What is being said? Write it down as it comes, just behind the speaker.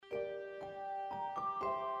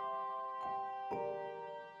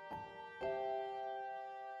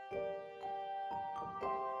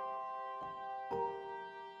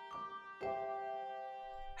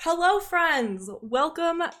Hello, friends!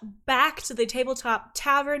 Welcome back to the Tabletop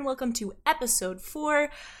Tavern. Welcome to episode 4,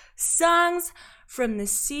 Songs from the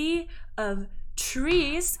Sea of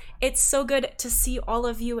Trees. It's so good to see all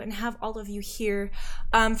of you and have all of you here.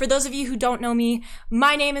 For those of you who don't know me,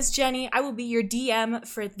 my name is Jenny. I will be your DM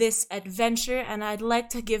for this adventure, and I'd like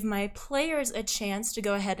to give my players a chance to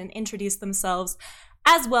go ahead and introduce themselves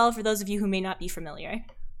as well for those of you who may not be familiar.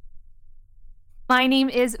 My name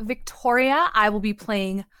is Victoria. I will be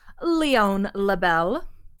playing Leon LaBelle.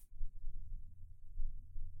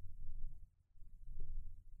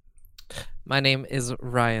 My name is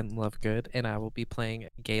Ryan Lovegood, and I will be playing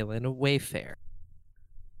Galen Wayfair.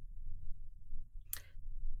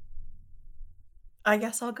 I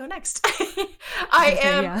guess I'll go next. I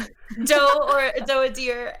am Doe or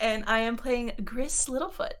Doadir, and I am playing Gris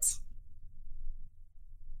Littlefoot.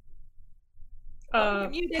 You're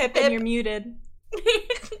muted, Pippin, you're muted.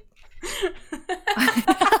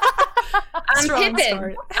 I'm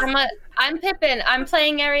Pippin. I'm Pippin. I'm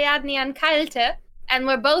playing Ariadne and Kylte, and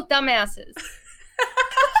we're both dumbasses.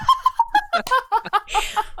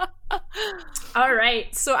 All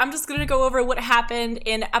right, so I'm just gonna go over what happened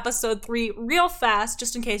in episode 3 real fast,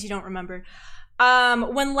 just in case you don't remember.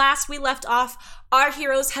 When last we left off, our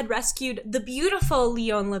heroes had rescued the beautiful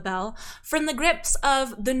Leon LaBelle from the grips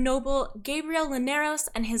of the noble Gabriel Lineros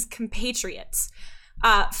and his compatriots.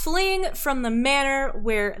 Fleeing from the manor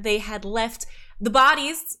where they had left the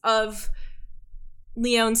bodies of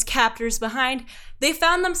Leon's captors behind, they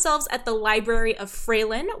found themselves at the Library of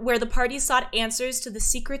Freylin, where the party sought answers to the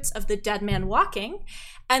secrets of the dead man walking,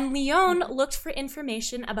 and Leon looked for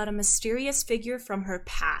information about a mysterious figure from her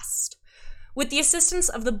past. With the assistance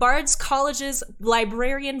of the Bard's College's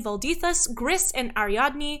librarian Valdithus, Gris and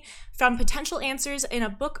Ariadne found potential answers in a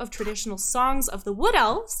book of traditional songs of the Wood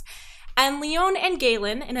Elves, and Leon and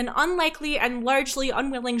Galen, in an unlikely and largely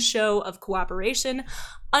unwilling show of cooperation,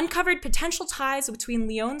 uncovered potential ties between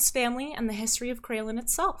Leon's family and the history of Crelan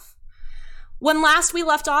itself. When last we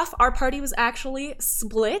left off, our party was actually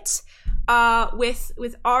split,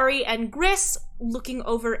 with Ari and Gris looking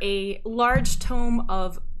over a large tome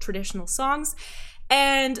of traditional songs,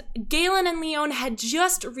 and Galen and Leon had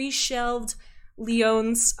just reshelved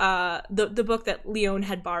Leon's the book that Leon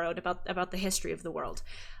had borrowed about the history of the world.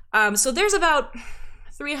 So there's about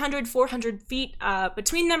 300, 400 feet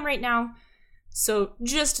between them right now. So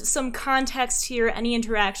just some context here. Any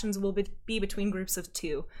interactions will be between groups of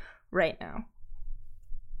 2 right now.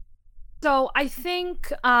 So I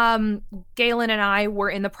think Galen and I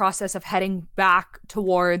were in the process of heading back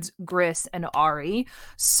towards Gris and Ari.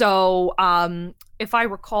 So if I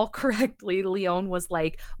recall correctly, Leon was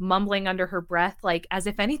like mumbling under her breath, like as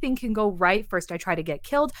if anything can go right. First I try to get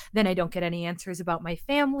killed, then I don't get any answers about my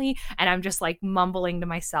family, and I'm just like mumbling to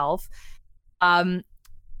myself.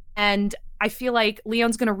 And I feel like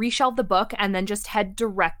Leon's going to reshelve the book and then just head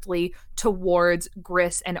directly towards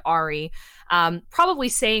Gris and Ari. Probably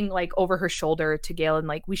saying like over her shoulder to Galen,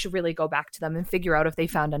 like, we should really go back to them and figure out if they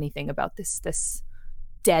found anything about this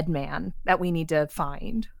dead man that we need to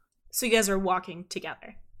find. So you guys are walking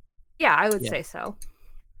together? Yeah, I would say so.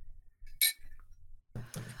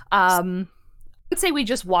 I would say we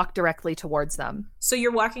just walk directly towards them. So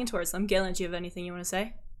you're walking towards them. Galen, do you have anything you want to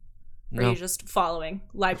say? Or No. are you just following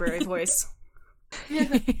library voice?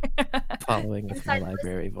 Following with my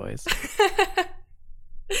library voice.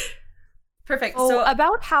 Perfect. Oh, So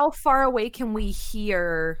about how far away can we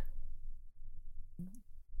hear?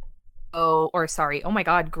 Oh my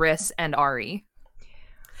God, Gris and Ari.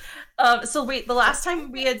 so wait, the last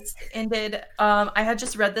time we had ended, I had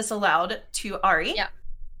just read this aloud to Ari. Yeah.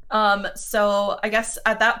 So I guess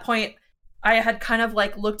at that point, I had kind of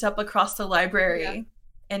like looked up across the library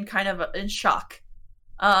and kind of in shock.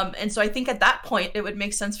 And so I think at that point, it would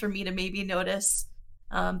make sense for me to maybe notice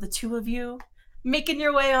the 2 of you making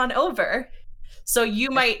your way on over. So you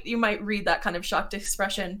might read that kind of shocked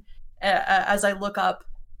expression as I look up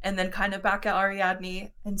and then kind of back at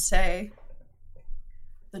Ariadne and say,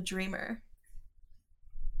 "The dreamer.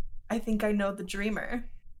 I think I know the dreamer."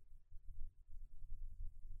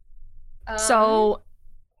 So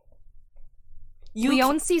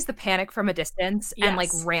Leon sees the panic from a distance and like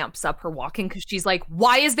Yes. ramps up her walking because she's like,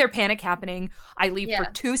 why is there panic happening? I leave for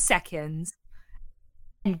 2 seconds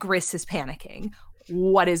and Gris is panicking.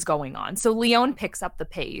 What is going on? So Leon picks up the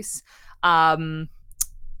pace. And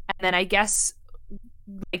then I guess,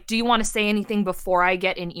 like, do you want to say anything before I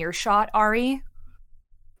get in earshot, Ari?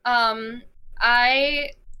 I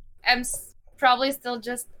am probably still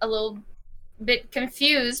just a little bit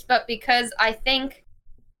confused, but because I think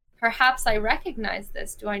perhaps I recognize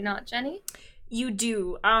this. Do I not, Jenny? You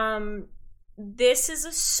do. this is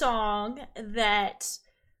a song that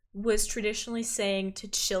was traditionally sang to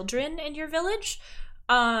children in your village,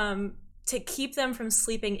 to keep them from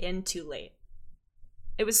sleeping in too late.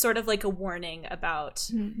 It was sort of like a warning about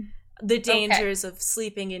the dangers of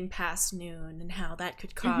sleeping in past noon and how that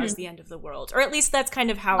could cause the end of the world. Or at least that's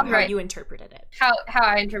kind of how you interpreted it. How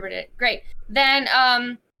I interpreted it. Great. Then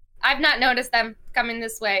I've not noticed them coming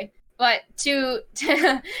this way, but to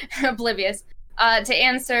oblivious. To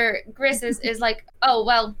answer Gris is like, oh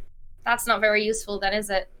well, that's not very useful then, is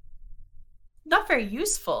it? Not very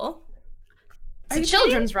useful. It's a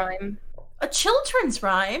children's rhyme. A children's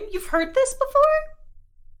rhyme? You've heard this before?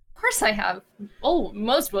 Of course I have. Oh,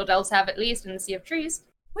 most world elves have, at least in the Sea of Trees.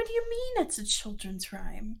 What do you mean it's a children's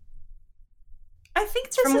rhyme? I think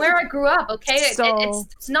this From is where I grew up, okay? So-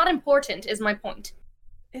 It's not important, is my point.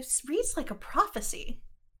 It reads like a prophecy.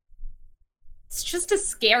 It's just to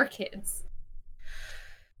scare kids.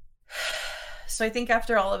 So I think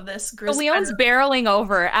after all of this, Gris... Leon's barreling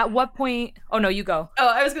over. At what point? Oh no, you go. Oh,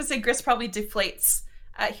 I was going to say Gris probably deflates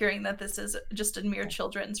at hearing that this is just a mere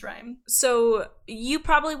children's rhyme. So you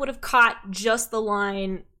probably would have caught just the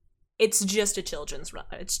line, it's just a children's rhyme.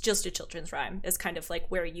 It's just a children's rhyme is kind of like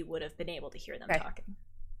where you would have been able to hear them talking.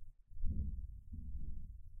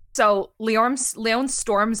 So Leon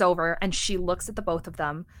storms over and she looks at the both of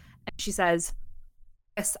them and she says,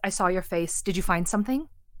 "Yes, I saw your face. Did you find something?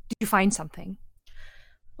 Did you find something?"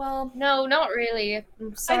 Well, No, not really.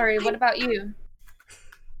 I'm sorry. What about you?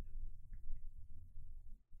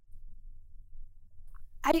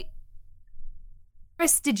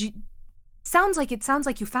 Chris, did you? Sounds like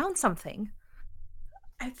you found something.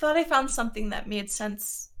 I thought I found something that made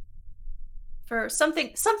sense for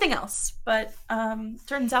something else, but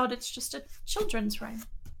turns out it's just a children's rhyme.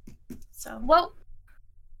 So What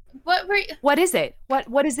were you, What is it?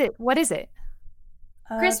 What is it? What is it?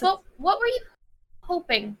 Chris? the- What were you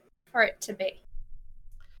hoping for it to be?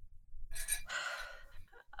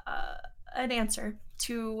 an answer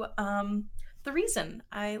to the reason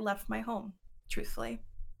I left my home, truthfully.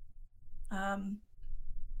 I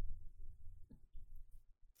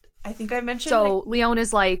think I mentioned... So Leon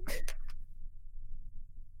is like,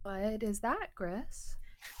 "What is that, Chris?"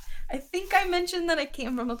 I think I mentioned that I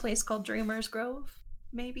came from a place called Dreamer's Grove.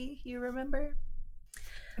 Maybe you remember?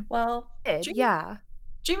 Well, Yeah.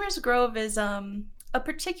 Dreamer's Grove is a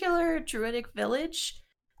particular druidic village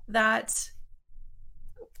that,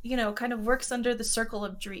 you know, kind of works under the Circle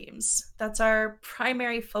of Dreams. That's our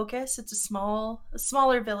primary focus. It's a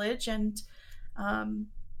smaller village, and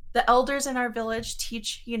the elders in our village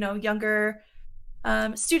teach, you know, younger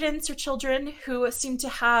students or children who seem to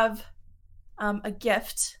have a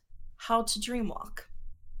gift how to dreamwalk.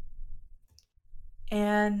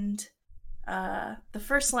 And the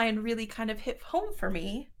first line really kind of hit home for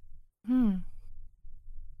me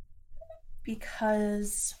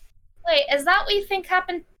because... Wait, is that what you think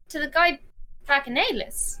happened to the guy back in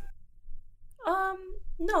Alis?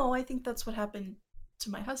 No, I think that's what happened to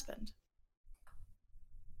my husband.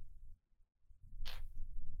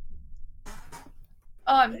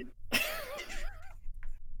 Oh, I'm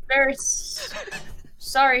very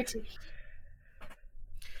sorry to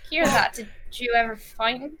hear that. Did you ever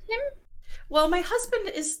find him? Well, my husband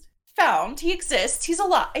is found. He exists. He's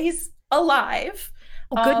alive.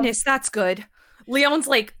 Oh goodness, that's good. Leon's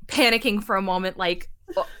like panicking for a moment, like,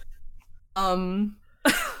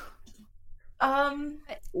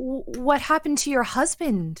 what happened to your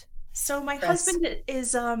husband? So my Chris. husband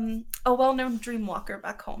is a well-known dreamwalker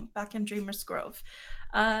back in Dreamer's Grove.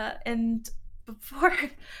 And before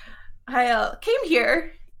I came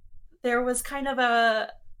here, there was kind of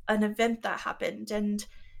an event that happened, and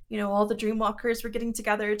you know, all the dreamwalkers were getting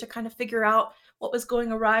together to kind of figure out what was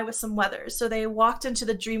going awry with some weather. So they walked into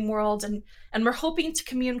the dream world and were hoping to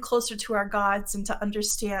commune closer to our gods and to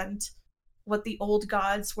understand what the old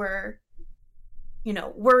gods were, you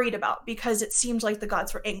know, worried about, because it seemed like the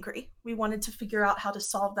gods were angry. We wanted to figure out how to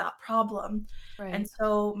solve that problem. Right. And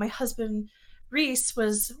so my husband, Reese,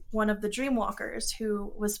 was one of the dreamwalkers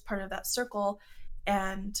who was part of that circle.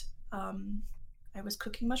 And I was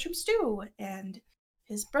cooking mushroom stew, and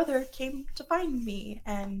his brother came to find me,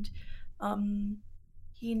 and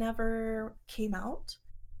he never came out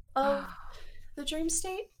of the dream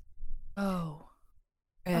state. Oh,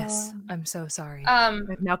 yes, I'm so sorry. Um,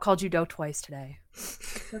 I've now called you Doe twice today.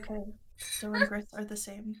 Okay, Doe and Gris are the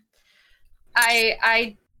same.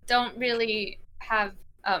 I don't really have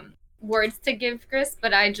words to give Gris,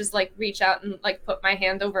 but I just like reach out and like put my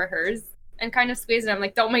hand over hers and kind of squeeze it. I'm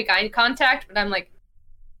like, don't make eye contact, but I'm like,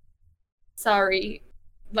 sorry,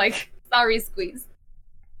 like sorry, squeeze.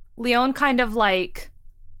 Leon kind of like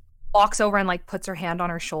walks over and like puts her hand on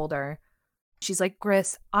her shoulder. She's like,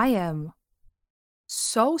 Gris, I am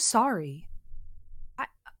so sorry. I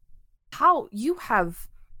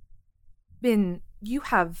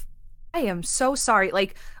am so sorry.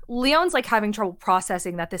 Like, Leon's like having trouble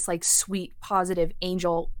processing that this like sweet, positive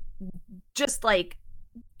angel, just like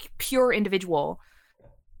pure individual,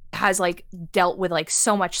 has like dealt with like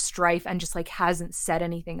so much strife and just like hasn't said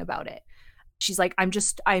anything about it. She's like,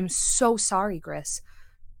 I'm so sorry, Gris.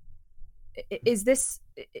 Is this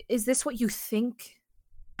what you think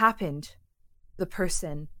happened to the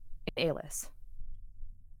person in Alis?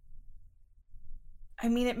 I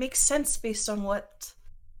mean, it makes sense based on what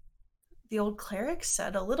the old cleric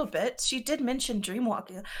said a little bit. She did mention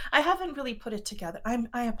dreamwalking. I haven't really put it together.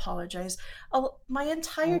 I apologize. My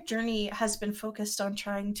entire journey has been focused on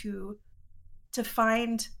trying to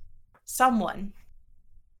find someone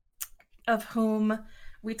of whom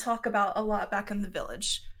we talk about a lot back in the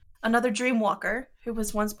village. Another dreamwalker who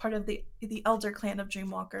was once part of the elder clan of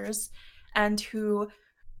dreamwalkers, and who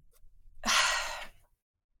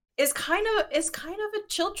is kind of a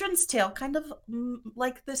children's tale, kind of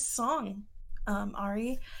like this song,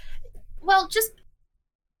 Ari. Well,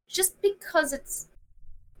 just because it's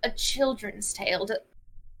a children's tale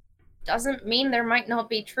doesn't mean there might not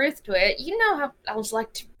be truth to it. You know how elves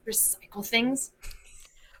like to recycle things.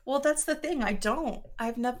 Well, that's the thing.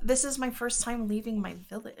 I've never. This is my first time leaving my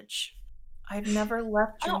village. I've never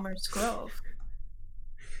left Dreamer's Grove.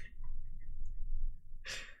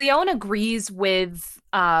 Leon agrees with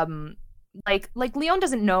like Leon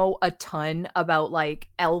doesn't know a ton about like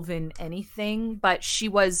elven anything, but she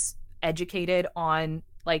was educated on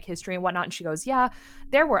like history and whatnot, and she goes, yeah,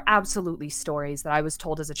 there were absolutely stories that I was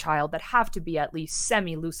told as a child that have to be at least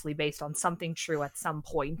semi-loosely based on something true at some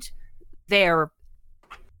point there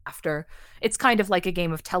after. It's kind of like a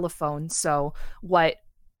game of telephone, so what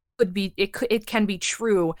could be it can be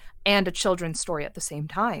true and a children's story at the same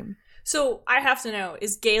time. So I have to know,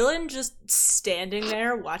 is Galen just standing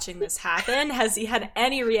there watching this happen? Has he had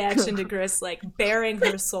any reaction to Gris like bearing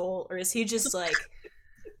her soul, or is he just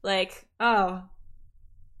like oh?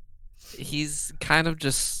 He's kind of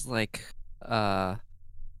just like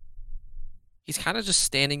he's kind of just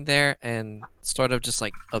standing there and sort of just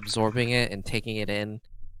like absorbing it and taking it in,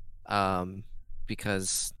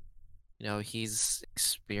 because he's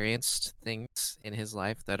experienced things in his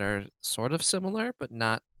life that are sort of similar but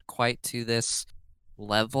not quite to this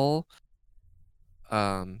level.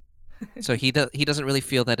 So he doesn't really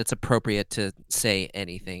feel that it's appropriate to say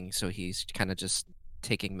anything, so he's kind of just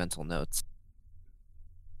taking mental notes.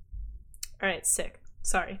 All right, sick.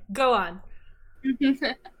 Sorry. Go on.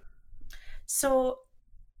 So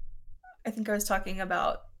I think I was talking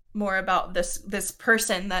more about this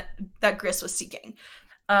person that Gris was seeking.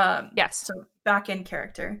 Yes. So back in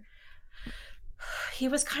character. He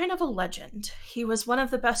was kind of a legend. He was one of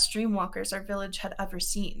the best dreamwalkers our village had ever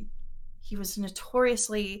seen. He was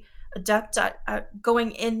notoriously adept at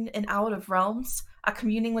going in and out of realms, at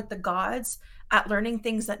communing with the gods, at learning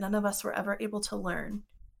things that none of us were ever able to learn.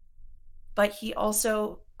 But he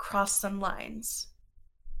also crossed some lines.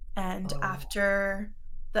 And after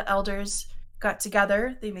the elders got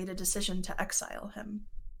together, they made a decision to exile him.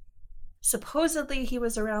 Supposedly he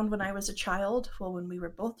was around when I was a child, when we were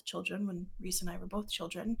both children, when Reese and I were both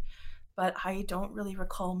children, but I don't really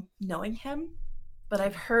recall knowing him. But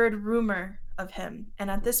I've heard rumor of him,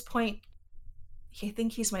 and at this point, I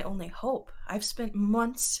think he's my only hope. I've spent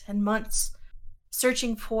months and months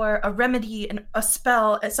searching for a remedy, and a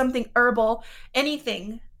spell, something herbal,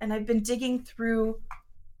 anything, and I've been digging through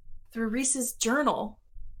Reese's journal,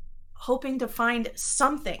 hoping to find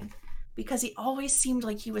something. Because he always seemed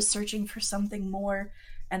like he was searching for something more,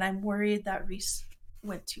 and I'm worried that Reese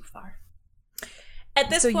went too far. At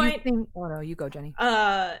this point, oh no, you go, Jenny.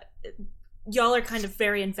 Y'all are kind of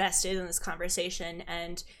very invested in this conversation,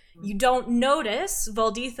 and you don't notice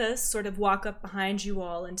Valdethus sort of walk up behind you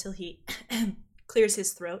all until he clears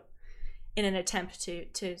his throat in an attempt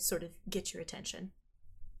to sort of get your attention.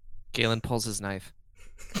 Galen pulls his knife,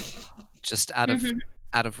 just out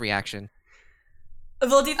of reaction.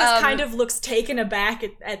 Valdethus kind of looks taken aback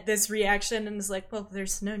at this reaction and is like, well,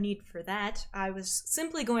 there's no need for that. I was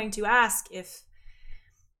simply going to ask if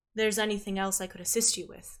there's anything else I could assist you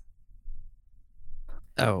with.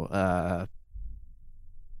 Oh,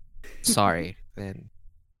 sorry. And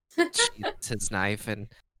sheaths his knife and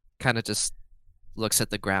kind of just looks at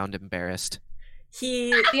the ground embarrassed.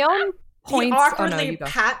 He points, awkwardly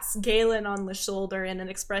pats Galen on the shoulder in an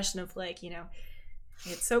expression of like,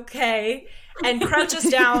 it's okay, and crouches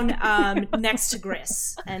down next to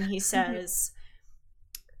Gris, and he says,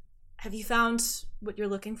 Have you found what you're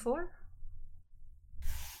looking for?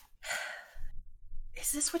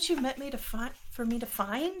 Is this what you meant me to find? For me to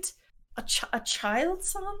find a child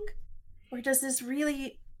song, or does this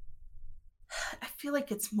really? I feel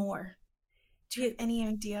like it's more. Do you have any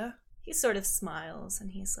idea? He sort of smiles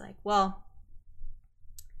and he's like, well,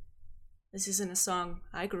 this isn't a song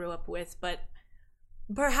I grew up with, but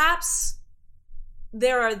perhaps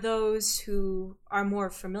there are those who are more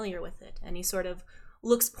familiar with it. And he sort of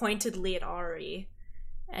looks pointedly at Ari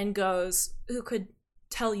and goes, who could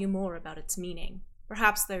tell you more about its meaning?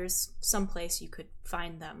 Perhaps there's some place you could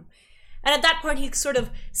find them. And at that point, he sort of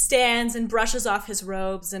stands and brushes off his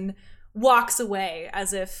robes and walks away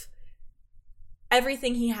as if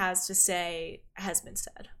everything he has to say has been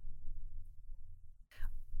said.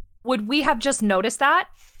 Would we have just noticed that?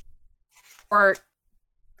 Or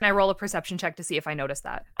can I roll a perception check to see if I noticed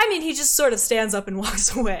that? I mean, he just sort of stands up and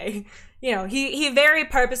walks away. You know, he very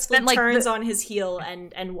purposefully Then, like, turns on his heel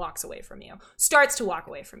and walks away from you. Starts to walk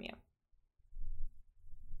away from you.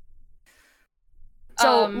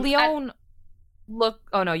 So Leon, look.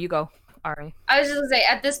 Oh no, you go, Ari. I was just gonna say,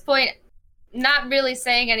 at this point, not really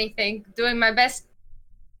saying anything, doing my best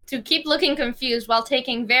to keep looking confused while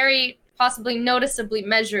taking very possibly noticeably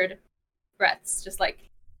measured breaths, just like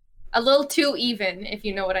a little too even, if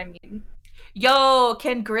you know what I mean. Yo,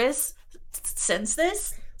 can Gris sense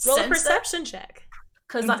this? Roll a Sense perception check.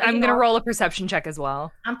 Because I'm gonna roll a perception check as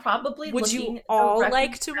well. I'm probably. Would looking you all directly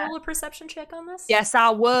like to at- roll a perception check on this? Yes, I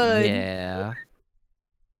would. Yeah.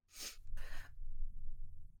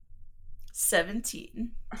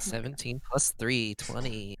 17. 17 plus 3,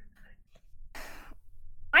 20.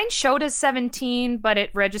 Mine showed as 17, but it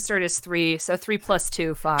registered as 3, so 3 plus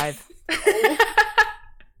 2, 5.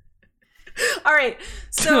 All right,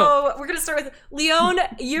 so we're gonna start with Leon.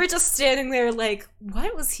 You're just standing there like,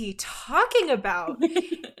 what was he talking about?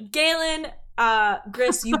 Galen,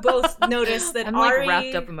 Gris, you both notice that I'm like Ari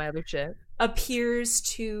wrapped up in my other shit. appears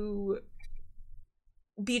to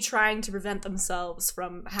be trying to prevent themselves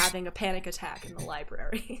from having a panic attack in the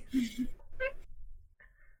library.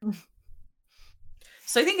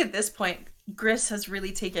 So I think at this point, Gris has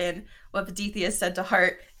really taken what Vidithia said to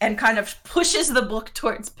heart and kind of pushes the book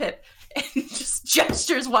towards Pip and just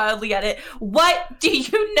gestures wildly at it. What do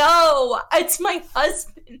you know? It's my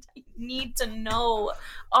husband. I need to know.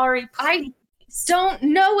 Ari, please. Don't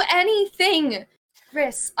know anything!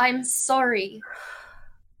 Chris, I'm sorry.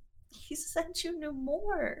 He said you knew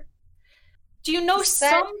more. Do you know He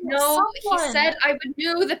said, someone? he said I would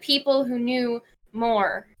know the people who knew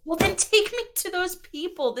more. Well, then take me to those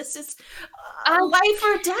people. This is I life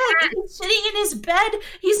or death. can't. He's sitting in his bed.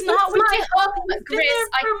 He's not It's with my you. home, He's been Chris. there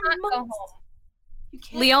I for can't go months. home. You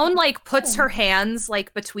can't Leon go like puts home. her hands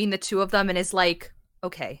like between the two of them and is like,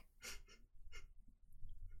 okay.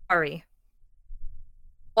 Ari,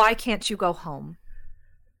 why can't you go home?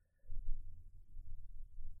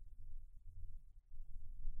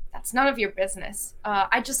 That's none of your business.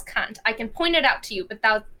 I just can't. I can point it out to you, but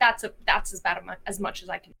that's as bad as much as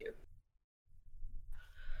I can do.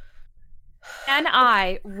 Can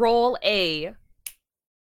I roll a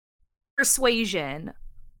persuasion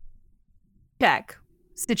check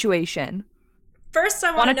situation? First, I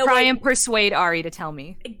want Want to to know try what and persuade Ari to tell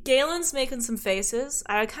me. Galen's making some faces.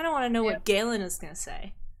 I kind of want to know Yeah. what Galen is going to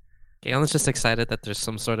say. Galen's just excited that there's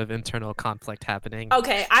some sort of internal conflict happening.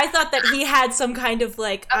 Okay, I thought that he had some kind of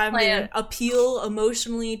like, A I'm plan. gonna appeal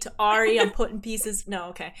emotionally to Ari. I'm putting pieces. No,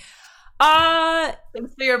 okay.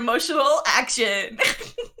 Thanks for your emotional action.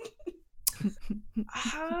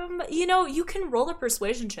 You know, you can roll a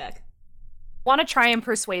persuasion check. Want to try and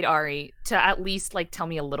persuade Ari to at least like tell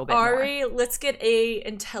me a little bit more. Ari, let's get a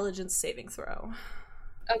intelligence saving throw.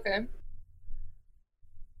 Okay.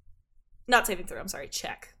 Not saving throw, I'm sorry,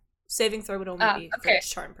 check. Saving throw would only be for okay. a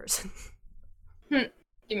charm person. Give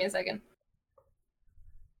me a second.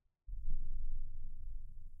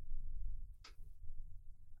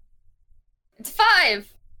 It's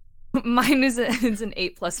 5. Mine is an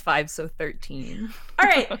 8 plus 5, so 13. All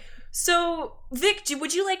right. So, Vic,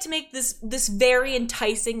 would you like to make this very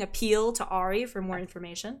enticing appeal to Ari for more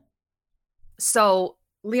information? So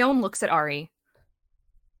Leon looks at Ari.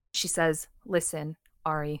 She says, listen,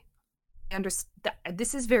 Ari, I understand.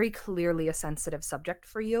 This is very clearly a sensitive subject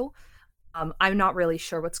for you. I'm not really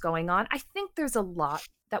sure what's going on. I think there's a lot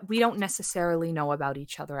that we don't necessarily know about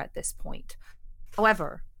each other at this point.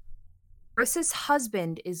 However, Chris's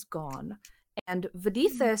husband is gone, and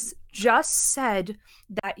Vidithis just said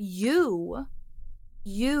that you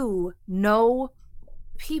know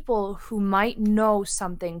people who might know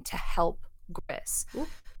something to help Gris. Oop,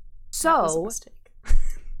 that was a So, mistake.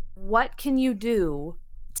 what can you do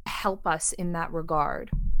to help us in that regard.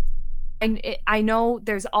 And I know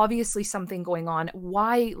there's obviously something going on.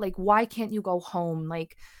 Why can't you go home?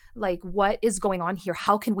 Like what is going on here?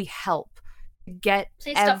 How can we help get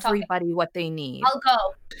Please stop everybody what they need? I'll go.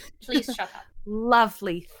 Please shut up.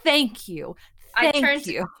 Lovely. Thank you. Thank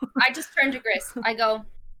you. I just turned to Gris. I go,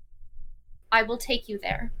 I will take you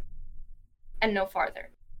there. And no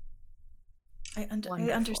farther. I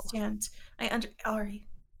Wonderful. understand.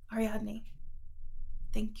 Ariadne.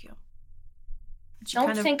 Thank you. She Don't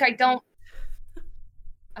kind of- think I don't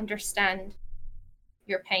understand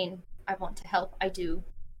your pain. I want to help. I do.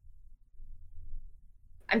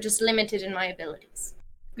 I'm just limited in my abilities.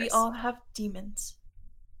 We Gris. all have demons.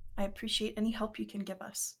 I appreciate any help you can give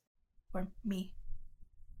us. Or me.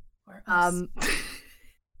 Or us.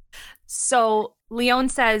 So Leon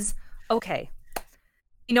says, okay,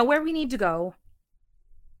 you know where we need to go.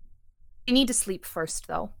 We need to sleep first,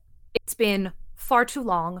 though. It's been far too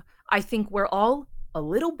long. I think we're all a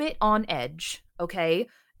little bit on edge, okay?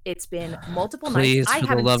 It's been multiple Please, nights. I for the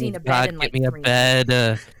haven't love seen a of bed God, in get like me a 3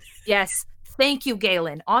 bed. Yes. Thank you,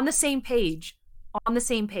 Galen. On the same page. On the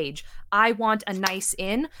same page. I want a nice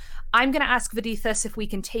inn. I'm going to ask Vidithus if we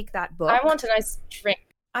can take that book. I want a nice drink.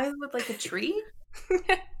 I would like a tree.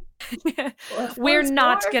 We're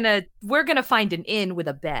gonna find an inn with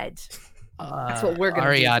a bed. That's what we're gonna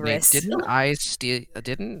do, Ariadne, Gris.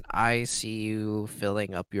 didn't I see you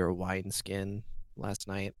filling up your wineskin last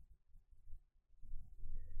night?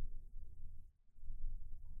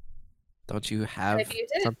 Don't you have Maybe you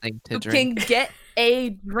did. something to You drink? can get a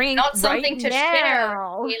drink Not something right to share,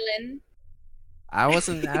 now. Galen. I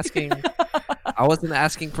wasn't asking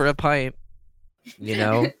for a pint. You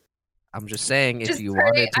know, I'm just saying if Just you turn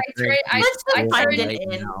wanted it- to I drink, turn- you Let's could not find right it in.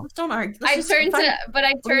 now. Let's don't argue. I turned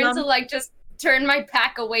Leon. to like just turn my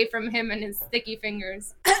pack away from him and his sticky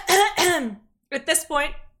fingers. At this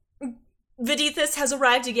point, Vidithus has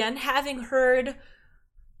arrived again, having heard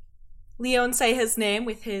Leon say his name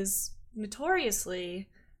with his notoriously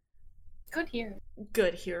Good here.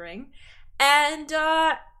 good hearing. And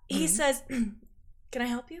he says, can I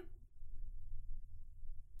help you?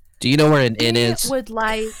 Do you know where an inn We is? would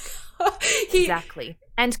like exactly.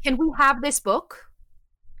 And can we have this book?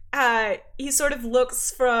 He sort of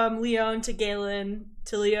looks from Leon to Galen,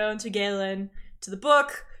 to Leon to Galen, to the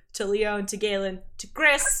book, to Leon to Galen, to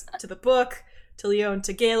Gris, to the book, to Leon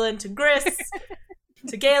to Galen, to Gris,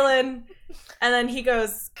 to Galen, and then he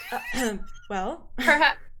goes, well,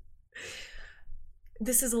 Perhaps.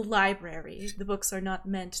 this is a library. The books are not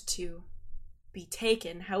meant to be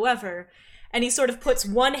taken. However, and he sort of puts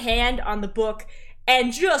one hand on the book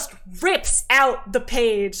and just rips out the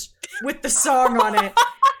page with the song on it,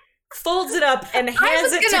 folds it up and I hands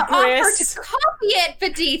was it to gonna offer Gris, to copy it,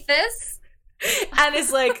 Vidithus. and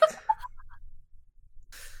is like,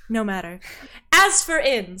 no matter. As for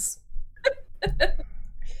inns,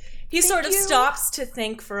 he sort of you. stops to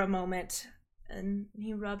think for a moment, and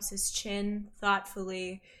he rubs his chin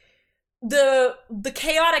thoughtfully. The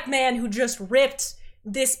chaotic man who just ripped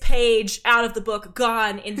this page out of the book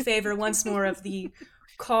gone in favor once more of the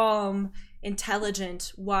calm,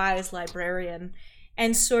 intelligent, wise librarian,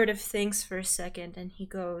 and sort of thinks for a second, and he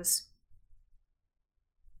goes,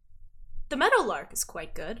 the Meadowlark is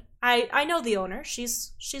quite good. I know the owner.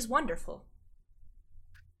 She's wonderful.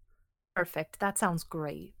 Perfect. That sounds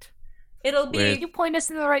great. It'll be Where- Can you point us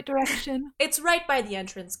in the right direction? It's right by the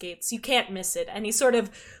entrance gates. You can't miss it. And he sort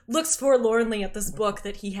of looks forlornly at this book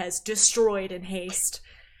that he has destroyed in haste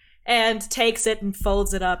and takes it and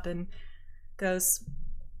folds it up and goes,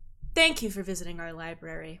 thank you for visiting our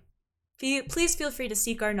library. Please feel free to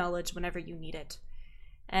seek our knowledge whenever you need it.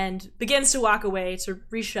 And begins to walk away to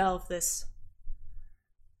reshelve this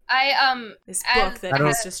As book that I he don't-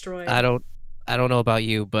 has destroyed. I don't know about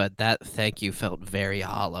you, but that thank you felt very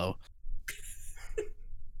hollow.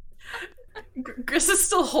 Gris is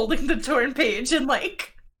still holding the torn page in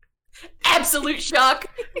like absolute shock,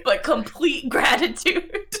 but complete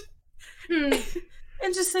gratitude. Hmm.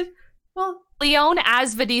 And just said, well, Leon,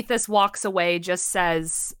 as Vidithus walks away, just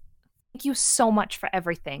says, thank you so much for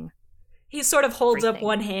everything. He sort of holds up Everything.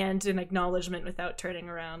 one hand in acknowledgement without turning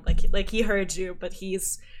around, like he heard you, but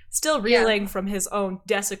he's still reeling from his own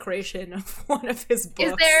desecration of one of his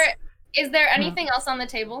books. Is there anything else on the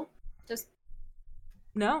table? Just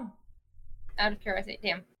No. out of curiosity.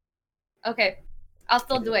 Damn. Okay. I'll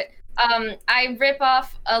still do it. I rip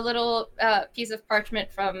off a little piece of parchment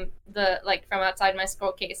from from outside my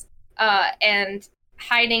scroll case, and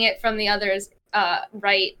hiding it from the others,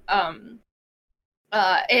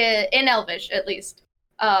 in Elvish at least.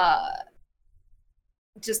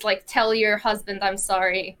 Just like tell your husband I'm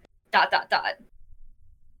sorry. ...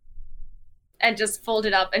 and just fold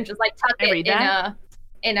it up and just like tuck I it read that.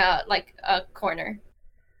 in a like a corner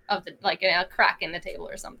of the like in a crack in the table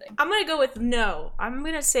or something. I'm gonna go with no. I'm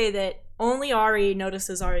gonna say that only Ari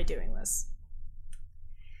notices Ari doing this.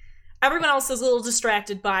 Everyone else is a little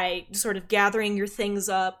distracted by sort of gathering your things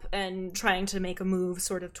up and trying to make a move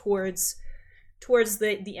sort of towards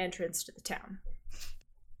the entrance to the town.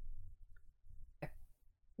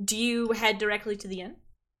 Do you head directly to the inn?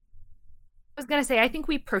 I was gonna say, I think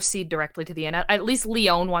we proceed directly to the inn. At least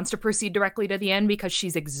Leon wants to proceed directly to the inn because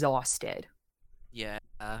she's exhausted. Yeah.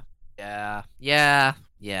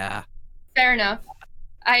 Fair enough.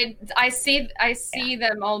 I see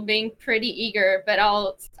them all being pretty eager, but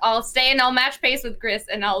I'll stay and I'll match pace with Gris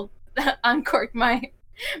and I'll uncork my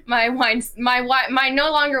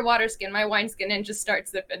no longer water skin, my wine skin, and just start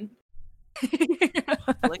sipping.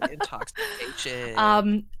 Like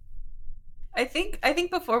intoxication. I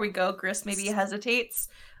think before we go, Gris maybe hesitates,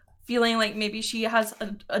 feeling like maybe she has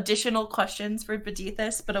additional questions for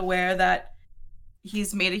Vedithis, but aware that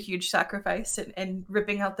he's made a huge sacrifice and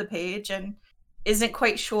ripping out the page, and isn't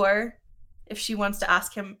quite sure if she wants to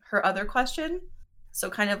ask him her other question. So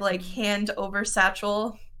kind of like hand over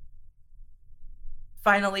satchel,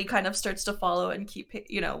 finally kind of starts to follow and keep,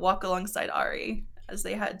 walk alongside Ari as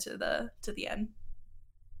they head to the end.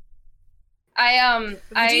 I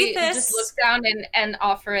Vedithis. just look down and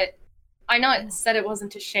offer it. I know it said it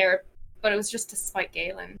wasn't to share, but it was just to spite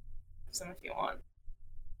Galen. So if you want.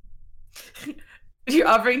 You're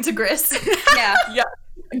offering to Gris? Yeah. Yeah.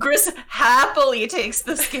 Gris happily takes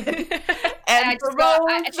the skin and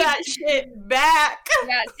throws that shit back.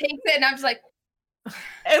 Yeah, takes it and I'm just like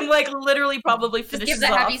And like literally probably just finishes gives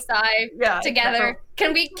a off. heavy sigh together.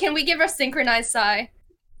 Can we give a synchronized sigh?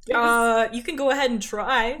 You can go ahead and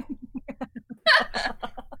try.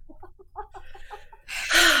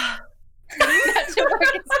 That should work.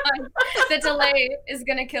 It's fine. The delay is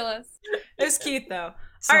gonna kill us. It was cute though.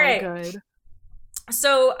 So All right. good.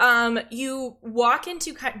 So, you walk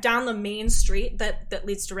down the main street that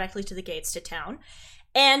leads directly to the gates to town,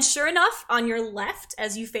 and sure enough, on your left,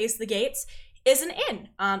 as you face the gates, is an inn.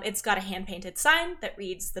 It's got a hand-painted sign that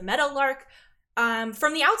reads "The Meadowlark."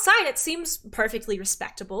 From the outside, it seems perfectly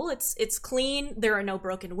respectable. It's clean. There are no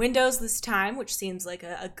broken windows this time, which seems like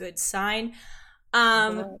a good sign.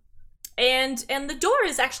 And the door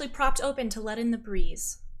is actually propped open to let in the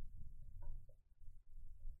breeze.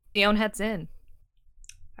 Leon heads in.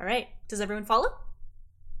 All right. Does everyone follow?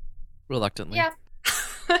 Reluctantly. Yeah.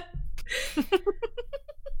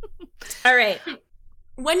 All right.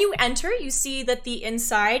 When you enter, you see that the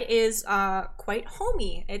inside is quite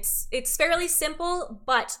homey. It's fairly simple,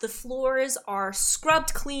 but the floors are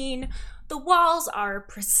scrubbed clean. The walls are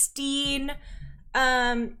pristine.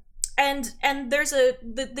 And there's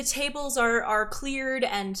the tables are cleared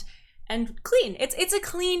and clean. It's a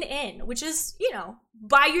clean inn, which is,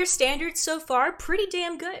 by your standards so far, pretty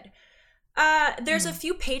damn good. There's a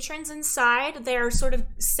few patrons inside. They're sort of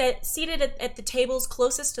seated at the tables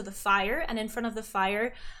closest to the fire, and in front of the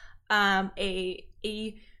fire, an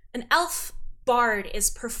elf bard is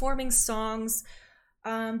performing songs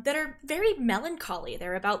that are very melancholy.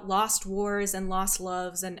 They're about lost wars and lost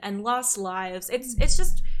loves and lost lives.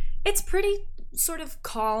 It's pretty sort of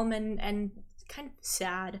calm and kind of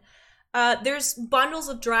sad. There's bundles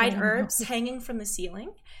of dried herbs hanging from the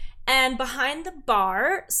ceiling. And behind the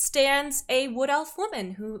bar stands a wood elf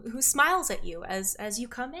woman who smiles at you as you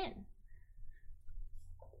come in.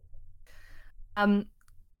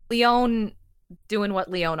 Leon, doing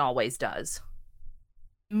what Leon always does,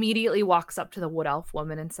 immediately walks up to the wood elf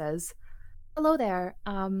woman and says, "Hello there,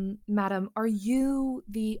 madam. Are you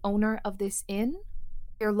the owner of this inn?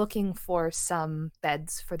 We're looking for some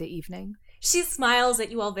beds for the evening." She smiles at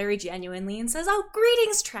you all very genuinely and says, "Oh,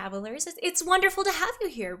 greetings, travelers. It's wonderful to have you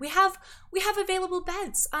here. We have available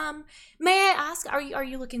beds. May I ask, are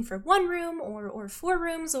you looking for one room or 4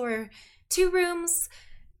 rooms or 2 rooms?"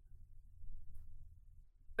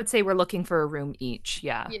 I would say we're looking for a room each.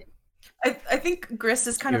 Yeah. I think Gris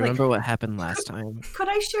is kind You of like, remember what happened last time? could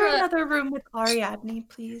I share another room with Ariadne,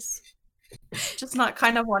 please? Just not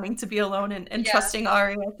kind of wanting to be alone and Yeah. trusting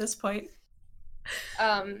Ari at this point.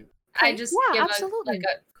 I just yeah, give absolutely.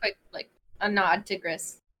 a quick a nod to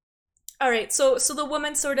Gris. All right, so the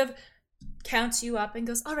woman sort of counts you up and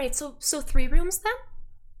goes, "All right, so 3 rooms then?"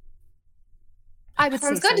 I would say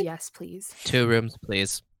Sounds so, good. yes, please. 2 rooms,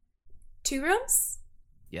 please. 2 rooms?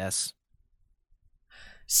 Yes.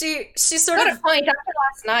 She sort Good of point. After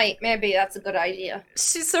last night, maybe that's a good idea.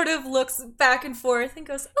 she sort of looks back and forth and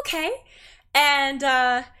goes, "Okay," and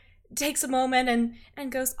takes a moment and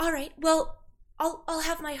goes, "All right, well, I'll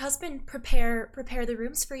have my husband prepare the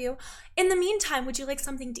rooms for you. In the meantime, would you like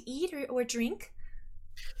something to eat or drink?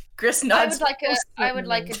 Gris I nods. would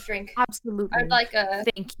like a drink. Absolutely. I would like a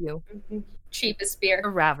Thank you. cheapest beer.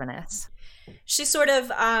 Ravenous. She sort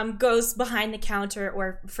of goes behind the counter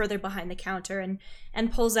or further behind the counter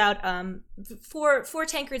and pulls out four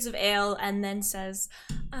tankards of ale and then says,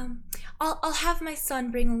 I'll have my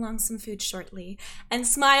son bring along some food shortly, and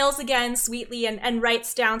smiles again sweetly and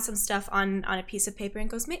writes down some stuff on a piece of paper and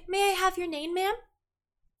goes, May I have your name, ma'am?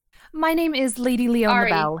 My name is Lady Leona Ari.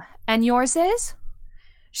 Bell. And yours is?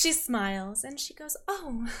 She smiles and she goes,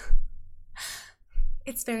 oh,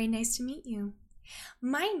 it's very nice to meet you.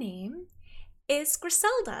 My name is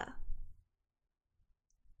Griselda.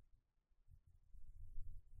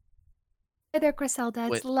 Hi there, Griselda.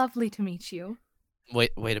 It's Wait. lovely to meet you.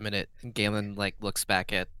 Wait a minute. Galen like looks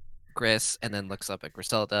back at Gris and then looks up at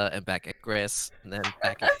Griselda and back at Gris and then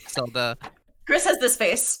back at Griselda. Gris has this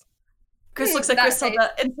face. Gris looks at That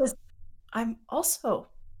Griselda and says, I'm also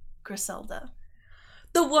Griselda.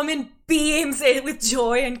 The woman beams it with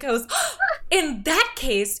joy and goes, in that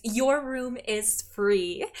case, your room is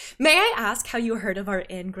free. May I ask how you heard of our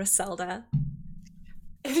inn, Griselda?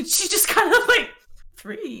 And she just kind of like,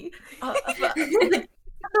 free? The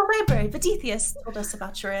library, Videthius told us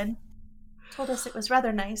about your inn. Told us it was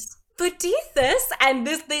rather nice. Videthis, and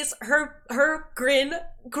her grin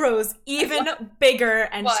grows even bigger,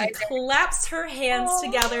 and she Why? claps her hands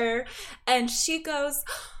together, and she goes,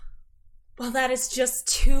 well, that is just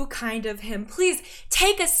too kind of him. Please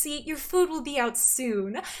take a seat. Your food will be out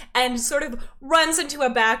soon. And sort of runs into a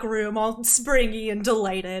back room, all springy and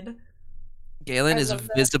delighted. Galen I is love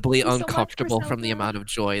that. visibly Thank you so much, uncomfortable from the Griselda. amount of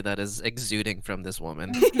joy that is exuding from this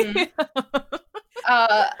woman.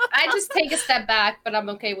 I just take a step back, but I'm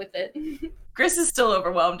okay with it. Gris is still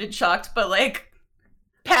overwhelmed and shocked, but like,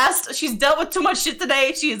 past, she's dealt with too much shit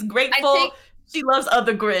today. She is grateful. She loves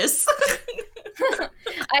other Gris.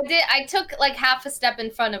 I took like half a step in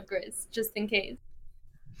front of Gris, just in case.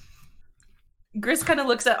 Gris kind of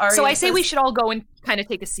looks at Ari. So and I say says, we should all go and kind of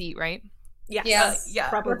take a seat, right? Yes. Yes. yeah,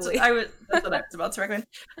 probably. That's what I was about to recommend.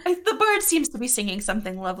 The bird seems to be singing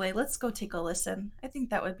something lovely. Let's go take a listen. I think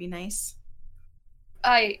that would be nice.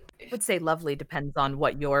 I I would say lovely depends on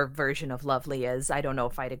what your version of lovely is. I don't know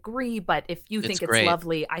if I'd agree, but if you think it's great.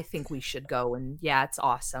 lovely, I think we should go. And yeah, it's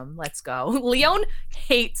awesome. Let's go. Leon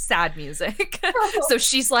hates sad music. So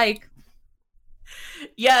she's like,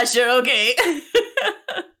 Yeah, sure, okay.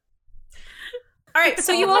 All right,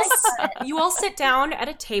 so Oh you all sit down at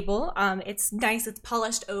a table. It's nice. It's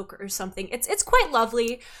polished oak or something. It's quite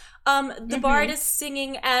lovely. The bard is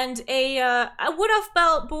singing, and a wood elf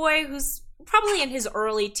belt boy who's probably in his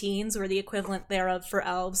early teens or the equivalent thereof for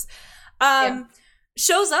elves,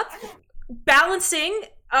 shows up, balancing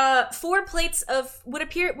 4 plates of what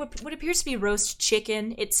appears to be roast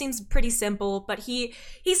chicken. It seems pretty simple, but he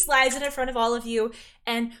slides it in front of all of you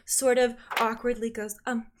and sort of awkwardly goes,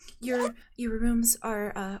 your rooms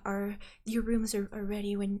are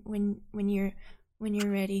ready when you're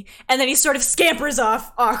ready. And then he sort of scampers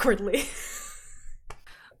off awkwardly.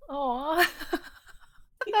 "Aw,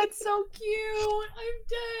 that's so cute. I'm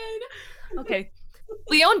dead." Okay,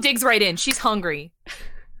 Leon digs right in. She's hungry.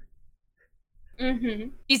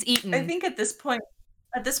 She's eating. I think at this point,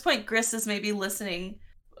 Gris is maybe listening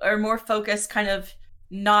or more focused, kind of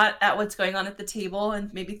not at what's going on at the table,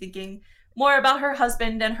 and maybe thinking more about her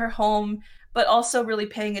husband and her home, but also really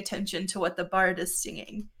paying attention to what the bard is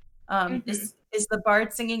singing. Is the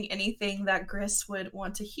bard singing anything that Gris would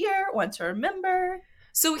want to hear, want to remember?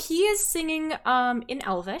 So he is singing in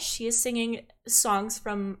Elvish. He is singing songs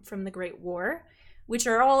from the Great War, which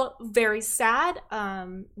are all very sad.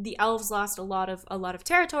 The elves lost a lot of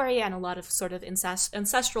territory and a lot of sort of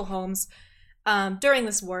ancestral homes during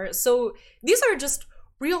this war. So these are just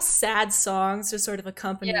real sad songs to sort of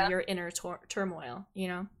accompany your inner turmoil, you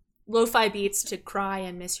know? Lo-fi beats to cry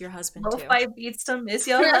and miss your husband too. Lo-fi beats to miss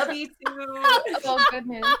your hubby too. Oh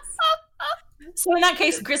goodness. So in that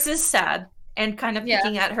case, Gris is sad and kind of Yeah.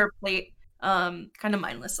 picking at her plate, kind of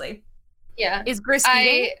mindlessly. Yeah. Is Gris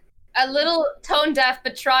eating? A little tone deaf,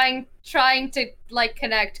 but trying to like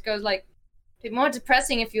connect. Goes like, be more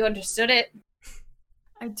depressing if you understood it.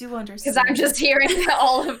 I do understand. Because I'm just hearing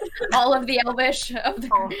all of the Elvish of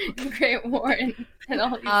the Great War and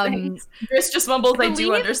all these things. Gris just mumbles, I do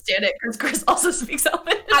believe- understand it, because Gris also speaks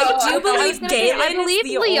Elvish. I do I believe was gonna say, Galen I believe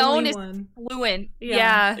is the Leon only is one. fluent.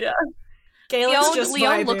 Yeah. Yeah. Galen's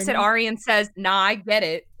Leon looks at Ari and says, "Nah, I get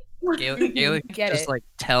it." Galen can Get just it. like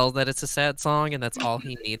tell that it's a sad song, and that's all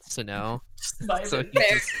he needs to know. Just vibing. So he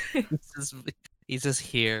Fair. just He's just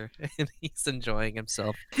here and he's enjoying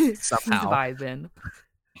himself He's somehow. vibing.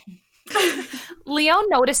 Leon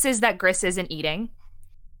notices that Gris isn't eating,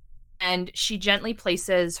 and she gently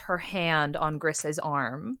places her hand on Gris's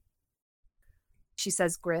arm. She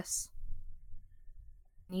says, Gris,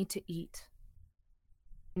 I need to eat.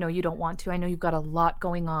 No, you don't want to. I know you've got a lot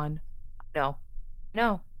going on.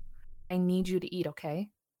 No. I need you to eat, okay?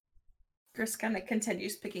 Gris kind of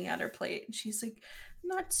continues picking at her plate, and she's like,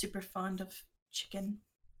 not super fond of chicken.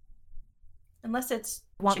 Unless it's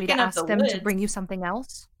Want me to chicken of ask the them to woods. bring you something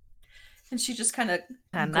else? And she just kind of...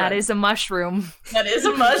 And that is a mushroom. That is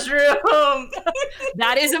a mushroom!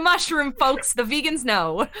 That is a mushroom, folks. The vegans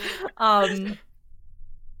know.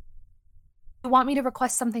 You want me to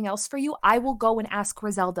request something else for you? I will go and ask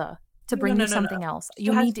Griselda to bring No, you something else. She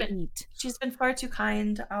You has need to been- eat. She's been far too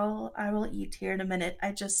kind. I will eat here in a minute.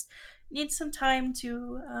 I just need some time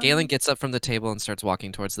to... Galen gets up from the table and starts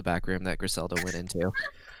walking towards the back room that Griselda went into.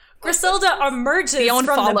 Griselda emerges Leon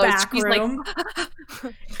from follows. the back She's like- room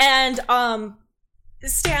and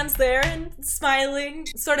stands there and smiling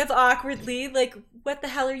sort of awkwardly, like, what the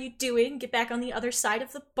hell are you doing? Get back on the other side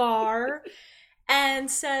of the bar, and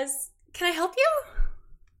says, can I help you?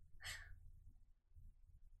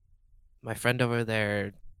 My friend over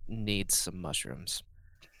there needs some mushrooms.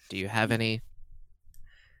 Do you have any?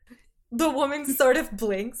 The woman sort of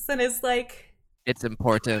blinks and is like, It's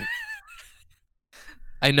important.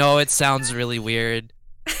 I know it sounds really weird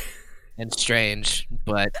and strange,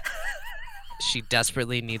 but she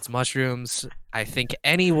desperately needs mushrooms. I think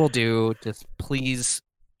any will do. Just please,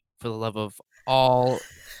 for the love of all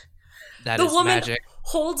that the is woman magic.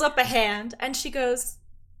 holds up a hand and she goes,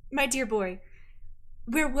 my dear boy,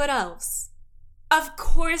 we're wood elves. Of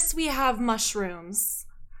course we have mushrooms.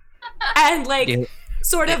 And like Yeah.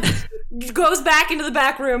 sort of goes back into the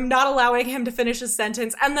back room, not allowing him to finish his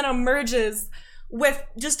sentence, and then emerges with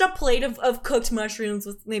just a plate of cooked mushrooms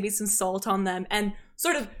with maybe some salt on them, and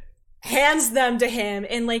sort of hands them to him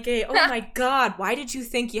in like a, oh my god, why did you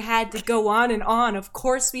think you had to go on and on? Of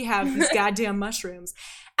course we have these goddamn mushrooms.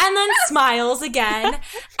 And then smiles again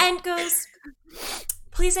and goes,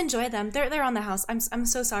 please enjoy them. They're on the house. I'm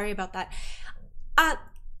so sorry about that.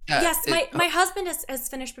 Yes, my husband has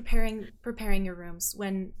finished preparing your rooms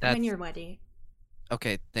when you're ready.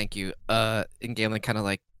 Okay, thank you. And Galen kind of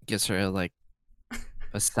like gives her like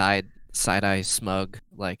a side eye smug,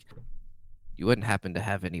 like, you wouldn't happen to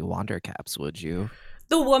have any wander caps, would you?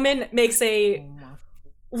 The woman makes a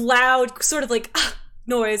loud sort of like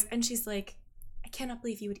noise, and she's like, I cannot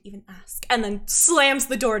believe you would even ask, and then slams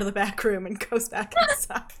the door to the back room and goes back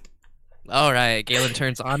inside. All right, Galen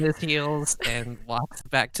turns on his heels and walks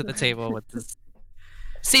back to the table with this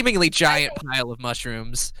seemingly giant pile of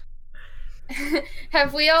mushrooms. Were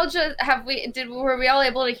we all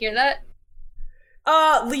able to hear that?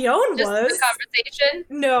 Leon Just was. the conversation?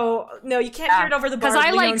 No, you can't hear it over the bar. Because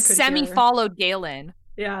I Leon like could hear. semi-followed Galen.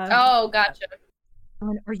 Yeah. Oh, gotcha.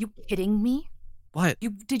 Are you kidding me? What?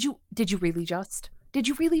 Did you really just? Did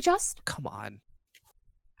you really just? Come on.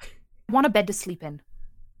 I want a bed to sleep in.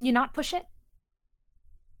 You not push it?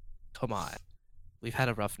 Come on. We've had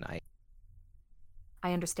a rough night.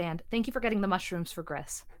 I understand. Thank you for getting the mushrooms for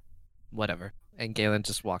Gris. Whatever. And Galen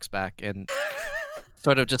just walks back and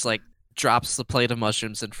sort of just like drops the plate of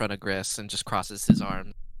mushrooms in front of Gris and just crosses his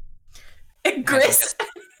arm. Gris.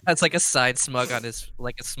 That's like a side smug on his,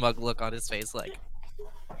 like a smug look on his face, like,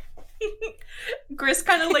 Gris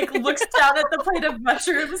kind of like looks down at the plate of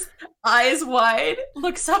mushrooms, eyes wide,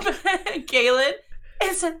 looks up at Galen,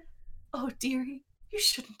 and said, "Oh, dearie, you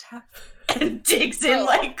shouldn't have." And digs in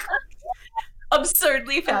like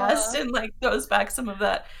absurdly fast and like throws back some of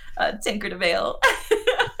that Tinkered ale.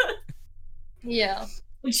 Yeah.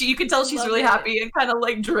 And you can tell she's Love really it. happy and kind of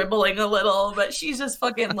like dribbling a little, but she's just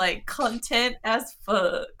fucking like content as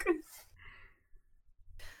fuck.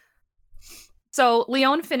 So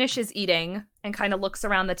Leon finishes eating and kind of looks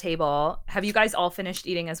around the table. Have you guys all finished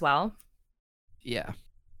eating as well? yeah.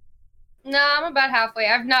 No, I'm about halfway.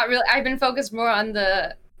 I've been focused more on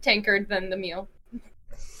the tankard than the meal.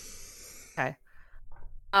 Okay.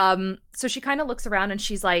 So she kind of looks around and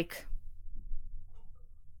she's like,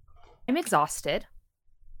 I'm exhausted.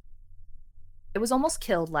 I was almost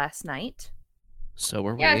killed last night. So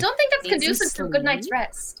were we. Yeah, I don't think that's Need some conducive to a good night's sleep?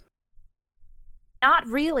 rest. Not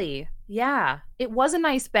really. Yeah. It was a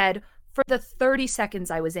nice bed for the 30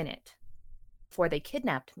 seconds I was in it before they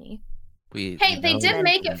kidnapped me. We Hey, they know did that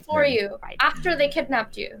make it we for can- you after they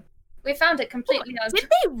kidnapped you. We found it completely on. Did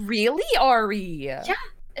they really, Ari? Yeah.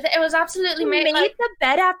 It was absolutely You made. made Like, the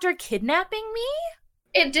bed after kidnapping me?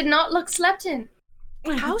 it did not look slept in.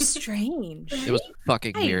 How strange. It was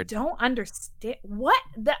fucking I weird. don't understand what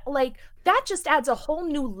that like. That just adds a whole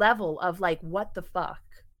new level of like, what the fuck.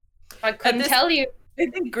 I couldn't this- tell you. I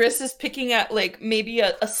think Gris is picking at like maybe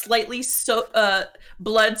a slightly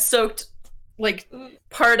blood-soaked like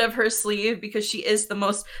part of her sleeve because she is the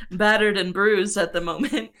most battered and bruised at the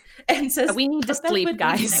moment, and says, We need to "But that sleep, would be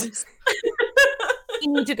guys. nice." We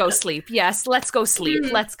need to go sleep. Yes, let's go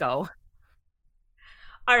sleep. Let's go.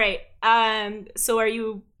 All right. So are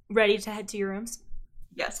you ready to head to your rooms?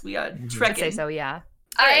 Yes, we are Mhm. I'd trekking. say so. Yeah.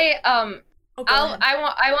 I Oh, go ahead.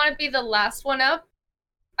 I want to be the last one up.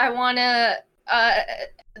 I want to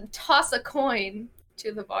toss a coin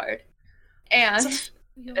to the bard, and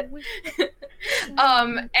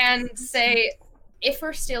and say, if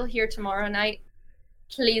we're still here tomorrow night,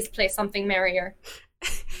 please play something merrier.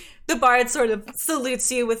 The bard sort of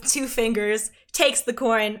salutes you with 2 fingers, takes the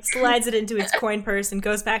coin, slides it into his coin purse, and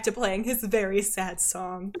goes back to playing his very sad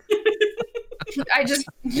song. I just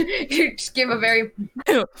give a very,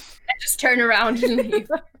 I just turn around and leave.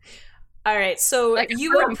 All right, so Like a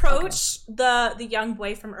you firm approach the young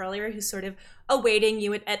boy from earlier who's sort of awaiting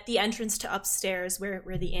you at the entrance to upstairs where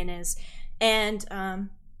the inn is. And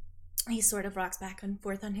he sort of rocks back and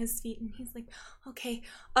forth on his feet and he's like, okay,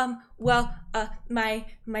 my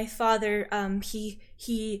father,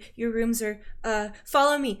 your rooms are,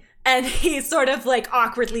 follow me. And he sort of like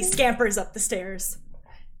awkwardly scampers up the stairs.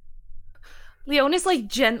 Leon is like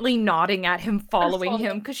gently nodding at him, following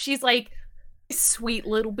him, because she's like, sweet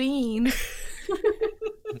little bean.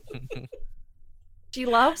 She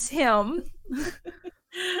loves him.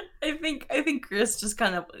 I think Gris just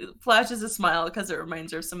kind of flashes a smile because it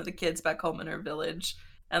reminds her of some of the kids back home in her village.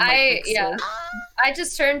 And I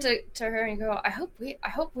just turned to her and go, I hope we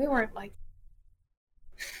weren't like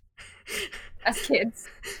as kids.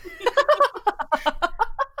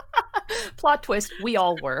 Plot twist, we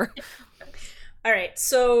all were. All right,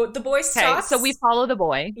 so the boy Okay, stops. so we follow the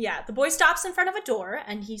boy. Yeah, the boy stops in front of a door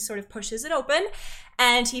and he sort of pushes it open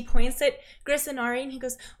and he points at Gris and Ari and he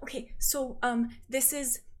goes, okay, so this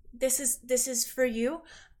is for you.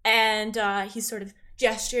 And he sort of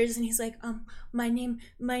gestures and he's like, my name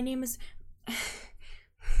is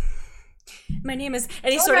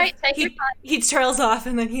and he All sort right, of take your he trails off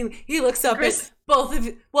and then he looks up Gris. at both of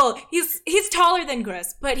you. Well, he's taller than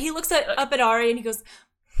Gris, but he looks up at Ari and he goes,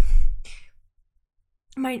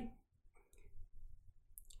 My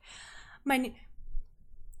name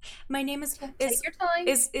is Take your time.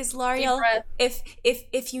 is Deep L'Ariel. breath.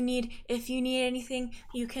 If you need anything,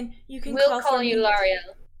 you can We'll call for you me.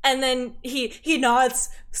 L'Ariel. And then he nods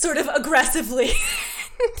sort of aggressively,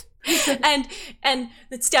 and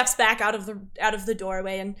it steps back out of the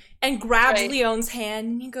doorway and grabs Right. Leon's hand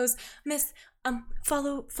and he goes, Miss,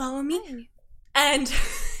 follow me, and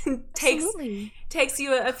takes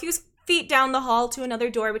you a few feet down the hall to another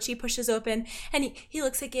door which he pushes open and he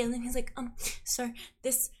looks at Galen and he's like, sir,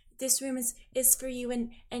 this room is for you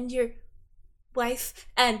and your wife,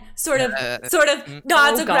 and sort of nods Oh,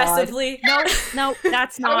 God. aggressively. No,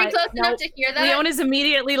 that's Are we not. close No. enough to hear that? Leon is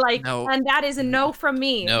immediately like, No. and that is a no from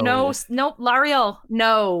me. No. No, L'Ariel,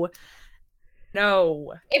 no.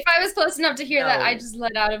 If I was close enough to hear that, No. I just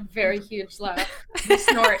let out a very huge laugh.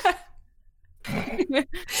 Snort. I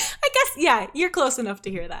guess, yeah, you're close enough to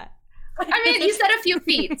hear that. I mean, you said a few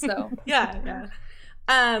feet, so Yeah.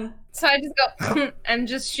 so I just go and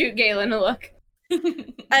just shoot Galen a look.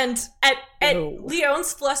 And at No.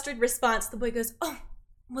 Leon's flustered response, the boy goes, "Oh,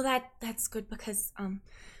 well that's good because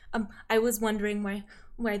I was wondering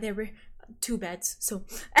why there were 2 beds." So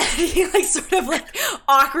and he like sort of like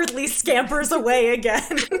awkwardly scampers away again.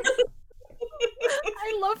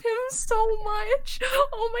 I love him so much.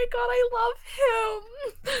 Oh my god, I love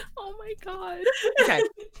him. Oh my god. Okay.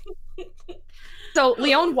 So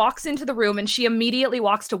Leon walks into the room and she immediately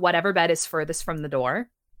walks to whatever bed is furthest from the door.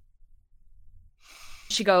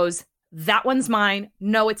 She goes, that one's mine.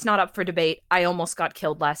 No, it's not up for debate. I almost got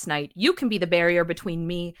killed last night. You can be the barrier between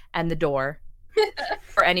me and the door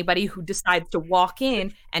for anybody who decides to walk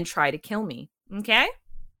in and try to kill me. Okay?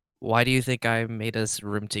 Why do you think I made us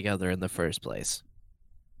room together in the first place?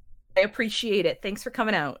 I appreciate it. Thanks for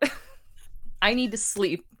coming out. I need to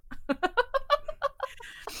sleep.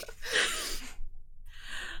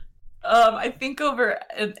 I think over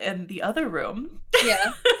in the other room,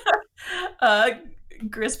 Yeah.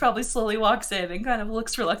 Gris probably slowly walks in and kind of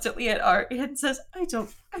looks reluctantly at Art and says, I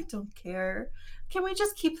don't care. Can we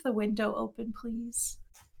just keep the window open, please?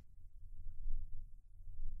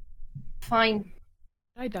 Fine.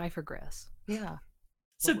 I die for Gris. Yeah.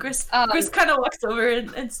 So Gris Um, kind of walks over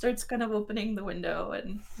and starts kind of opening the window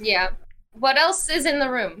and Yeah. what else is in the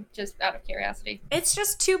room? Just out of curiosity. It's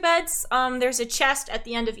just 2 beds. There's a chest at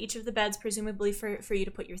the end of each of the beds, presumably for you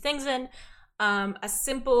to put your things in. A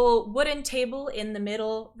simple wooden table in the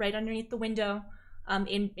middle, right underneath the window,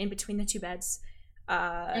 in between the 2 beds.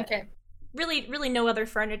 Okay. Really no other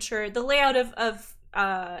furniture. The layout of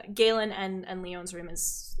Galen and Leon's room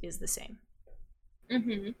is the same.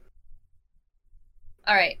 Mm-hmm.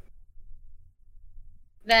 All right.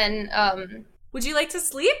 Then, Would you like to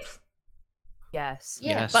sleep? Yes.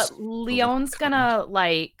 Yeah. Yes. But Leon's gonna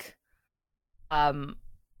kind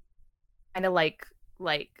of like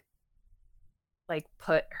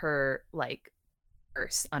put her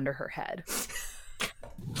purse under her head.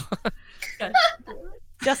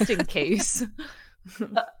 Just in case.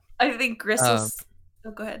 I think Gris was.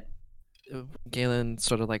 Oh, go ahead. Galen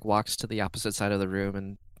sort of walks to the opposite side of the room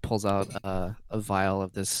and pulls out a vial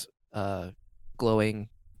of this glowing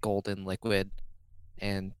golden liquid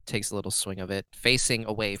and takes a little swing of it, facing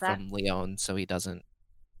away from Leon so he doesn't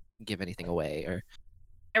give anything away. Or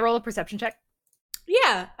I roll a perception check.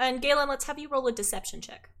 Yeah, and Galen, let's have you roll a deception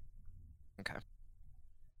check. Okay.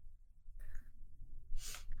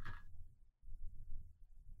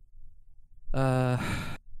 Uh,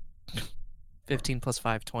 15 plus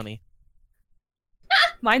 5, 20.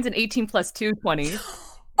 Mine's an 18 plus 2, 20.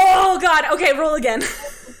 Oh god, okay, roll again.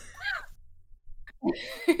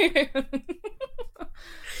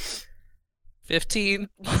 15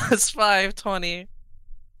 plus 5, 20.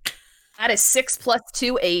 That is 6 plus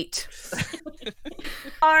 2, 8.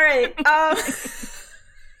 All right.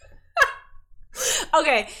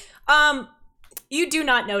 Okay. You do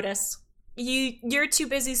not notice. You're too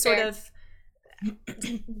busy sort Fair. of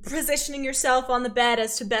positioning yourself on the bed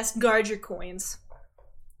as to best guard your coins.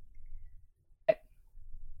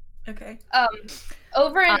 Okay.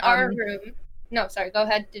 Over in our room. No, sorry. Go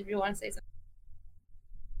ahead. Did you want to say something?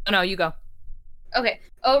 Oh, no, you go. Okay.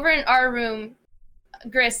 Over in our room,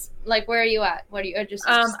 Gris, where are you at? What are you just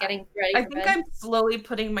getting ready I for think bed? I'm slowly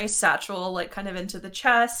putting my satchel kind of into the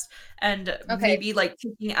chest and Okay. maybe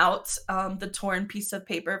taking out the torn piece of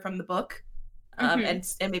paper from the book and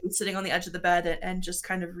maybe sitting on the edge of the bed and just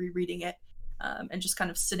kind of rereading it and just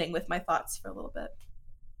kind of sitting with my thoughts for a little bit.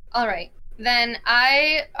 All right. Then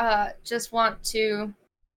I just want to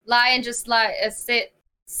lie and just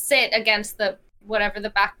sit against the whatever the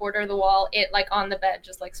backboard or the wall, on the bed,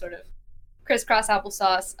 just sort of crisscross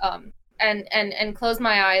applesauce, and close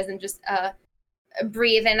my eyes and just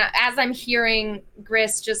breathe. And as I'm hearing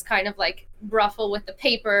Gris just kind of ruffle with the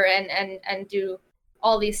paper and do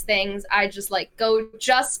all these things, I just go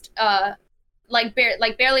just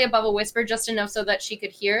barely above a whisper, just enough so that she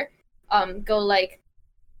could hear. Go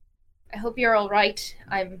I hope you're all right.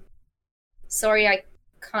 I'm sorry I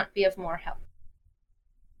can't be of more help.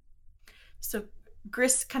 So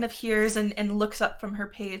Gris kind of hears and looks up from her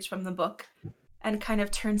page from the book and kind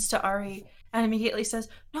of turns to Ari and immediately says,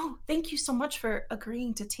 "No, thank you so much for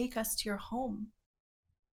agreeing to take us to your home."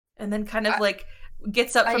 And then kind of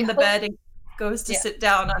gets up from the bed and goes to sit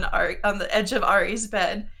down on the edge of Ari's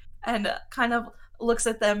bed and kind of looks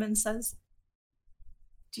at them and says,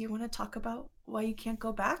 "Do you want to talk about why you can't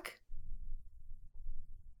go back?"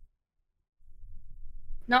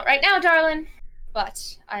 Not right now, darling,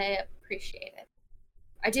 but I appreciate it.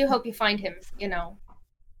 I do hope you find him,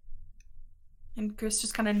 And Gris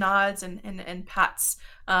just kind of nods and pats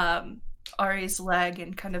Ari's leg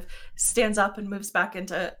and kind of stands up and moves back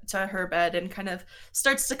into her bed and kind of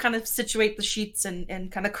starts to kind of situate the sheets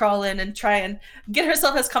and kind of crawl in and try and get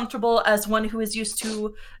herself as comfortable as one who is used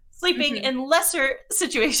to sleeping in lesser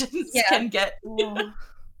situations can get.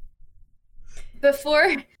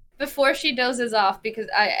 Before she dozes off, because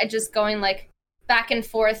I just going back and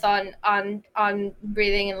forth on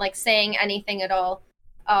breathing and saying anything at all,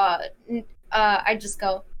 I just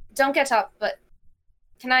go, "Don't get up, but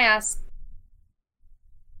can I ask,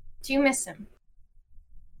 do you miss him?"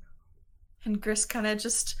 And Gris kind of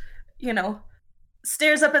just,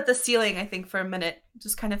 stares up at the ceiling, I think, for a minute,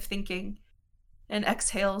 just kind of thinking, and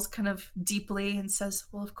exhales kind of deeply and says,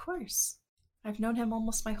 "Well, of course. I've known him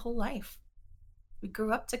almost my whole life. We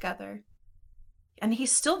grew up together. And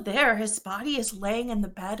he's still there. His body is laying in the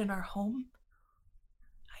bed in our home.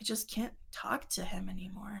 I just can't talk to him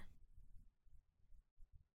anymore."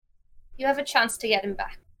 You have a chance to get him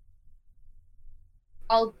back.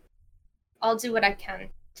 I'll do what I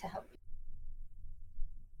can to help you.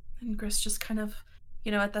 And Gris just kind of,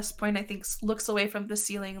 at this point, I think looks away from the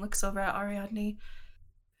ceiling, looks over at Ariadne,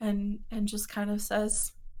 and just kind of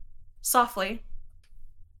says softly,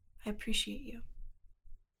 "I appreciate you.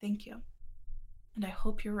 Thank you. And I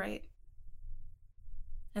hope you're right."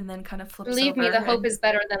 And then kind of flips Believe over. me, the hope is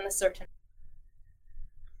better than the certain.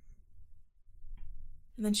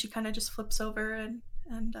 and then she kind of just flips over and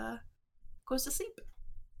goes to sleep.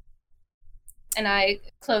 And I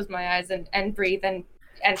close my eyes and breathe and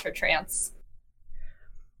enter trance.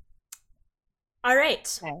 All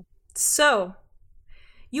right. Okay. So,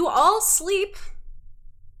 you all sleep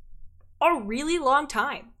a really long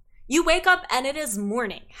time. You wake up and it is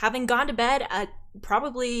morning, having gone to bed at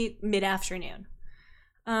probably mid-afternoon.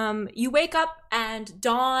 You wake up and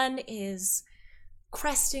dawn is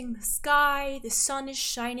cresting the sky. The sun is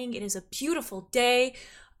shining. It is a beautiful day.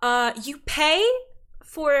 You pay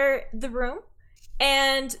for the room,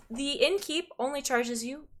 and the innkeep only charges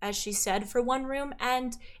you, as she said, for one room.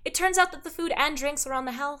 And it turns out that the food and drinks are on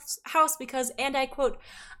the house because, and I quote,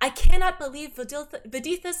 "I cannot believe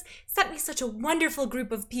Vidithus sent me such a wonderful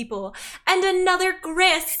group of people. And another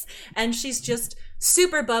Gris." And she's just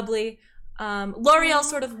super bubbly. L'Oreal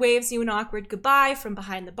sort of waves you an awkward goodbye from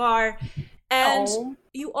behind the bar. And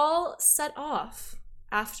you all set off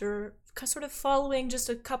after sort of following just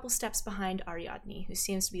a couple steps behind Ariadne, who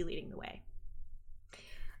seems to be leading the way.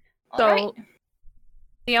 So, Alright.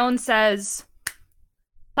 Leon says,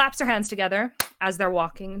 claps her hands together as they're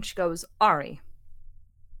walking, and she goes, "Ari,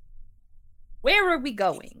 where are we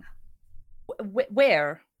going?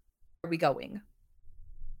 Where are we going?"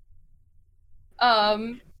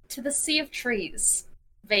 To the Sea of Trees.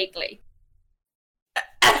 Vaguely.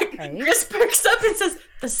 Okay. Gris perks up and says,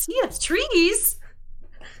 "The Sea of Trees?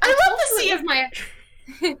 I love the Sea of..."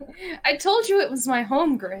 I told you it was my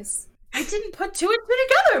home, Gris. I didn't put two and two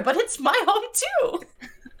together, but it's my home too.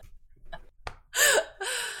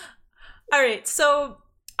 All right, so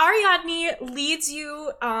Ariadne leads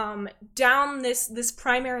you down this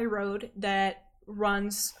primary road that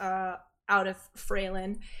runs out of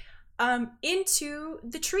Freylin into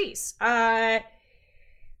the trees.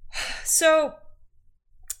 So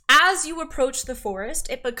as you approach the forest,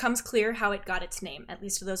 it becomes clear how it got its name, at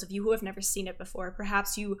least to those of you who have never seen it before.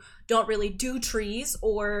 Perhaps you don't really do trees,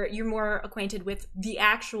 or you're more acquainted with the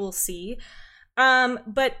actual sea.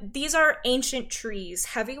 But these are ancient trees,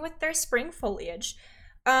 heavy with their spring foliage,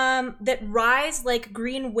 that rise like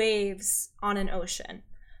green waves on an ocean.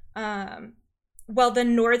 While the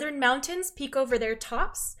northern mountains peek over their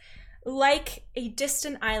tops like a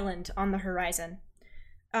distant island on the horizon.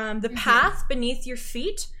 The path beneath your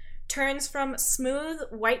feet turns from smooth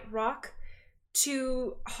white rock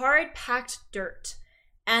to hard packed dirt,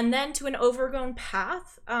 and then to an overgrown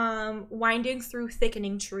path winding through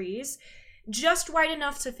thickening trees, just wide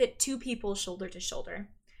enough to fit two people shoulder to shoulder.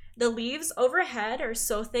 The leaves overhead are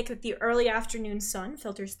so thick that the early afternoon sun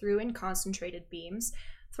filters through in concentrated beams,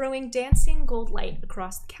 throwing dancing gold light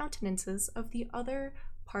across the countenances of the other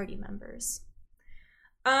party members.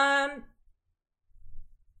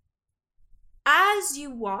 As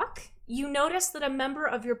you walk, you notice that a member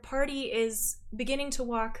of your party is beginning to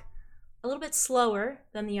walk a little bit slower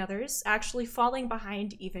than the others, actually falling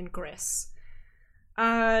behind even Gris.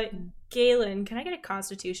 Galen, can I get a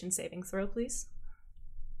Constitution saving throw, please?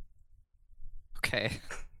 Okay.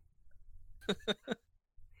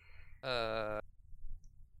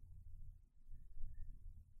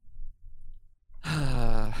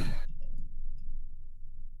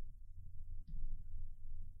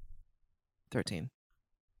 13.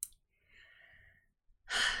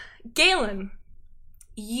 Galen,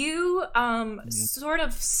 you sort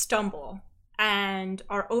of stumble and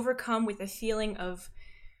are overcome with a feeling of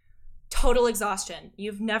total exhaustion.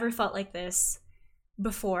 You've never felt like this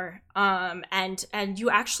before, and you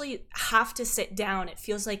actually have to sit down. It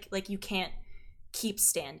feels like you can't keep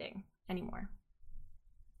standing anymore.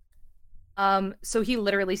 So he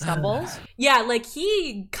literally stumbles. Yeah, like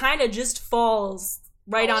he kind of just falls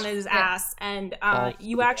right on his ass, and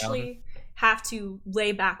you actually have to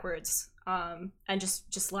lay backwards and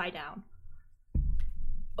just lie down.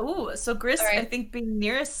 Oh, so Gris, Sorry. I think being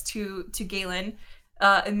nearest to Galen,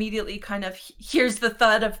 immediately kind of hears the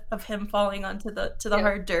thud of him falling onto the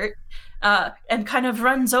hard dirt, and kind of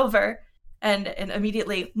runs over and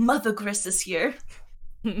immediately, "Mother Gris is here."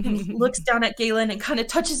 And looks down at Galen and kind of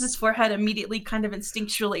touches his forehead immediately, kind of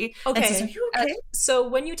instinctually. Okay. And says, "Are you okay?" So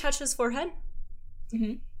when you touch his forehead,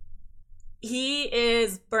 Mhm. he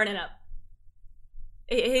is burning up.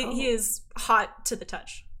 He is hot to the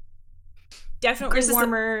touch. Definitely Gris is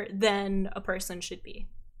warmer than a person should be.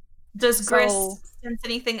 Does Gris So- sense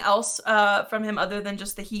anything else from him other than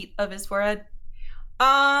just the heat of his forehead?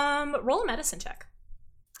 Roll a medicine check.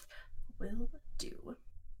 Will do.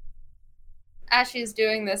 As she's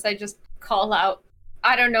doing this, I just call out.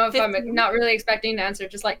 I don't know if 15. I'm not really expecting an answer.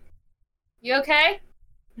 Just like, "You okay?"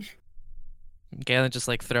 Galen just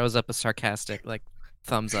like throws up a sarcastic like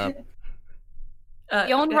thumbs up.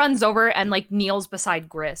 Leon runs over and like kneels beside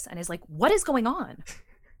Gris and is like, "What is going on?"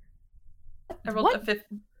 I rolled What?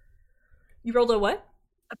 You rolled a what?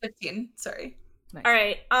 a 15. Sorry. Nice. All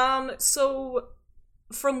right. So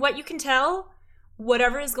from what you can tell,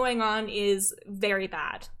 whatever is going on is very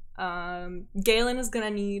bad. Galen is gonna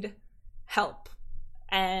need help,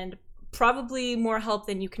 and probably more help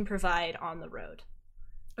than you can provide on the road.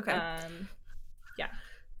 Okay. Yeah.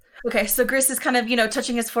 Okay, so Gris is kind of,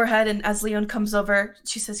 touching his forehead, and as Leon comes over,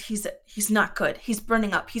 she says, he's not good. He's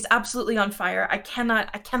burning up. He's absolutely on fire. I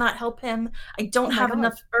cannot help him. I don't my have God.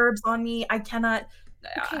 enough herbs on me. I cannot.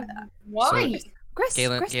 Okay. Why? Gris,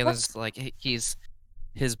 Galen's like his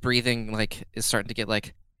breathing like is starting to get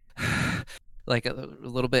like like a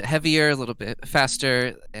little bit heavier, a little bit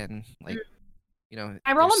faster, and like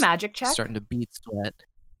I roll a there's magic check. starting to beat sweat.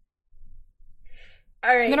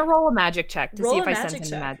 All right. I'm gonna roll a magic check to Roll see if a I magic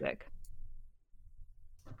sense any check. magic.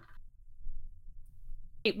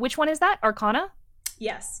 Wait, which one is that? Arcana?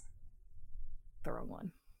 Yes. The wrong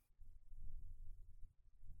one.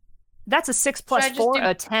 That's a 6 plus I just 4, do-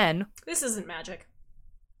 a 10. This isn't magic.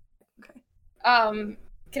 Can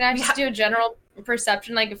I We just ha- do a general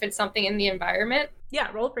perception, like if it's something in the environment?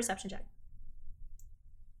 Yeah. Roll a perception check.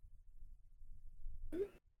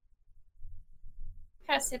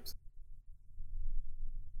 Perception.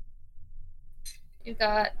 You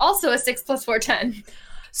got also a 6 plus 4, 10.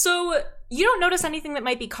 So you don't notice anything that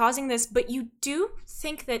might be causing this, but you do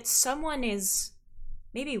think that someone is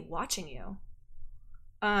maybe watching you.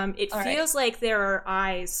 It All right. feels like there are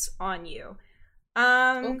eyes on you.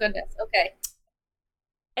 Oh goodness. Okay.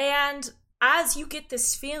 And as you get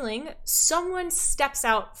this feeling, someone steps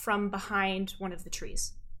out from behind one of the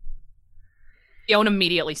trees. Leon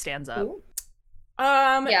immediately stands up. Ooh.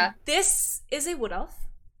 Yeah. This is a wood elf.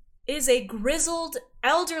 It is a grizzled,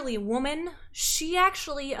 elderly woman. She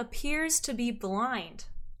actually appears to be blind.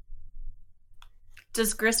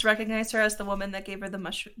 Does Gris recognize her as the woman that gave her the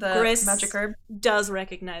Gris magic herb? does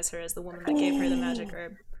recognize her as the woman that gave her the magic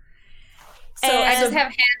herb. So And- I just have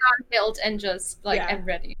hand on hilt and just like Yeah. I'm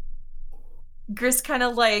ready. Gris kind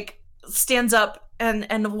of like stands up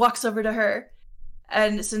and walks over to her.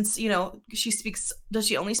 And since, she speaks, does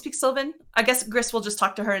she only speak Sylvan? I guess Gris will just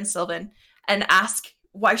talk to her in Sylvan and ask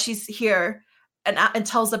why she's here and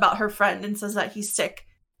tells about her friend and says that he's sick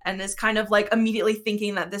and is kind of like immediately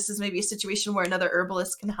thinking that this is maybe a situation where another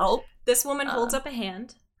herbalist can help. This woman holds up a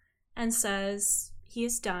hand and says, "He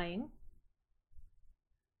is dying.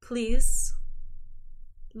 Please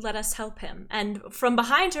let us help him." And from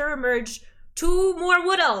behind her emerge 2 more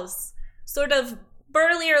wood elves, sort of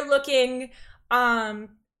burlier looking, kind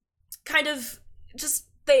of just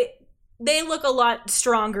they look a lot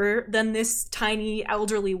stronger than this tiny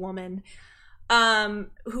elderly woman,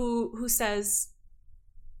 who says,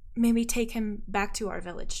 "May we take him back to our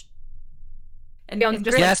village?" And, Leon and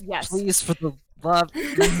just Gris, yes. Please, for the love.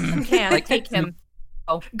 You can Like, take him.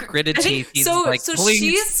 Gritted I think- teeth. He's So like, so please.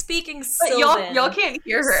 she's speaking but Sylvan. y'all can't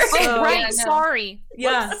hear her. Oh, So- right, Yeah, no. sorry.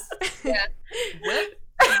 Yeah.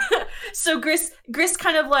 So Gris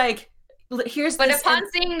kind of like here's But this. upon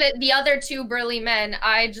seeing the other 2 burly men,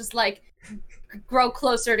 I just like grow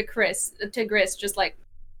closer to Gris, just like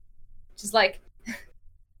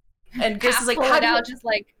and Gris half is like, pull how it do you, out, just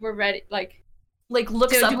like we're ready. Like,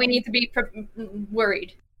 looks do up, we need to be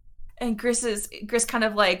worried? and Gris kind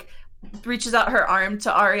of like reaches out her arm to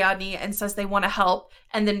Ariadne and says they want to help,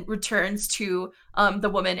 and then returns to the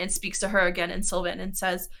woman and speaks to her again in Sylvan and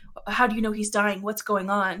says, "How do you know he's dying? What's going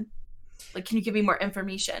on? Like, can you give me more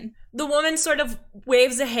information?" The woman sort of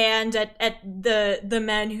waves a hand at the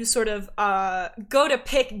men who sort of go to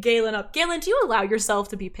pick Galen up. Galen, do you allow yourself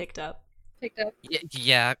to be picked up? Picked up.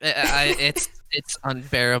 Yeah, it's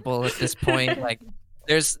unbearable at this point. Like,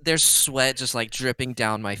 there's sweat just like dripping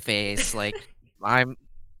down my face. Like,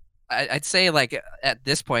 I'd say like at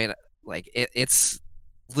this point, like it's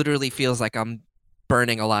literally feels like I'm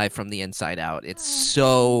burning alive from the inside out. It's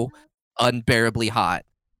so unbearably hot.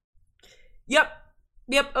 Yep.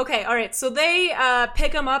 Okay. All right. So they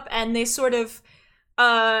pick him up and they sort of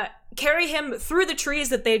carry him through the trees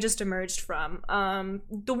that they just emerged from.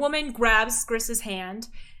 The woman grabs Gris's hand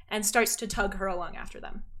and starts to tug her along after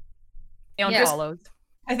them. Leon Yeah. follows.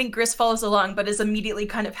 I think Gris follows along, but is immediately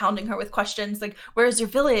kind of hounding her with questions like, "Where is your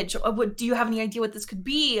village? What do you have any idea what this could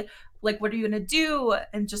be? Like, what are you gonna do?"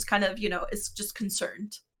 And just kind of, is just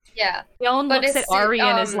concerned. Yeah. Leon But looks at it's, Ari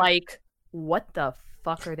and is um, like, "What the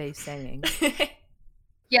fuck are they saying?"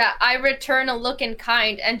 Yeah, I return a look in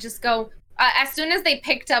kind and just go, as soon as they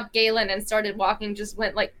picked up Galen and started walking, just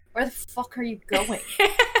went like, where the fuck are you going?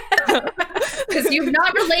 because you've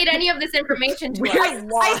not relayed any of this information to us.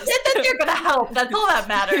 I said that they're gonna help. That's all that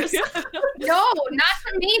matters. No, not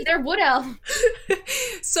for me. They're wood elf.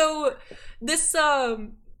 So this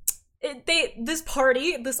this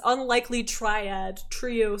party, this unlikely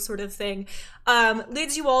trio sort of thing,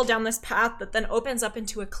 leads you all down this path that then opens up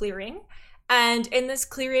into a clearing. And in this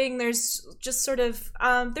clearing, there's just sort of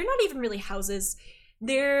they're not even really houses.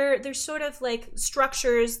 They're sort of like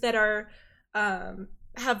structures that are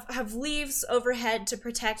have leaves overhead to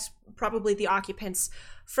protect probably the occupants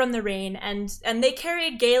from the rain, and they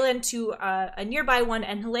carry Galen to a nearby one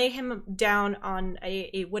and lay him down on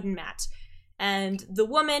a wooden mat. And the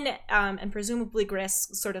woman and presumably Gris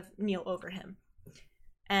sort of kneel over him.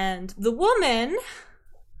 And the woman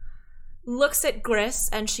looks at Gris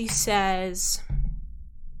and she says,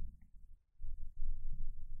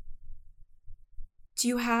 "Do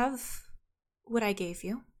you have what I gave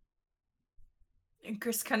you?" And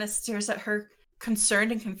Gris kind of stares at her,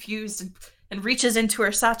 concerned and confused, and reaches into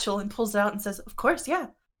her satchel and pulls it out and says, "Of course, yeah."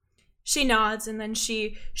 She nods, and then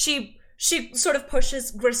she sort of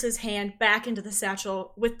pushes Gris's hand back into the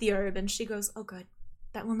satchel with the herb, and she goes, "Oh, good.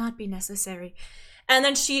 That will not be necessary." And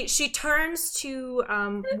then she turns to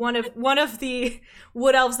one of the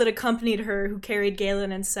wood elves that accompanied her, who carried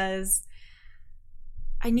Galen, and says,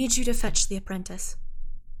 "I need you to fetch the apprentice."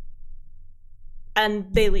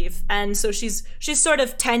 And they leave. And so she's sort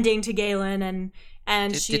of tending to Galen,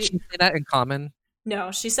 and Did she say that in common?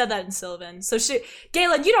 No, she said that in Sylvan. So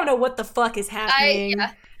Galen, you don't know what the fuck is happening.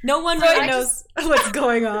 No one So really knows what's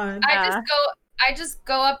going on. I just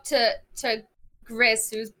go up to Gris,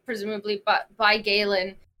 who's presumably by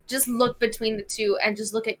Galen, just look between the two and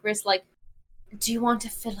just look at Gris like, "Do you want to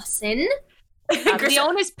fill us in?"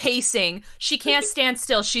 Leon is pacing. She can't stand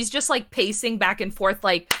still. She's just like pacing back and forth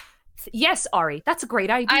like, "Yes, Ari, that's a great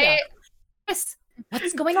idea." Yes,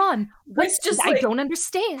 what's going on? Gris just I don't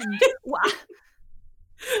understand.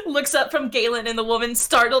 Looks up from Galen, and the woman's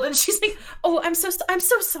startled, and she's like, "Oh, I'm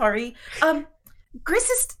so sorry.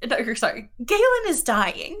 Galen is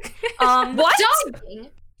dying. What? Dying?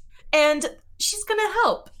 And she's gonna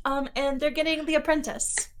help. And they're getting the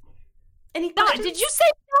apprentice." Any questions? Did you say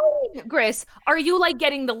dying, Gris? Are you like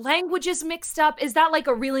getting the languages mixed up? Is that like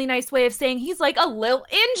a really nice way of saying he's like a little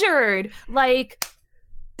injured? Like,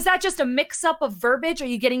 is that just a mix-up of verbiage? Are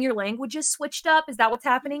you getting your languages switched up? Is that what's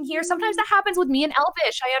happening here? Sometimes that happens with me and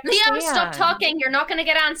Elvish. I understand. Liam, stop talking. You're not going to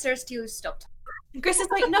get answers to you. Stop talking. Gris is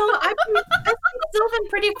like, "No, I speak Sylvan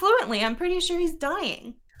pretty fluently. I'm pretty sure he's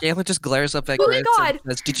dying." Galen just glares up at Oh my Gris God. and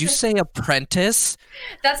says, "Did you say apprentice?"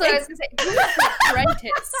 That's what I was going to say. Who's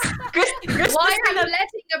apprentice? Gris Why just are kind you of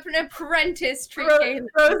letting an apprentice treat throws Galen?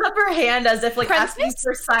 up her hand as if like asking Apprentice?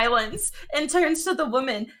 for silence, and turns to the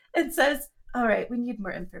woman and says, "All right, we need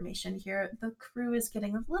more information here. The crew is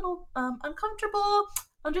getting a little uncomfortable.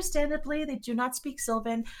 Understandably, they do not speak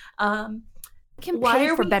Sylvan. I can Why pay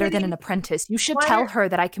are for we better than getting- an apprentice. You should Why tell are- her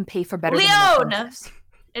that I can pay for better than Leon! an apprentice.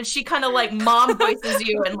 And she kind of like mom voices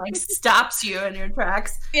you and like stops you in your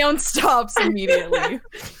tracks. Leon stops immediately.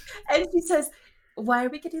 And she says, "Why are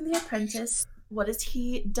we getting the apprentice? What is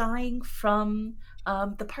he dying from?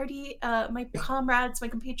 The party, my comrades, my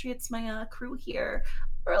compatriots, my crew here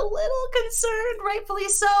are a little concerned, rightfully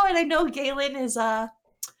so. And I know Galen is a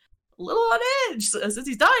little on edge since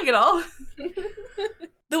he's dying and all."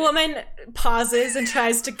 The woman pauses and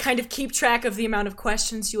tries to kind of keep track of the amount of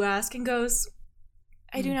questions you ask and goes,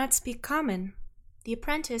 "I do not speak common. The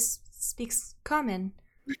apprentice speaks common."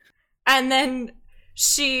 And then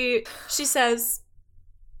she says,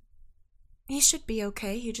 "He should be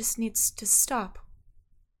okay. He just needs to stop."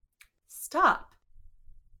 Stop.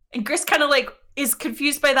 And Gris kind of like is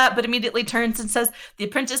confused by that, but immediately turns and says, "The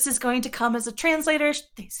apprentice is going to come as a translator.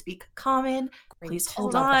 They speak common. Please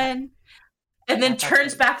hold Love that. on." And then That's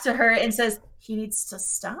turns great. back to her and says, "He needs to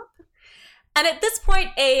stop." And at this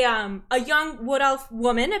point, a young wood elf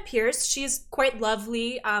woman appears. She's quite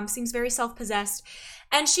lovely, seems very self-possessed,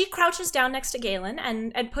 and she crouches down next to Galen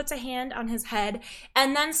and puts a hand on his head,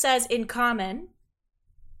 and then says in common,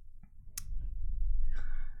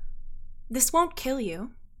 "This won't kill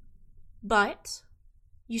you, but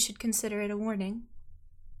you should consider it a warning."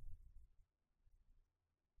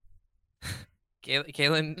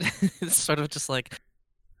 Galen is sort of just like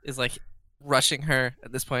is like rushing her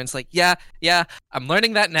at this point. It's like, yeah, I'm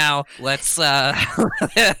learning that now. Let's you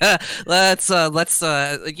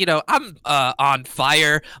know, I'm on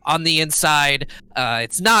fire on the inside.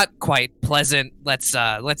 It's not quite pleasant.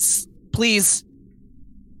 Let's please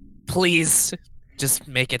just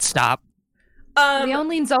make it stop. Leon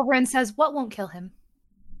leans over and says, "What won't kill him?"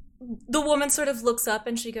 The woman sort of looks up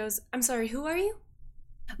and she goes, "I'm sorry, who are you?"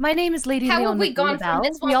 My name is Lady How have Leon we gone from Labelle.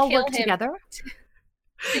 this We won't all kill work him? together.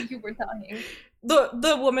 You were dying.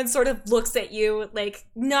 The woman sort of looks at you, like,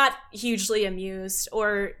 not hugely amused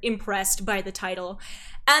or impressed by the title,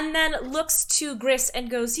 and then looks to Gris and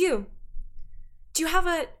goes, "You, do you have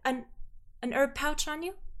an herb pouch on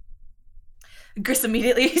you?" Gris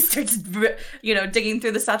immediately starts, digging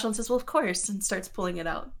through the satchel and says, "Well, of course," and starts pulling it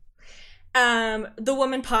out. The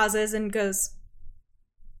woman pauses and goes,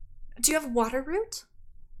 "Do you have water root?"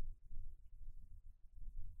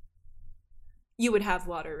 You would have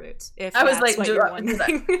water root if I was that's like, what do you're I-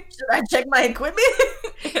 wondering. Should I check my equipment?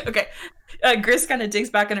 Okay. Gris kind of digs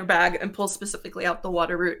back in her bag and pulls specifically out the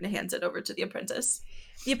water root and hands it over to the apprentice.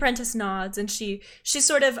 The apprentice nods, and she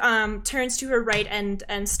sort of turns to her right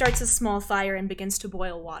and starts a small fire and begins to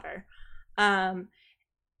boil water, and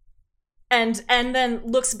then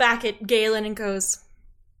looks back at Galen and goes,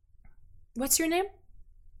 "What's your name?"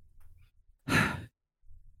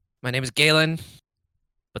 My name is Galen,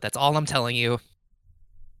 but that's all I'm telling you.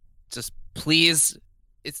 Just please,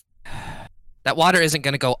 that water isn't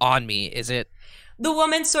gonna go on me, is it? The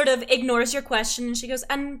woman sort of ignores your question, and she goes,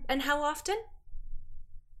 and how often?"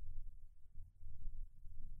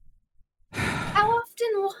 How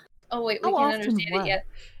often? Oh wait, we How can't often understand what? it yet.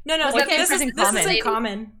 No, Was like, that this is in in common?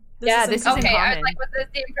 common. Yeah, in this is common. in Okay, I was common. like, was this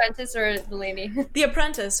the apprentice or the lady? The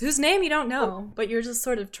apprentice, whose name you don't know, but you're just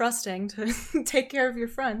sort of trusting to take care of your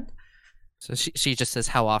friend. So she just says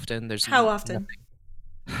how often. There's How often?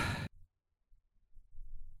 nothing.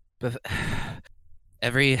 But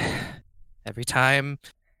every time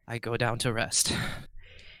I go down to rest,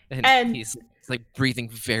 and he's like breathing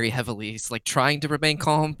very heavily. He's like trying to remain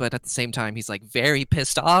calm, but at the same time, he's like very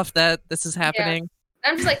pissed off that this is happening.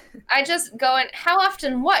 I'm just like, I just go and how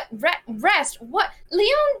often? What rest? What?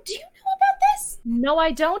 Leon, do you know about this? No,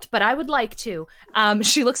 I don't, but I would like to.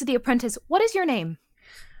 She looks at the apprentice. What is your name?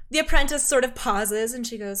 The apprentice sort of pauses and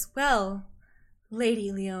she goes, "Well,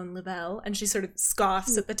 Lady Leon Labelle," and she sort of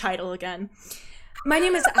scoffs at the title again. "My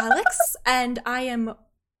name is Alex, and I am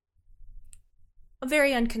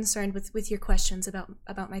very unconcerned with your questions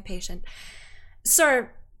about my patient.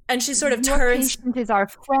 Sir," and she sort of Your turns. patient is our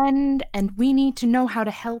friend, and we need to know how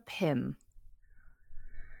to help him.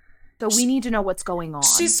 So we need to know what's going on.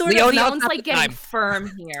 She sort Leon, of. now's Leon's not like the getting time.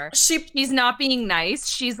 firm here. She's not being nice.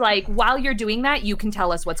 She's like, while you're doing that, you can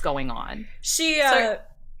tell us what's going on. She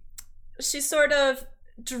sort of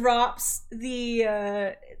drops the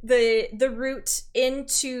root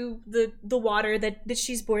into the water that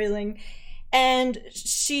she's boiling, and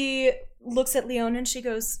she looks at Leon and she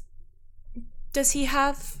goes, "Does he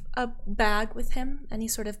have a bag with him? Any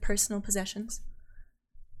sort of personal possessions?"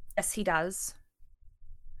 Yes, he does.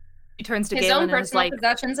 She turns to His Galen own and is personal like,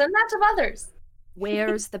 possessions and that of others.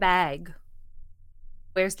 "Where's the bag?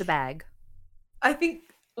 Where's the bag?" I think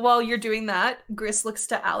while you're doing that, Gris looks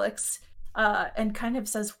to Alex and kind of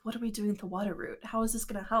says, "What are we doing with the water root? How is this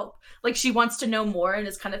going to help?" Like she wants to know more and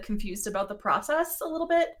is kind of confused about the process a little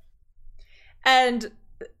bit. And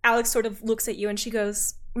Alex sort of looks at you and she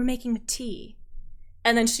goes, "We're making tea."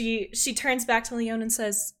 And then she turns back to Leon and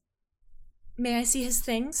says, "May I see his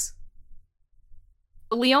things?"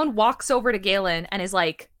 Leon walks over to Galen and is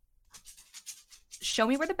like, "Show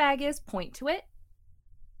me where the bag is, point to it,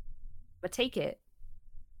 but take it."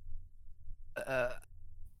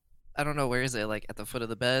 I don't know, where is it? Like at the foot of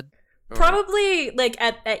the bed? Or- Probably like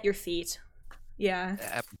at your feet. Yeah.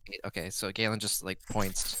 Okay, so Galen just like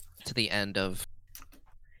points to the end of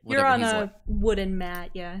You're whatever on he's, a like, wooden mat,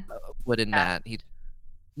 yeah. wooden mat. He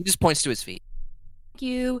just points to his feet. Thank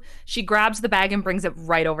you. She grabs the bag and brings it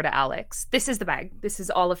right over to Alex. This is the bag. This is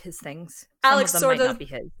all of his things. Some Alex of them sort might of not be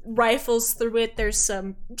his. rifles through it. There's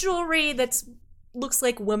some jewelry that's looks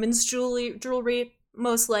like women's jewelry,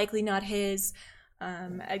 most likely not his.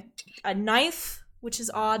 A knife, which is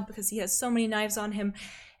odd because he has so many knives on him.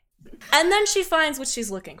 And then she finds what she's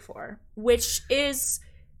looking for, which is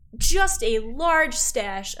just a large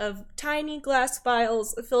stash of tiny glass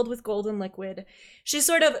vials filled with golden liquid. She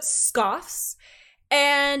sort of scoffs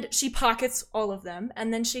and she pockets all of them,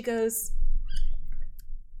 and then she goes,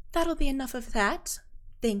 "That'll be enough of that.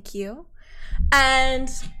 Thank you." And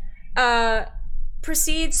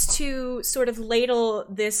proceeds to sort of ladle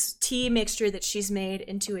this tea mixture that she's made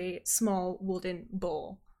into a small wooden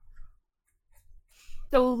bowl.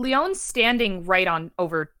 So Leon's standing right on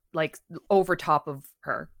over top of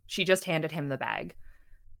her. She just handed him the bag.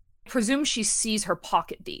 I presume she sees her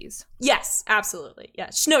pocket these. Yes, absolutely.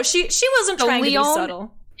 Yes. No, she wasn't So trying to Leon- be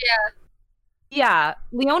subtle. Yeah.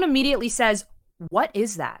 Leon immediately says, "What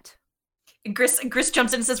is that?" And Gris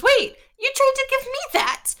jumps in and says, "Wait, you tried to give me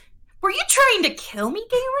that? Were you trying to kill me,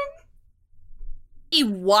 Galen?"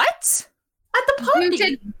 What? At the party. You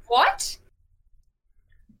did what?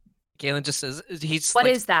 Galen just says he's What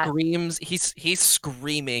like, is that? screams. He's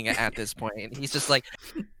screaming at this point. He's just like,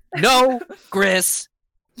 no, Gris.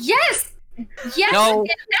 Yes! Yes, No.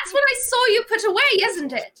 that's what I saw you put away,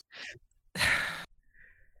 isn't it?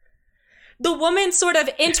 The woman sort of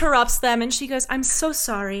interrupts them and she goes, I'm so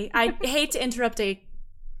sorry. I hate to interrupt a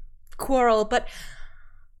quarrel, but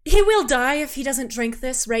he will die if he doesn't drink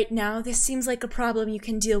this right now. This seems like a problem you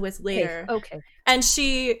can deal with later. Okay. And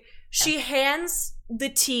she hands the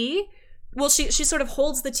tea. Well, she sort of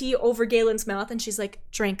holds the tea over Galen's mouth and she's like,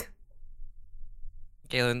 drink.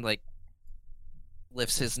 Galen like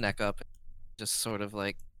lifts his neck up, just sort of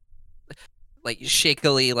like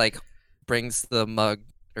shakily like brings the mug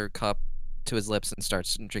or cup to his lips and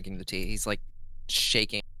starts drinking the tea. He's like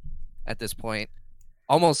shaking at this point,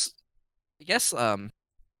 almost. I guess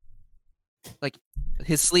like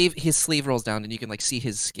his sleeve rolls down and you can like see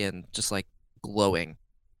his skin just like glowing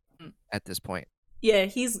at this point. Yeah,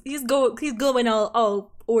 he's going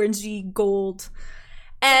all orangey gold.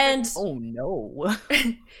 And Oh no.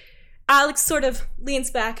 Alex sort of leans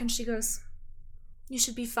back and she goes, you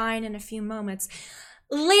should be fine in a few moments.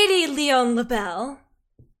 Lady Leon LaBelle.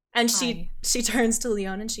 And she turns to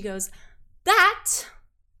Leon and she goes, that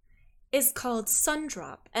is called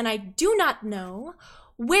Sundrop, and I do not know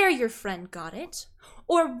where your friend got it,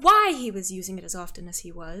 or why he was using it as often as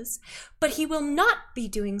he was, but he will not be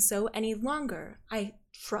doing so any longer, I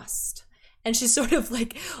trust. And she sort of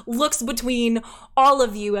like looks between all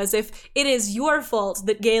of you as if it is your fault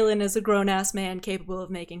that Galen is a grown-ass man capable of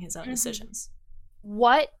making his own decisions.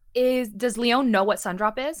 Does Leon know what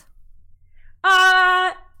Sundrop is?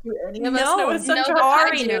 Do any of us know No, what no, Sundrop but is?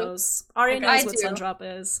 Ari do. knows. Ari Okay. knows I what do. Sundrop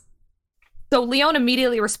is. So Leon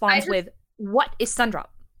immediately responds just- with, what is Sundrop?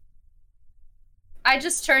 I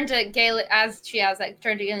just turned to Galen as she has like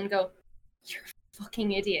turned to Galen and go, you're a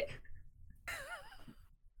fucking idiot.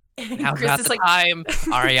 Now's Chris not is the like, time,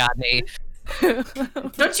 Ariadne.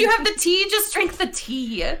 don't you have the tea? Just drink the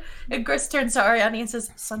tea. And Chris turns to Ariane and says,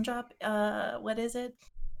 Sundrop, what is it?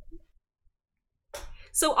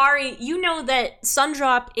 So Ari, you know that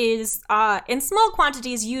Sundrop is in small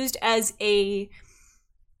quantities used as an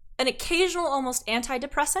occasional almost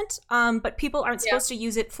antidepressant, but people aren't supposed to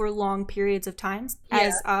use it for long periods of time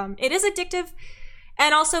as it is addictive,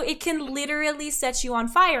 and also it can literally set you on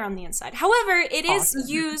fire on the inside. However, it is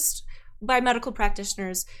used by medical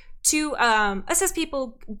practitioners to assist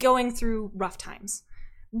people going through rough times,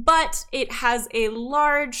 but it has a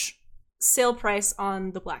large sale price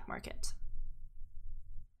on the black market.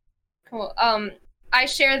 Cool. I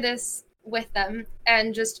share this with them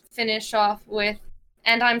and just finish off with,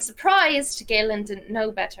 and I'm surprised Galen didn't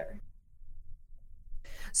know better.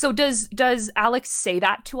 So does Alex say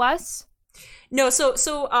that to us? No,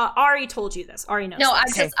 so Ari told you this. Ari knows. No,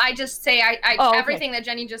 this. I just say I Oh, okay. everything that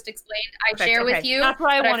Jenny just explained, I Perfect, share with okay. you. That's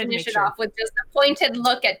what I but wanted to finish make it sure. off with just a pointed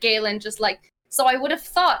look at Galen, just like, so I would have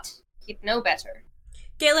thought he'd know better.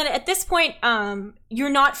 Galen, at this point, you're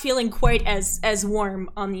not feeling quite as warm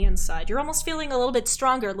on the inside. You're almost feeling a little bit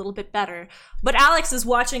stronger, a little bit better. But Alex is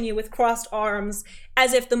watching you with crossed arms,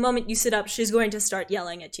 as if the moment you sit up, she's going to start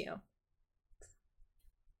yelling at you.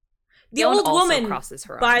 The Leon old also woman, crosses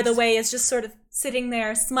her by the arms. way, is just sort of sitting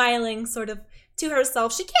there, smiling, sort of to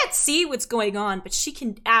herself. She can't see what's going on, but she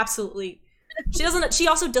can absolutely. She doesn't. She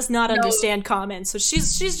also does not understand common, so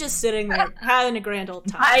she's just sitting there having a grand old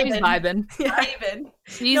time. She's vibing. Ivan.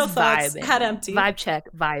 She's No thoughts, vibing. head empty. Vibe check,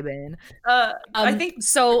 vibing. I think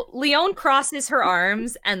So. Leon crosses her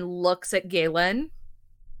arms and looks at Galen.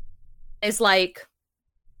 Is like,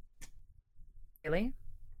 really?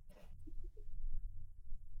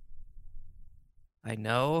 I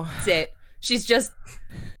know. That's it. She's just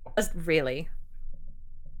really.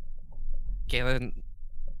 Galen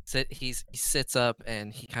he sits up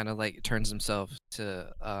and he kind of like turns himself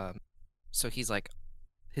to so he's like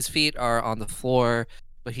his feet are on the floor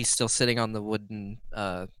but he's still sitting on the wooden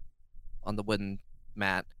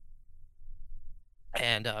mat,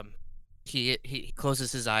 and he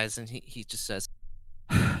closes his eyes and he just says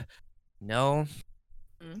no.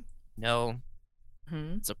 Mm. No,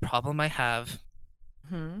 Hmm. it's a problem I have.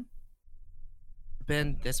 Hmm.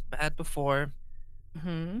 Been this bad before.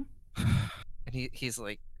 Hmm. And he's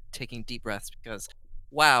like taking deep breaths because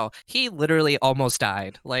wow, he literally almost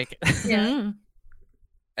died. Like Yeah.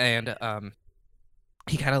 and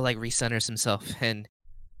he kind of like recenters himself and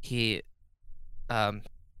he kind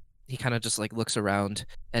of just like looks around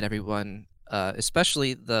at everyone,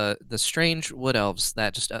 especially the strange wood elves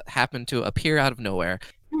that just happen to appear out of nowhere.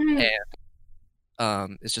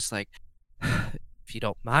 And it's just like, if you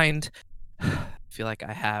don't mind, feel like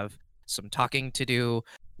I have some talking to do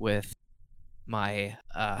with my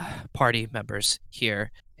party members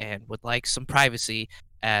here and would like some privacy,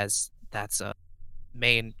 as that's a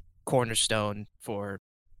main cornerstone for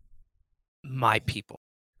my people.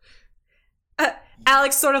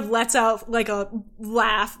 Alex sort of lets out like a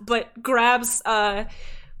laugh, but grabs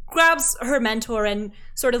her mentor and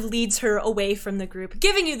sort of leads her away from the group,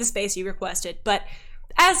 giving you the space you requested, but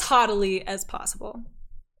as haughtily as possible.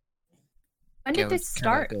 When did Galen this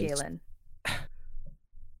start, kinda goes- Galen?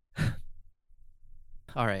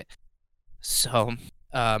 All right. So,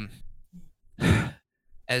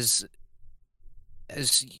 as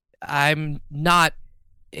I'm not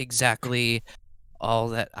exactly all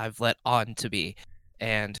that I've let on to be,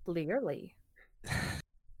 and Clearly.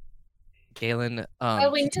 Galen,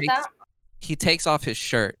 Oh, we knew that. he takes off his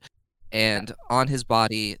shirt, and on his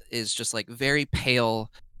body is just like very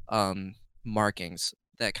pale markings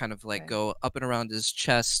that kind of like Okay. go up and around his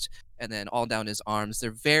chest and then all down his arms.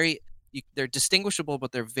 They're distinguishable,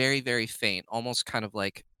 but they're very, very faint, almost kind of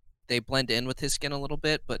like they blend in with his skin a little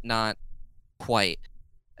bit, but not quite.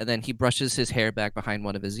 And then he brushes his hair back behind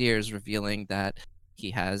one of his ears, revealing that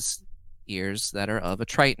he has ears that are of a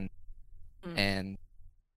Triton. Mm. And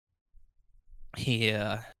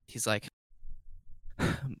he's like,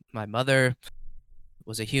 my mother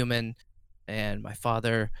was a human, and my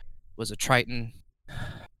father was a Triton.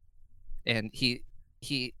 And he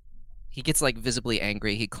gets like visibly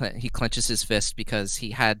angry. He clenches his fist because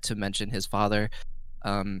he had to mention his father.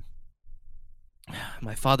 My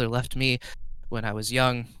father left me when I was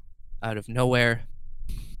young, out of nowhere.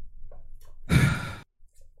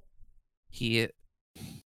 He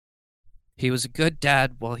was a good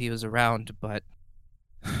dad while he was around, but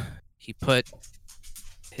he put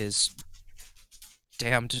his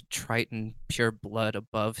damned Triton pure blood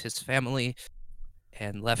above his family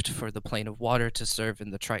and left for the plane of water to serve in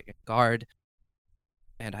the Triton Guard.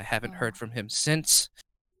 And I haven't heard from him since.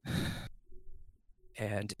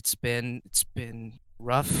 And it's been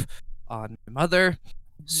rough on my mother,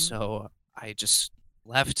 so I just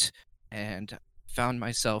left and found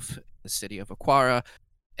myself in the city of Aquara,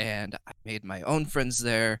 and I made my own friends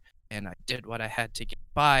there, and I did what I had to get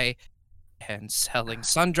by, and selling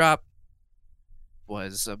Sundrop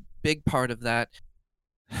was a big part of that.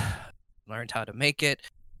 Learned how to make it,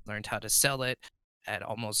 learned how to sell it at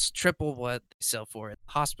almost triple what they sell for at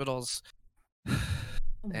hospitals. Oh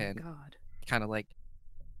my And god. kind of like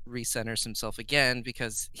recenters himself again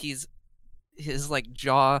because his like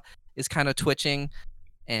jaw is kind of twitching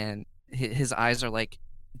and his eyes are like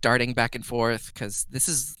darting back and forth because this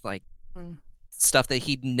is like stuff that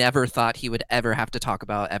he never thought he would ever have to talk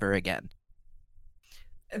about ever again.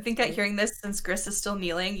 I think at hearing this, since Gris is still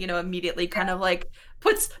kneeling, immediately kind of like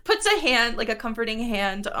puts a hand, like a comforting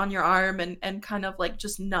hand on your arm and kind of like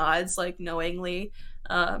just nods like knowingly,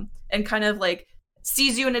 and kind of like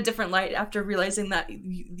sees you in a different light after realizing that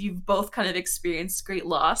you've both kind of experienced great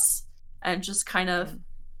loss, and just kind of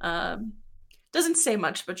doesn't say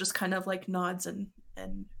much, but just kind of like nods in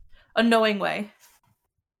a knowing way.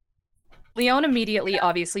 Leon immediately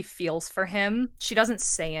obviously feels for him. She doesn't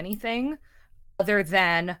say anything other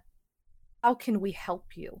than, how can we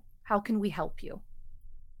help you? How can we help you?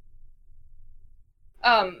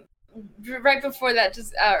 Right before that,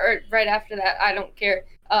 just or right after that, I don't care.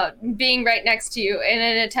 Being right next to you in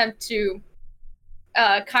an attempt to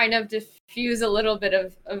kind of diffuse a little bit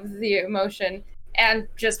of the emotion, and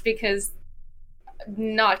just because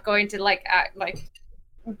not going to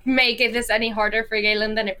make it this any harder for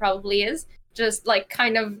Galen than it probably is, just like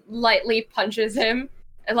kind of lightly punches him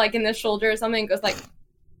like in the shoulder or something, and goes like,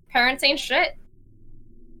 parents ain't shit.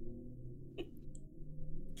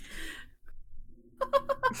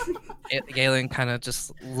 Galen kind of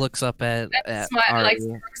just looks up at Smile, like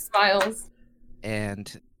Ari, smiles.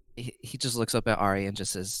 and he just looks up at Ari and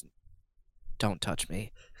just says, "Don't touch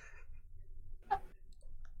me."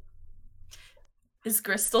 Is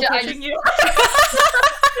Gris still Yeah, touching you?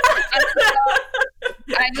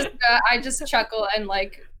 I just chuckle and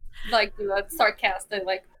like do a sarcastic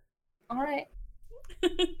like, all right.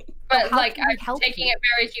 But how like can we I'm help taking you? it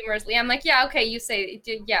very humorously. I'm like, yeah, okay, you say,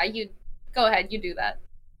 yeah, you go ahead, you do that.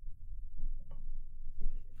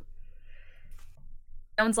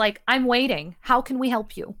 Sounds like, I'm waiting. How can we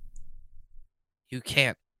help you? You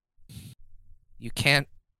can't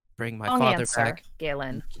bring my Wrong father answer, back.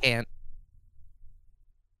 Galen. You can't.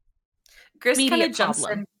 Gris kind of Immediate jumps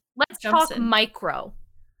problem. in. Let's Jumps talk in. micro.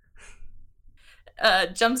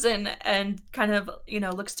 Jumps in and kind of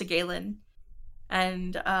looks to Galen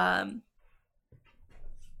and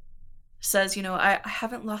says, I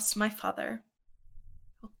haven't lost my father,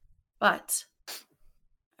 but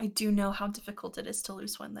I do know how difficult it is to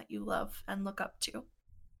lose one that you love and look up to,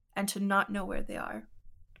 and to not know where they are.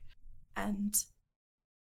 And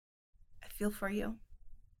I feel for you,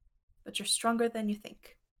 but you're stronger than you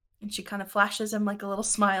think. And she kind of flashes him like a little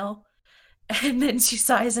smile, and then she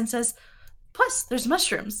sighs and says, plus, there's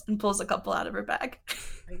mushrooms, and pulls a couple out of her bag.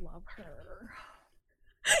 I love her.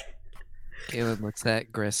 Galen looks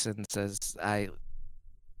at Gris and says, I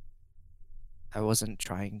wasn't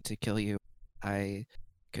trying to kill you. I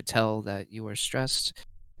could tell that you were stressed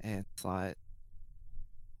and thought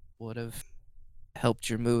would have helped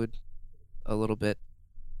your mood a little bit.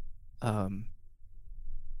 And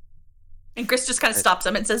Gris just kind of stops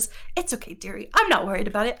him and says, it's okay, dearie. I'm not worried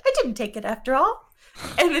about it. I didn't take it after all.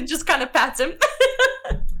 And then just kind of pats him.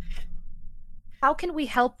 How can we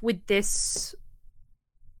help with this?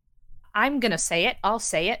 I'm gonna say it. I'll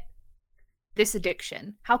say it. This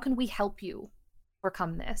addiction. How can we help you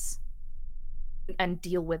overcome this and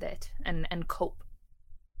deal with it and cope?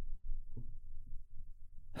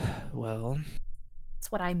 Well,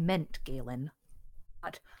 That's what I meant, Galen.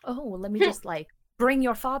 But, let me just bring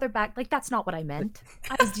your father back. That's not what I meant.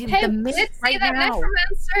 I was doing Hey, the let's minute see right that now.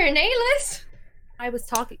 necromancer in A-list. I was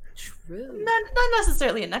talking. True. Not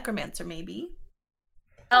necessarily a necromancer, maybe.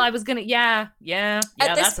 Well, I was gonna. Yeah.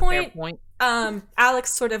 At this That's a fair point.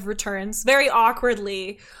 Alex sort of returns very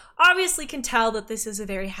awkwardly. Obviously can tell that this is a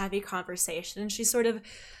very heavy conversation. And she sort of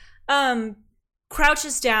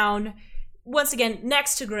crouches down once again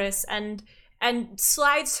next to Gris and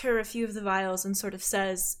slides her a few of the vials and sort of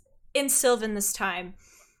says, in Sylvan this time,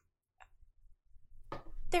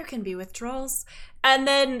 there can be withdrawals. And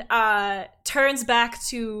then turns back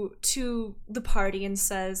to the party and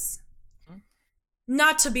says,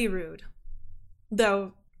 not to be rude,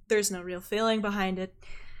 though there's no real feeling behind it.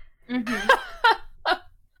 Mm-hmm.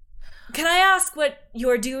 Can I ask what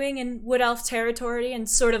you're doing in Wood Elf territory? And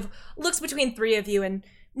sort of looks between three of you and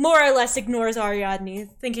more or less ignores Ariadne,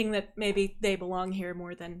 thinking that maybe they belong here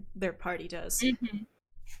more than their party does.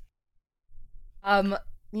 Mm-hmm.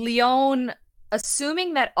 Leon,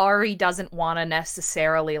 assuming that Ari doesn't want to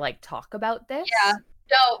necessarily talk about this. Yeah.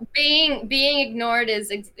 No, being ignored is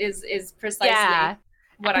precisely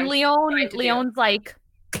what I'm trying to do. Leon's like,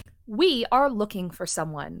 we are looking for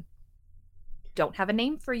someone. Don't have a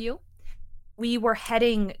name for you. We were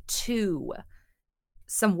heading to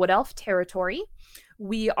some Wood Elf territory.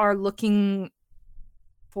 We are looking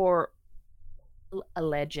for a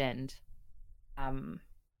legend. That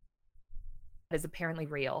is apparently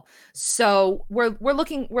real. So we're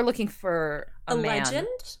looking for a man.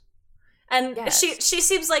 Legend? And Yes. she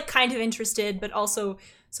seems kind of interested, but also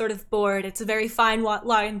sort of bored. It's a very fine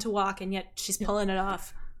line to walk, and yet she's pulling it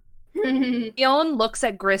off. Leon looks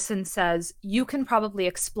at Gris and says, you can probably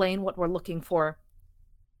explain what we're looking for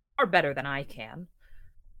far better than I can.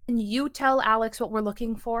 Can you tell Alex what we're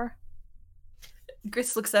looking for?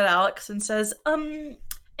 Gris looks at Alex and says, an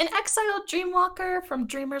exiled dreamwalker from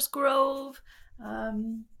Dreamer's Grove.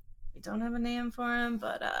 We don't have a name for him,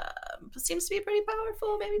 but seems to be pretty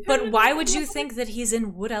powerful. Maybe. But why would you think that he's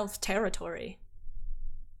in Wood Elf territory?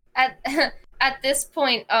 At this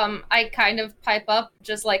point, I kind of pipe up,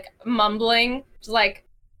 just mumbling, just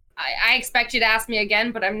I expect you to ask me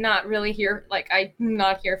again, but I'm not really here. I'm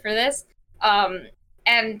not here for this.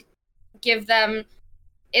 And give them.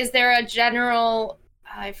 Is there a general?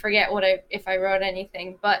 I forget if I wrote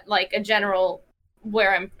anything, but a general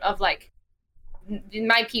where I'm of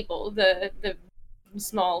my people, the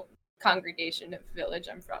small congregation of village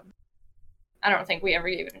I'm from. I don't think we ever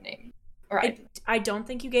gave it a name. Or I don't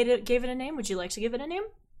think you gave it a name. Would you like to give it a name?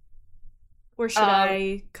 Or should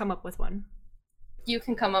I come up with one? You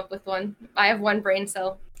can come up with one. I have one brain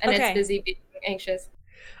cell, and Okay. it's busy being anxious.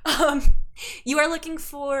 You are looking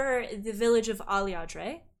for the village of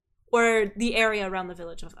Aliadre? Or the area around the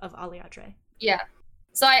village of Aliadre? Yeah.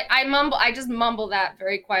 So I just mumble that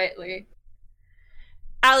very quietly.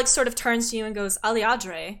 Alex sort of turns to you and goes,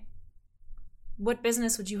 Aliadre? What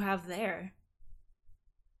business would you have there?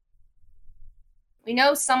 We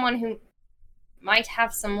know someone who might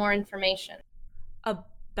have some more information.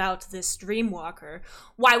 About this Dreamwalker.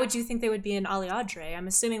 Why would you think they would be in Aliadre? I'm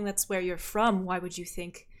assuming that's where you're from. Why would you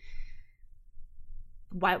think...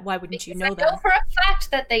 Why wouldn't you know I know that? for a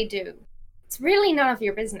fact that they do. It's really none of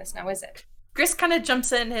your business now, is it? Gris kind of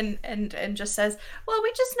jumps in and just says, well,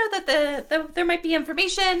 we just know that there might be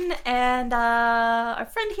information, and our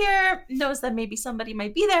friend here knows that maybe somebody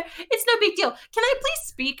might be there. It's no big deal. Can I please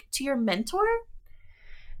speak to your mentor?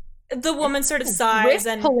 The woman sort of sighs Gris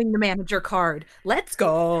and pulling the manager card. Let's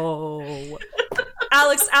go.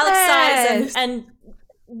 Alex sighs Yes. and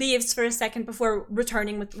leaves for a second before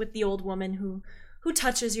returning with the old woman who who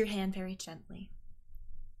touches your hand very gently.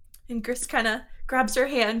 And Gris kind of grabs her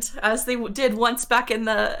hand, as they did once back in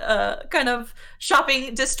the kind of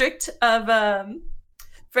shopping district of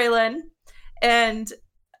Freylin, and,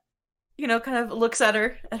 you know, kind of looks at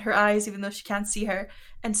her eyes, even though she can't see her,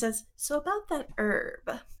 and says, "So about that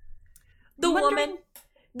herb." The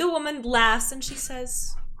woman laughs and she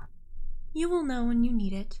says, "You will know when you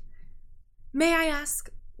need it. May I ask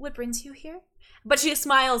what brings you here?" But she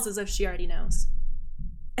smiles as if she already knows.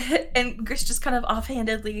 And Gris just kind of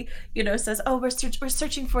offhandedly, you know, says, "Oh, we're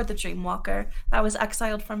searching for the Dreamwalker that was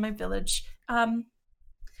exiled from my village. Hoping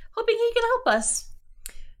he can help us."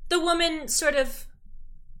 The woman sort of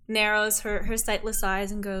narrows her sightless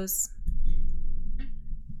eyes and goes,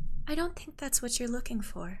 "I don't think that's what you're looking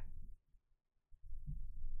for."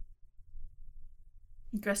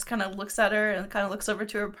 Gris kind of looks at her and kind of looks over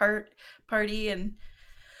to her party and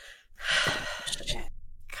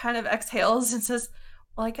kind of exhales and says,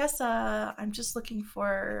 "Well, I guess I'm just looking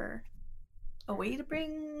for a way to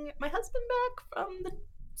bring my husband back from the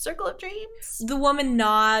Circle of Dreams." The woman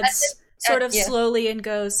nods sort of slowly and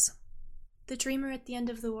goes, "The dreamer at the end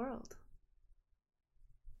of the world."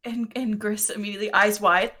 And Gris immediately, eyes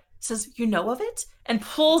wide, says, "You know of it?" And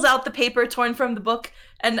pulls out the paper torn from the book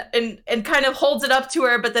and kind of holds it up to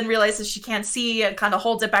her, but then realizes she can't see and kind of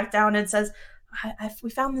holds it back down and says, we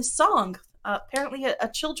found this song. Apparently a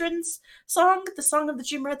children's song, the song of the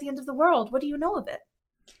dreamer at the end of the world. What do you know of it?"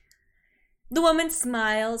 The woman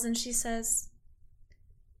smiles and she says,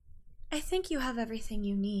 "I think you have everything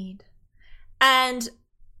you need." And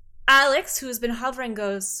Alex, who's been hovering,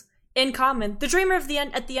 goes, in common, "The dreamer of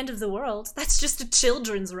at the end of the world. That's just a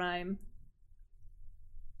children's rhyme."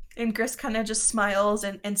 And Gris kind of just smiles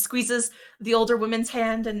and squeezes the older woman's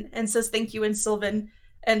hand and says thank you in Sylvan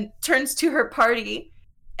and turns to her party.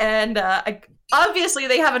 And obviously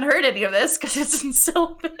they haven't heard any of this because it's in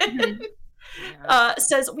Sylvan. Mm-hmm. Yeah.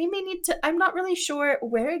 Says, "We may need to, I'm not really sure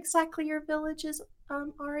where exactly your village is,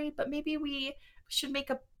 Ari, but maybe we should make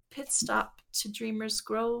a pit stop to Dreamer's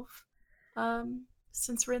Grove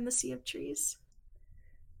since we're in the Sea of Trees."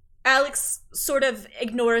 Alex sort of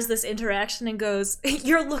ignores this interaction and goes,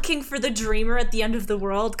 "You're looking for the dreamer at the end of the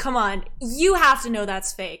world? Come on, you have to know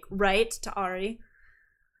that's fake, right?" to Ari.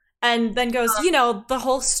 And then goes, "You know, the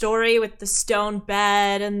whole story with the stone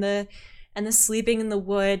bed and the sleeping in the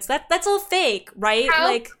woods, that's all fake, right?"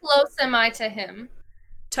 How close am I to him?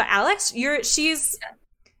 To Alex?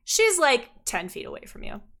 She's like 10 feet away from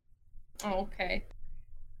you. Oh, okay.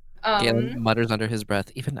 Galen mutters under his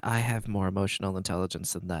breath, "Even I have more emotional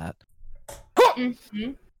intelligence than that."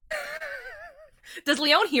 Mm-hmm. Does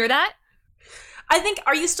Leon hear that? I think,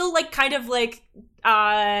 are you still like kind of like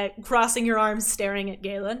crossing your arms staring at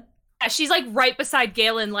Galen? Yeah, she's like right beside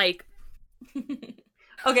Galen, like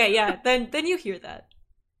okay, yeah, then you hear that.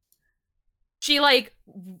 She like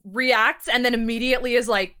reacts and then immediately is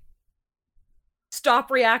like,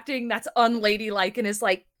 "Stop reacting, that's unladylike," and is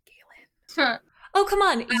like, "Galen." Oh, come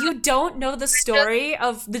on. You don't know the story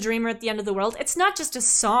of the dreamer at the end of the world? It's not just a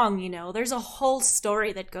song, you know. There's a whole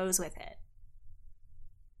story that goes with it.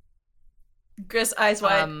 Gris, eyes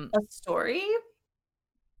wide. A story?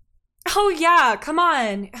 Oh, yeah. Come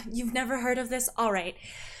on. You've never heard of this? All right.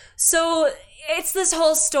 So it's this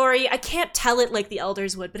whole story. I can't tell it like the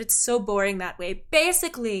elders would, but it's so boring that way.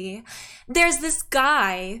 Basically, there's this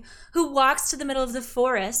guy who walks to the middle of the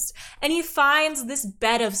forest and he finds this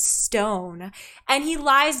bed of stone and he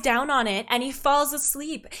lies down on it and he falls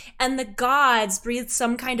asleep, and the gods breathe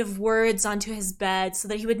some kind of words onto his bed so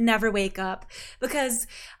that he would never wake up because,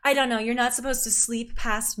 I don't know, you're not supposed to sleep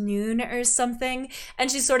past noon or something.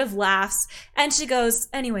 And she sort of laughs and she goes,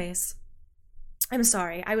 "Anyways, I'm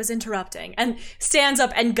sorry, I was interrupting," and stands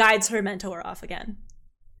up and guides her mentor off again.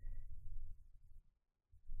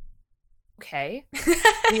 Okay.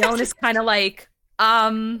 Leon is kind of like, I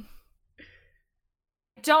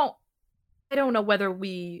don't know whether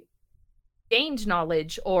we gained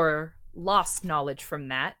knowledge or lost knowledge from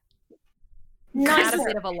that. Not a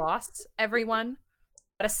bit of a loss, everyone.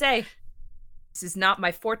 Gotta say, this is not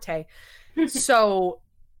my forte. So...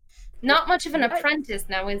 Not much of an apprentice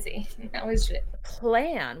now, is he? Now is it?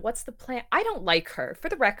 Plan. What's the plan? I don't like her. For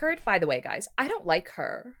the record, by the way, guys, I don't like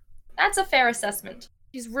her. That's a fair assessment.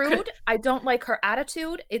 She's rude. I don't like her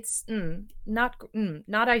attitude. It's not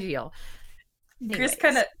ideal. Chris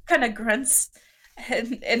kind of grunts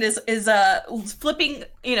and is flipping,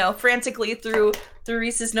 you know, frantically through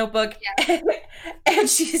Reese's notebook, yeah. And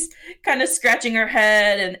she's kind of scratching her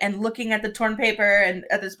head and looking at the torn paper. And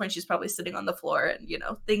at this point, she's probably sitting on the floor and, you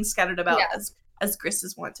know, things scattered about, yeah, as Gris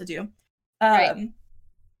is wont to do. Right.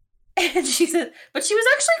 And she said, but she was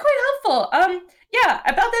actually quite helpful. Yeah,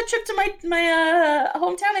 about that trip to my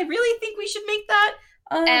hometown, I really think we should make that.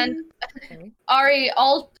 And Ari,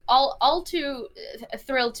 all too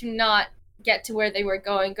thrilled to not get to where they were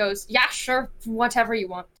going, goes, yeah, sure, whatever you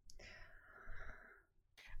want.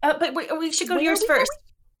 But we should go to yours first.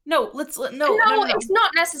 No, let's no. It's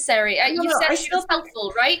not necessary. You said she was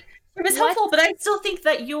helpful, right? It was helpful, but I still think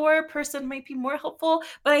that your person might be more helpful.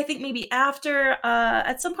 But I think maybe after,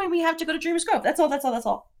 at some point, we have to go to Dreamers Grove. That's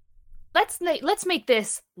all. Let's make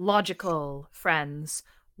this logical, friends.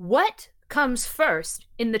 What comes first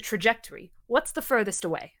in the trajectory? What's the furthest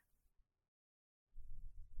away?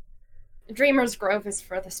 Dreamers Grove is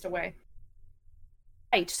furthest away.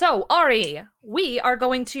 Right, so Ari, we are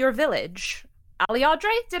going to your village. Aliadre?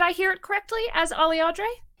 Did I hear it correctly as Aliadre?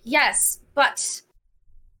 Yes, but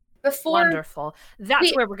before wonderful.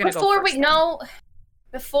 That's where we're gonna go.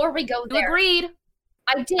 Before we go there. You agreed.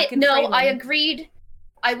 I agreed.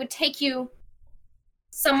 I would take you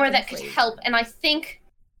somewhere that could help, and I think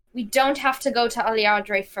we don't have to go to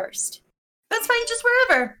Aliadre first. That's fine, just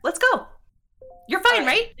wherever. Let's go. You're fine,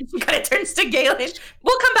 right? She kind of turns to Galen.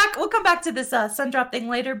 We'll come back to this Sundrop thing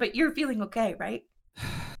later, but you're feeling okay, right?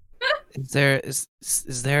 Is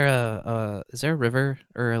there a river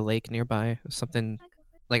or a lake nearby? Something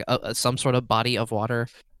like some sort of body of water?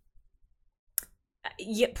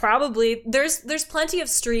 Yeah, probably. There's plenty of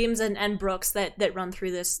streams and brooks that run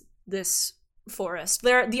through this forest.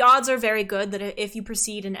 The odds are very good that if you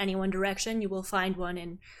proceed in any one direction, you will find one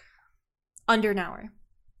in under an hour.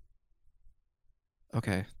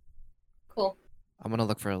 Okay. Cool. I'm gonna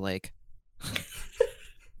look for a lake.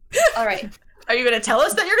 All right. Are you gonna tell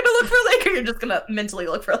us that you're gonna look for a lake, or you're just gonna mentally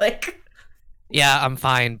look for a lake? Yeah, I'm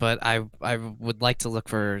fine, but I would like to look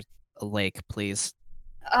for a lake, please.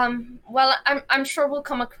 Well, I'm sure we'll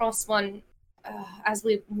come across one as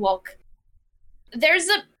we walk. There's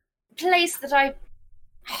a place that I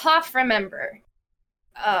half remember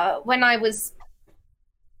when I was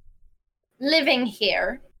living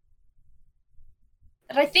here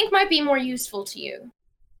that I think might be more useful to you.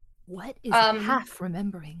 What is half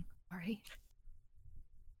remembering, Ari?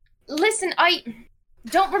 Listen, I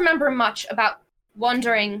don't remember much about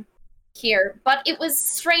wandering here, but it was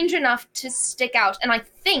strange enough to stick out, and it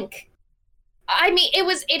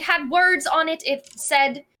had words on it. It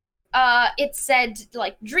said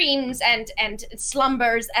like dreams and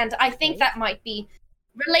slumbers, and I think that might be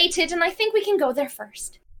related, and I think we can go there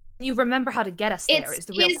first. You remember how to get us there is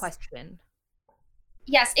the real question.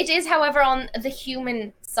 Yes, it is, however, on the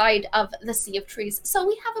human side of the Sea of Trees, so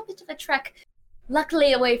we have a bit of a trek,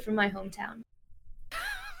 luckily away from my hometown.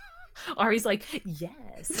 Ari's like,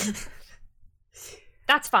 yes.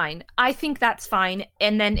 That's fine. I think that's fine.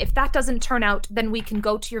 And then if that doesn't turn out, then we can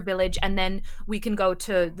go to your village, and then we can go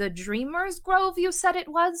to the Dreamers Grove, you said it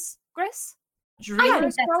was, Gris?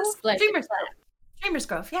 Dreamers Grove? Dreamers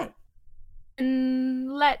Grove, yeah.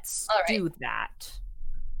 And let's do that.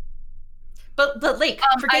 But Lake,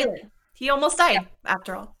 for Galen. He almost died,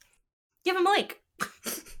 after all. Give him a lake.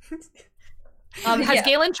 Has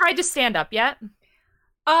Galen tried to stand up yet?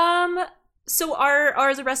 So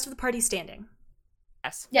are the rest of the party standing?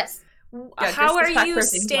 Yes. How are you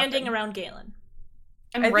standing around Galen?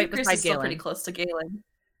 I'm right beside Galen. Still pretty close to Galen.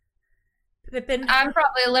 Pippin? I'm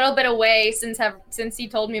probably a little bit away since he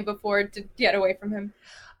told me before to get away from him.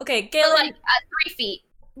 Okay, Galen. But, 3 feet.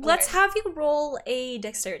 Let's have you roll a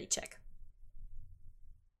dexterity check.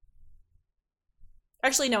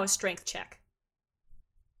 Actually, no, a strength check.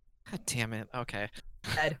 God damn it. Okay.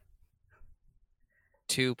 Dead.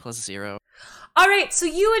 2 + 0. All right, so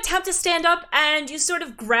you attempt to stand up and you sort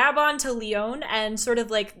of grab onto Leon and sort of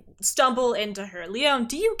like stumble into her. Leon,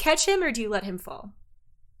 do you catch him or do you let him fall?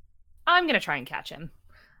 I'm gonna try and catch him.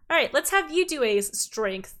 All right, let's have you do a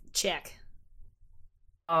strength check.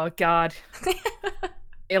 Oh God.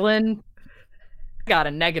 Galen got a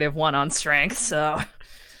 -1 on strength, so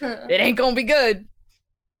it ain't gonna be good.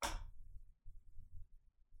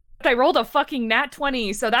 I rolled a fucking nat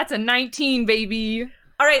 20, so that's a 19, baby.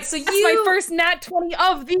 All right, so that's my first nat 20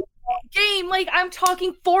 of the game. Like, I'm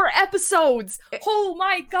talking 4 episodes. Oh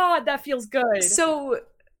my God, that feels good. So,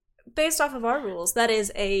 based off of our rules, that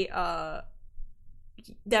is a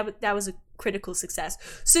that was a critical success.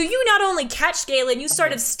 So you not only catch Galen, you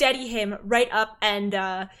sort of steady him right up, and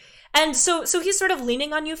so he's sort of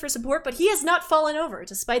leaning on you for support, but he has not fallen over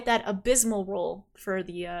despite that abysmal roll for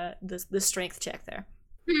the strength check there.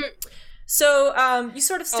 So you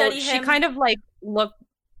sort of steady him. She kind of like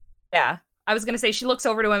yeah, I was gonna say she looks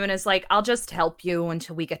over to him and is like, I'll just help you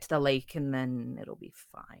until we get to the lake and then it'll be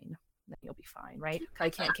fine. Then you'll be fine, right? I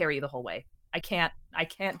can't carry you the whole way. I can't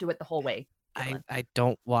do it the whole way. I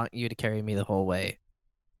don't want you to carry me the whole way.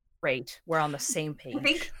 Great. We're on the same page.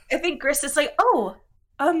 I think Gris is like,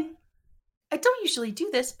 I don't usually do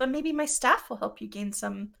this, but maybe my staff will help you gain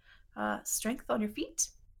some strength on your feet.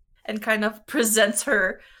 And kind of presents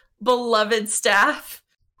her beloved staff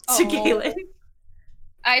to Galen.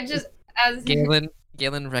 I just, as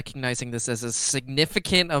Galen recognizing this as a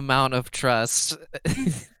significant amount of trust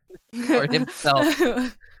for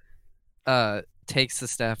himself, takes the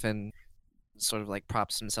staff and sort of like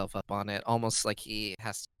props himself up on it, almost like he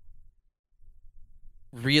has to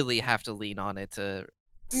really have to lean on it to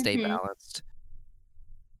stay balanced.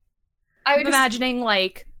 I'm imagining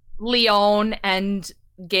like Leon and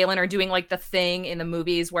Galen are doing like the thing in the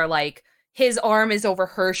movies where like his arm is over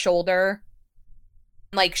her shoulder,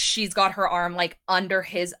 like she's got her arm like under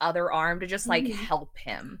his other arm to just like help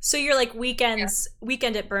him. So you're like weekend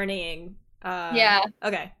at Burning. Yeah.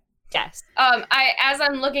 Okay. Yes. As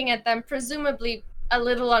I'm looking at them, presumably a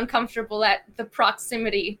little uncomfortable at the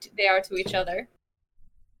proximity they are to each other.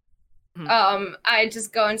 I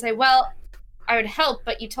just go and say, well, I would help,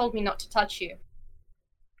 but you told me not to touch you.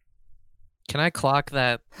 Can I clock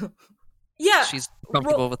that? Yeah. She's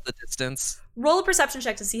comfortable with the distance. Roll a perception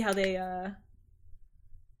check to see how they. Did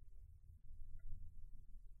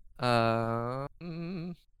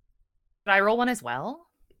I roll one as well?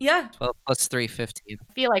 Yeah. 12 plus 3, 15.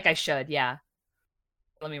 I feel like I should. Yeah.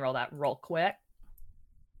 Let me roll that real quick.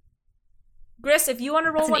 Gris, if you want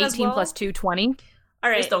to roll That's one an as 18 well. plus 2, 20. All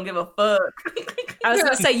right. Gris don't give a fuck. I was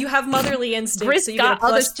gonna say you have motherly instinct, Gris so you got get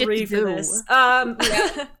a plus other shit 3 to for do. this.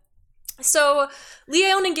 So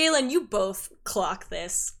Leon and Galen, you both clock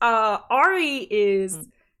this. Ari is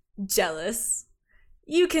jealous.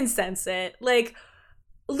 You can sense it. Like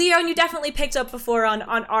Leon, you definitely picked up before on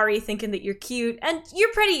Ari thinking that you're cute, and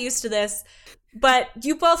you're pretty used to this. But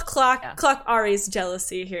you both clock Ari's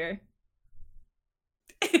jealousy here.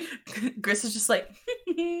 Gris is just like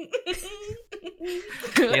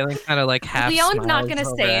Galen kind of like half. Leon's not gonna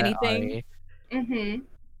smiles say over at anything. Ari.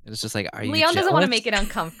 It's just like, are you? Leon doesn't want to jealous? make it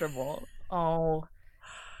uncomfortable. Oh.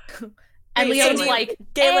 And Wait, Leon's so like,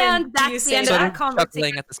 Galen, and do you that's the say end Sort of of that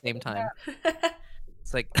chuckling conversation. at the same time.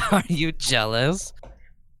 It's like, are you jealous?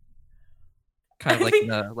 Kind of like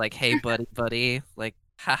the like, hey buddy, like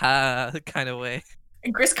haha kind of way.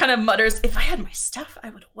 and Gris kind of mutters, if I had my stuff, I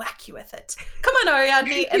would whack you with it. Come on,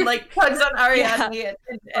 Ariadne, and like tugs on Ariadne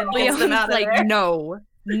and pulls them Leon's out of like, there. no,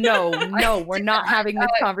 we're not having this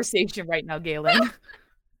conversation right now, Galen.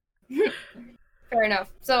 Fair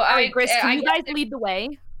enough. So All right, Gris, can you guys lead the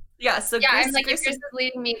way? Yeah, so Yeah, Gris, I'm like, if Gris Gris is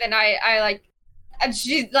leading me, then I like, and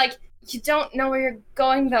she's like, you don't know where you're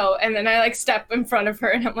going though, and then I like step in front of her,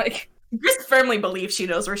 and I'm like, Gris firmly believes she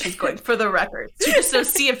knows where she's going, for the record. She just knows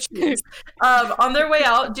Sea of Cheese. On their way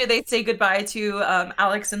out, do they say goodbye to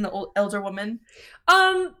Alex and the old elder woman?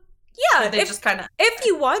 Yeah. Or they just kind of... If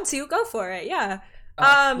you want to, go for it. Yeah.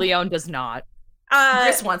 Leon does not.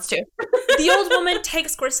 Gris wants to. The old woman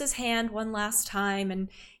takes Gris's hand one last time and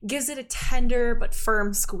gives it a tender but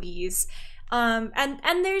firm squeeze.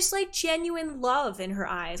 And there's like genuine love in her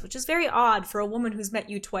eyes, which is very odd for a woman who's met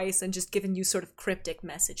you twice and just given you sort of cryptic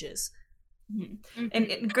messages.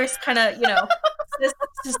 And Gris kind of,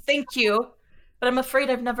 says thank you, but I'm afraid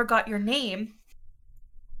I've never got your name.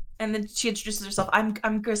 And then she introduces herself.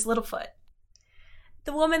 I'm Gris Littlefoot.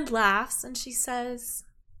 The woman laughs and she says,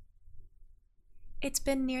 "It's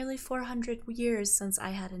been nearly 400 years since I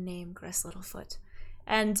had a name, Gris Littlefoot."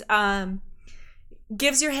 And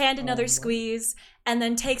gives your hand another squeeze, and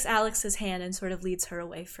then takes Alex's hand and sort of leads her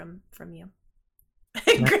away from you.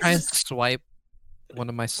 Can I try and swipe one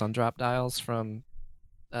of my Sundrop dials from?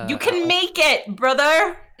 You can make it,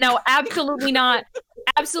 brother. No, absolutely not.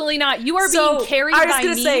 Absolutely not. You are So, being carried I was by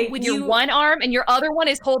gonna me say, with you- your one arm, and your other one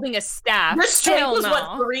is holding a staff. Your strength Hell was no.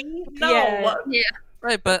 what, 3? No. Yeah.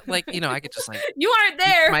 Right, but like I could just like You aren't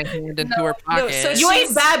there. my hand into her pocket. so You ain't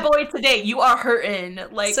She's- bad boy today. You are hurting.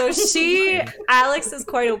 Like So Alex is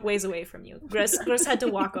quite a ways away from you. Gris had to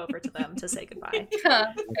walk over to them to say goodbye.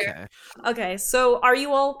 Okay. Okay, so are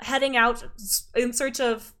you all heading out in search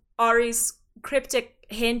of Ari's cryptic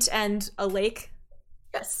hint and a lake?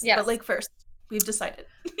 yes, Yes. but like first, we've decided.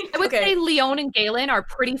 I would Okay. say Leon and Galen are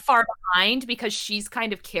pretty far behind because she's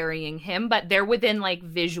kind of carrying him, but they're within like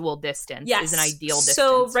visual distance. Yes. Is an ideal distance.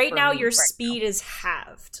 So right for now me your right speed is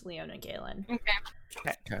halved, Leon and Galen.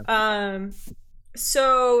 Okay.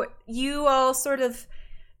 So you all sort of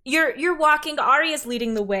you're walking. Ari is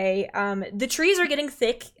leading the way. The trees are getting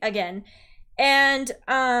thick again, and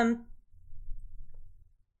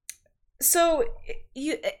so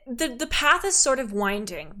the path is sort of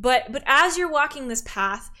winding. But as you're walking this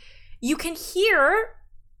path, you can hear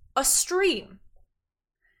a stream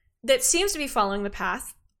that seems to be following the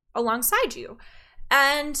path alongside you.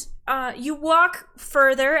 And you walk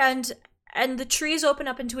further, and the trees open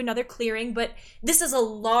up into another clearing, but this is a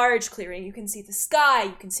large clearing. You can see the sky,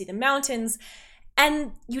 you can see the mountains,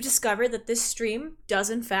 and you discover that this stream does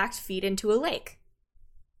in fact feed into a lake.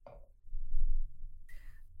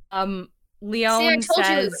 Leon See, I told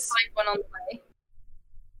you we would says, find one on the way.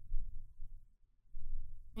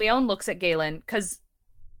 Leon looks at Galen, because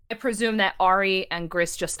I presume that Ari and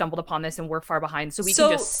Gris just stumbled upon this and we're far behind, so we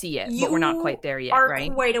can just see it, but we're not quite there yet, right?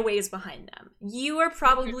 You are quite a ways behind them. You are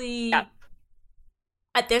probably,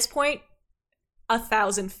 at this point,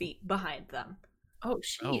 1,000 feet behind them. Oh,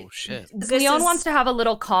 shit. Oh shit. Leon wants to have a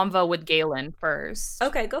little convo with Galen first.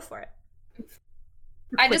 Okay, go for it.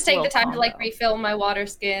 I just take the Quick time little to like convo. refill my water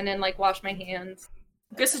skin and like wash my hands.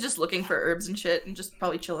 Gris is just looking for herbs and shit and just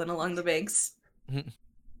probably chilling along the banks.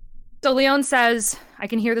 So Leon says, I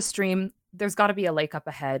can hear the stream. There's got to be a lake up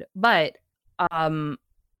ahead. But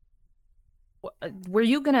were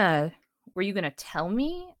you gonna tell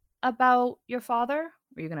me about your father?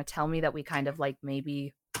 Were you gonna tell me that we kind of like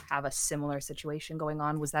maybe have a similar situation going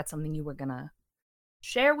on? Was that something you were gonna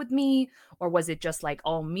share with me, or was it just like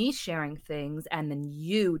all me sharing things and then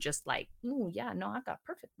you just like, oh yeah, no, I've got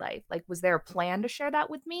perfect life? Like, was there a plan to share that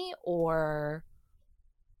with me, or?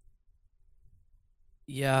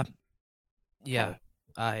 Yeah.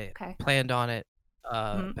 I Okay. planned on it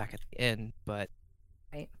Mhm. back at the inn, but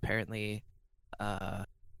Right. apparently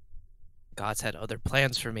God's had other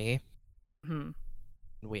plans for me. Hmm.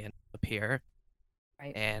 We ended up here,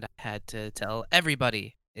 Right. and I had to tell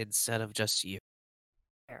everybody instead of just you.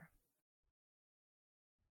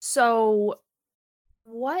 So,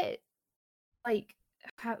 what, like,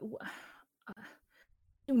 how, do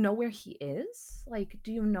you know where he is? Like,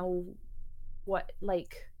 do you know what,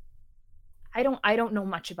 like, I don't know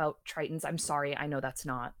much about Tritons. I'm sorry. I know that's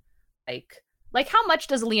not, like, how much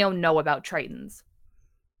does Leon know about Tritons?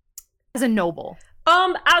 As a noble.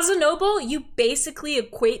 As a noble, you basically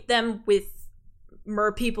equate them with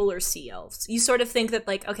mer people or sea elves. You sort of think that,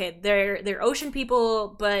 like, okay, they're ocean people,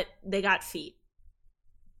 but they got feet.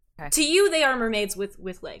 Okay. To you, they are mermaids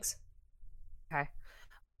with legs. Okay.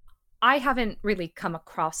 I haven't really come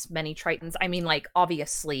across many Tritons. I mean, like,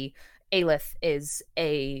 obviously, Aelith is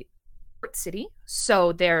a port city,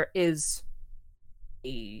 so there is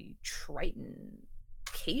a Triton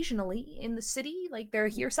occasionally in the city. Like, they're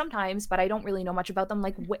here sometimes, but I don't really know much about them.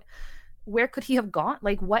 Like, where could he have gone?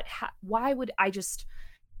 Like, why would I just...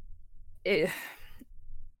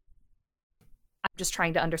 I'm just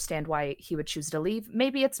trying to understand why he would choose to leave.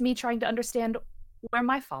 Maybe it's me trying to understand where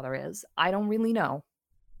my father is. I don't really know.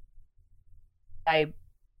 I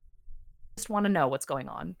just want to know what's going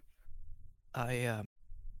on. I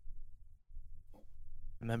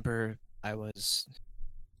remember I was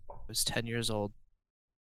 10 years old,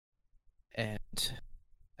 and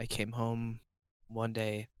I came home one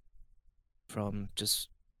day from just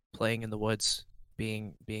playing in the woods,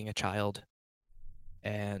 being a child,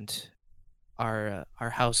 and our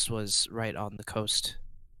house was right on the coast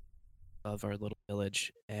of our little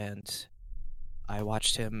village, and I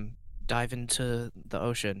watched him dive into the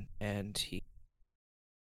ocean, and he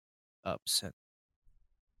upset.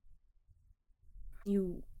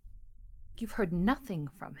 You've heard nothing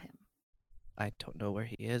from him. I don't know where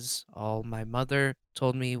he is. All my mother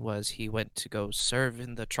told me was he went to go serve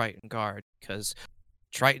in the Triton Guard, because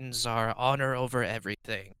Tritons are honor over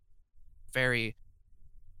everything.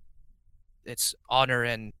 It's honor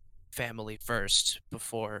and family first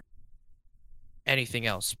before anything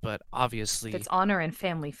else, but obviously... If it's honor and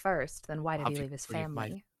family first, then why did he leave his obviously my-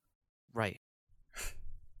 family? Right.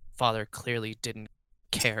 Father clearly didn't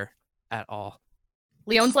care at all.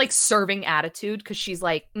 Leon's like serving attitude because she's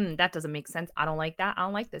like, that doesn't make sense. I don't like that. I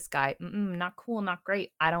don't like this guy. Not cool, not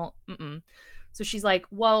great. I don't, So she's like,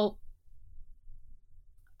 well,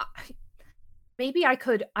 maybe I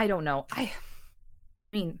could, I don't know. I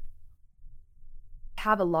mean, I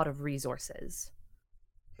have a lot of resources.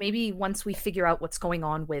 Maybe once we figure out what's going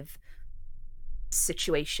on with the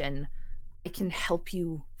situation, I can help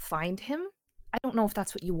you find him. I don't know if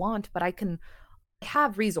that's what you want, but I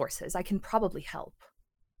have resources. I can probably help.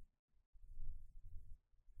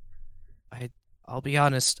 I'll be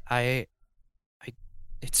honest,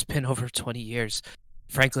 it's been over 20 years.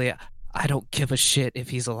 Frankly, I don't give a shit if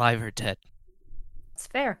he's alive or dead. It's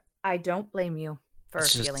fair. I don't blame you for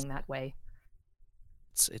It's just- feeling that way.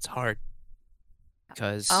 It's hard.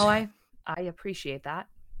 Because Oh, I appreciate that.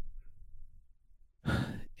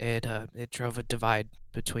 it drove a divide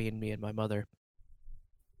between me and my mother.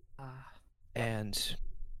 Ah. And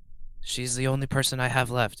she's the only person I have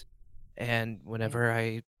left. And whenever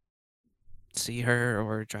I see her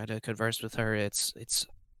or try to converse with her, it's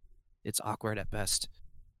awkward at best.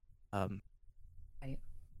 Right.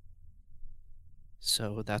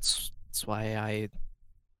 So that's why I went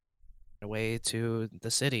away to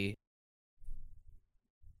the city.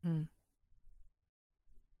 Hmm.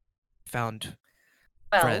 Found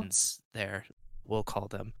Well, friends there, we'll call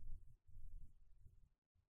them.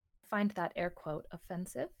 find that air quote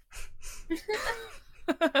offensive.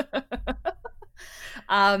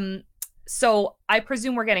 So I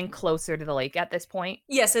presume we're getting closer to the lake at this point.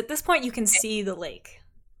 Yes, at this point you can see the lake.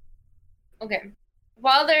 Okay.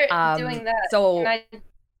 While they're doing that, so- can I...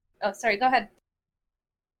 Oh, sorry. Go ahead.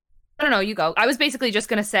 I don't know, you go. I was basically just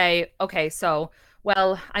gonna say, okay, so,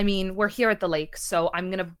 well, I mean, we're here at the lake, so I'm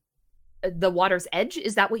gonna. The water's edge.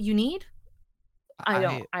 Is that what you need? I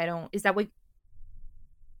don't. Is that what?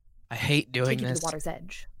 I hate doing Take you to this. the water's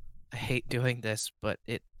edge. I hate doing this, but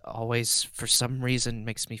it always, for some reason,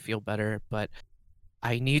 makes me feel better. But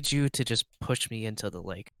I need you to just push me into the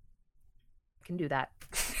lake. I can do that.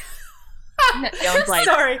 Leon's like,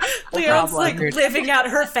 sorry, no Leon's problem. like living out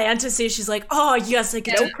her fantasy. She's like, oh yes, I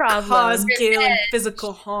get No to problem. cause Galen Revenge.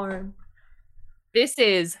 physical harm. This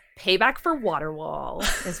is payback for Waterwall,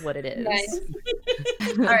 is what it is. Nice.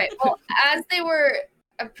 All right. Well, as they were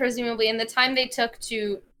presumably in the time they took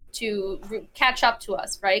to catch up to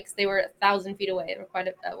us, right? Because they were 1,000 feet away. They were quite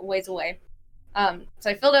a ways away. So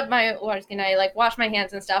I filled up my water skin. I washed my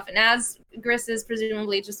hands and stuff. And as Gris is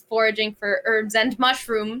presumably just foraging for herbs and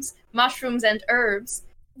mushrooms and herbs,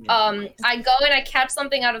 I go and I catch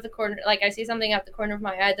something out of the corner. I see something out the corner of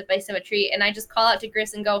my eye at the base of a tree, and I just call out to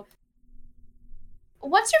Gris and go,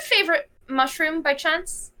 "What's your favorite mushroom by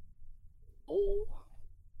chance?"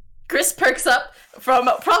 Gris perks up from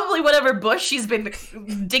probably whatever bush she's been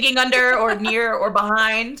digging under or near or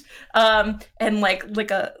behind, and like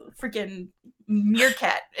a freaking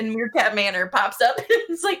meerkat in meerkat manner pops up.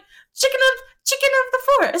 It's like chicken of the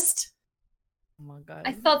forest. Oh my god.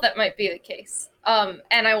 I thought that might be the case. And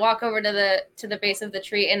I walk over to the base of the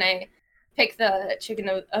tree and I pick the chicken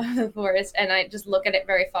of the forest and I just look at it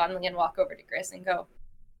very fondly and walk over to Gris and go,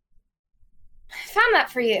 "I found that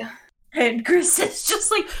for you." And Gris is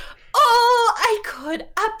just like, "Oh, I could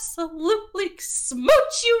absolutely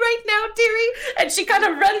smooch you right now, dearie." And she kind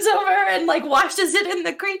of runs over and washes it in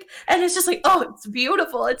the creek. And it's just like, "Oh, it's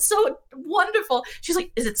beautiful. It's so wonderful." She's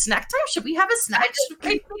like, "Is it snack time? Should we have a snack?"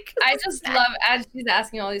 I just love, as she's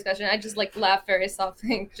asking all these questions, I just laugh very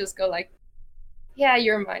softly and just go "Yeah,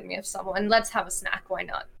 you remind me of someone. Let's have a snack. Why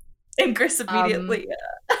not?" And Gris immediately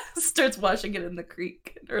starts washing it in the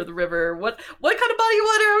creek or the river. What kind of body of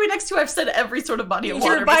water are we next to? I've said every sort of body of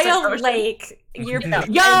water. You're by besides a ocean. lake. You're Yo,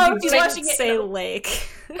 and she's you washing didn't it. say lake.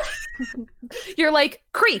 You're like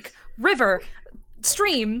creek, river,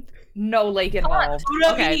 stream, no lake involved.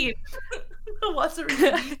 Okay. What's the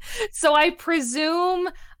reason? So I presume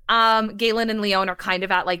Galen and Leon are kind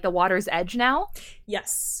of at the water's edge now.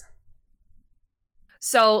 Yes.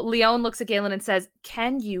 So Leon looks at Galen and says,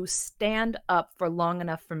 "Can you stand up for long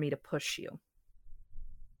enough for me to push you?"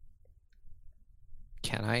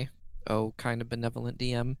 Can I? Oh, kind of benevolent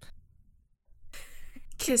DM.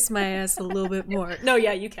 Kiss my ass a little bit more. No,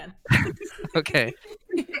 yeah, you can. Okay.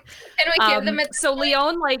 And we give them a So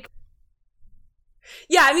Leon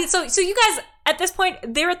Yeah, I mean, so you guys at this point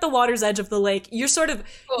they're at the water's edge of the lake. You're sort of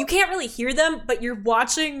you can't really hear them, but you're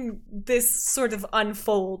watching this sort of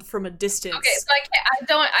unfold from a distance. Okay,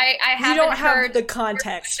 so I haven't you don't have heard the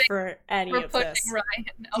context for any we're of pushing this. Ryan.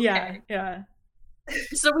 Okay. Yeah.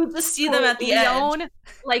 So we just see them at the edge. Leon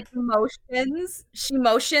motions. She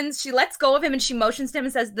motions. She lets go of him and she motions to him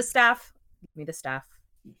and says, "The staff. Give me the staff."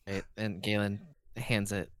 Right, and Galen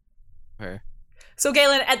hands it to her. So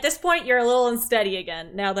Galen, at this point you're a little unsteady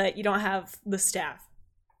again now that you don't have the staff.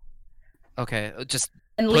 Okay, just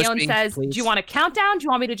And Push Leon me, says, please. "Do you want to count down? Do you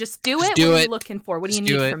want me to just do Just it? do What are it. you looking for? What do you Just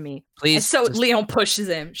do need it. from me?" And please. so just- Leon pushes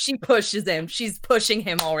him. She pushes him. She's pushing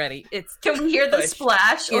him already. It's Can we hear the push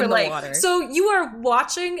splash in or the water. So you are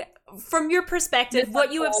watching from your perspective.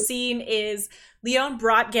 What you have seen is Leon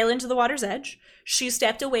brought Galen to the water's edge. She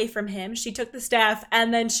stepped away from him. She took the staff,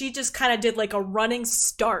 and then she just kind of did a running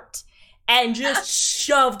start and just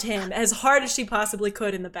shoved him as hard as she possibly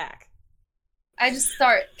could in the back. I just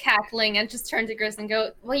start cackling and just turn to Gris and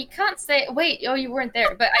go, "Well, you can't say, wait, oh, you weren't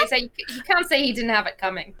there." But I say, you can't say he didn't have it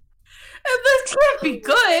coming. And this can't be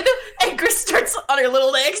good. And Gris starts on her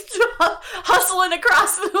little legs, hustling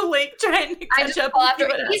across the lake, trying to I catch just up. call and after see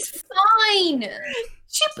what her, happens. "He's fine."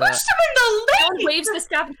 She pushed him in the Leon lake. waves the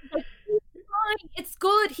staff and she's like, "He's fine. It's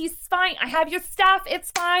good. He's fine. I have your staff.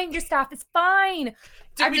 It's fine. Your staff is fine."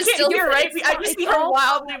 Dude, I'm we just can't still- hear, right? I just see her all-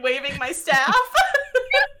 wildly waving my staff.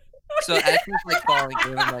 So as he's like falling,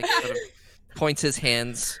 Galen like sort of points his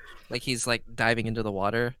hands like he's like diving into the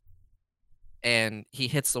water, and he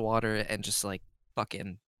hits the water and just like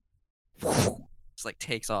fucking just like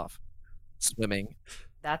takes off, swimming.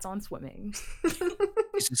 That's on swimming.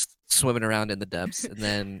 He's just swimming around in the depths, and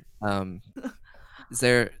then is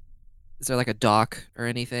there like a dock or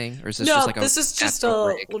anything, or is this No, just like this is just natural a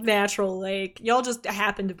lake? natural lake. Y'all just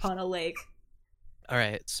happened upon a lake. All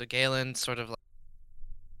right, so Galen sort of like,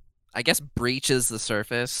 I guess, breaches the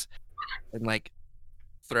surface and like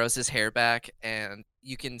throws his hair back, and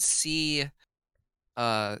you can see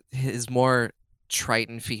his more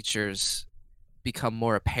Triton features become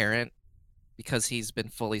more apparent because he's been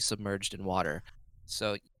fully submerged in water.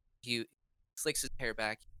 So he slicks his hair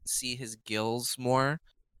back, you can see his gills more,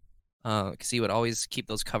 because he would always keep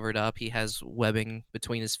those covered up. He has webbing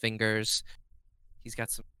between his fingers. He's got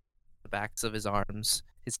some the backs of his arms.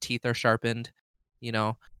 His teeth are sharpened. You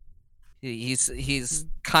know, he's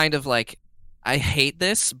kind of like, I hate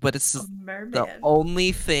this, but it's the Merman.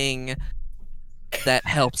 only thing that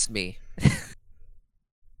helps me.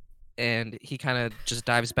 And he kind of just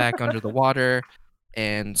dives back under the water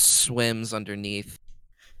and swims underneath,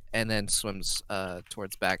 and then swims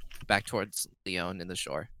towards back towards Leon in the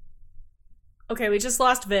shore. Okay, we just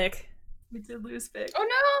lost Vic. We did lose Vic. Oh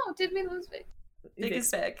no! Did we lose Vic? Vic is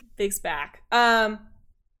back. Vic's back.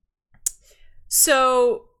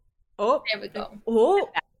 So, There we go.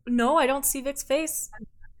 No, I don't see Vic's face.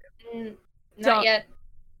 Not Don't- yet.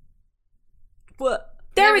 What?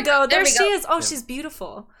 There we go. There There we she go. is. Oh, Yeah. she's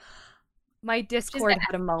beautiful. My Discord back.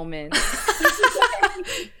 had a moment.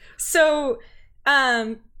 So,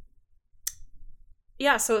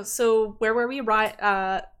 yeah. So where were we?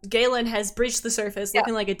 Right. Galen has breached the surface,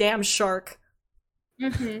 looking like a damn shark.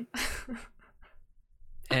 hmm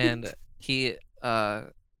And he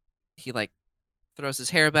like throws his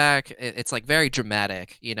hair back. It's like very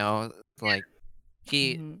dramatic, you know, like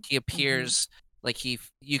he appears like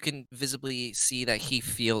you can visibly see that he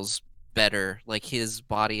feels better, like his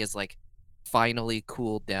body is like finally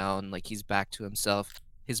cooled down, like he's back to himself.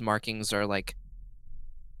 His markings are like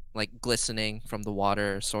glistening from the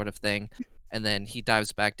water, sort of thing. And then he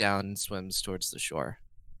dives back down and swims towards the shore.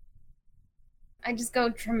 I just go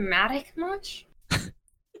dramatic much.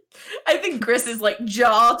 I think Gris is like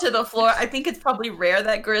jaw to the floor. I think it's probably rare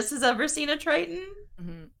that Gris has ever seen a Triton.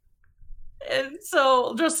 Mhm. And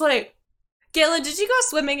so just like, Galen, did you go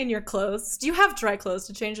swimming in your clothes? Do you have dry clothes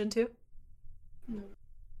to change into?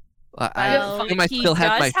 I Well, assume I he still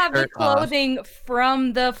have does my have the shirt off. clothing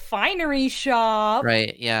from the finery shop.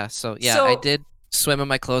 Right, yeah. So yeah, I So- did swim in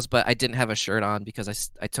my clothes, but I didn't have a shirt on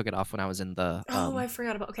because I took it off when I was in the Oh, I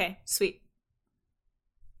forgot about. Okay, sweet.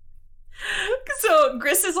 so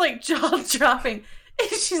Gris is like jaw dropping. And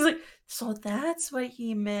she's like, so that's what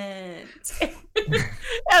he meant.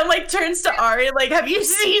 And like turns to Ari, like, have you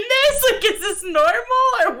seen this? Like, is this normal?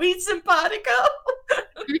 Are we simpatico?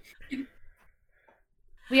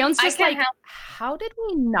 Leon's I just can't like, help- how did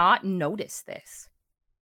we not notice this?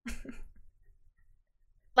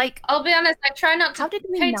 Like, I'll be honest. I try not to how did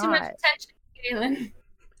we pay too much not? attention to Galen.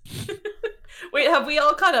 Wait, have we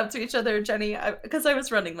all caught up to each other, Jenny? Because I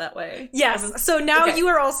was running that way. I Yes. was- So now okay. you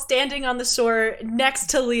are all standing on the shore next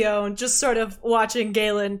to Leon, just sort of watching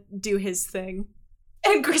Galen do his thing.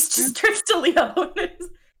 And Gris just turns to Leon.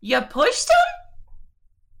 You pushed him?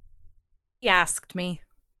 He asked me.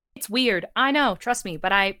 It's weird. I know. Trust me.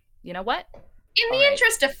 But you know what? In the Alright.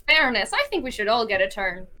 interest of fairness, I think we should all get a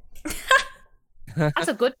turn. That's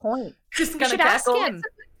a good point. Just We gonna should ask cackle. him.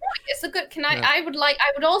 It's a good. Can Yeah. I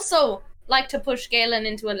would also like to push Galen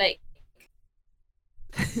into a lake.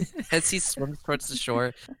 As he swims towards the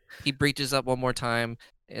shore, he breaches up one more time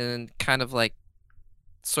and kind of like,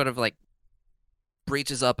 sort of like,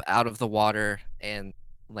 breaches up out of the water and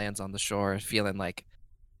lands on the shore, feeling like,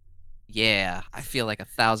 yeah, I feel like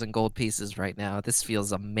 1,000 gold pieces right now. This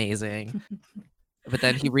feels amazing. But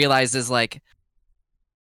then he realizes, like,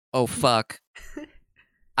 oh fuck,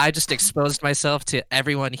 I just exposed myself to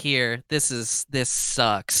everyone here. This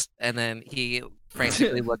sucks. And then he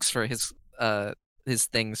frantically looks for his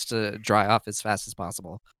things to dry off as fast as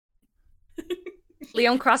possible.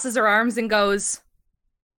 Leon crosses her arms and goes,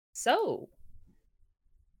 so,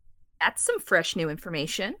 that's some fresh new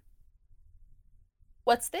information.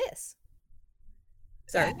 What's this?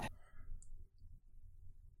 Sorry.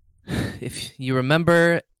 If you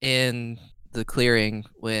remember in the clearing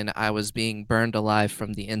when I was being burned alive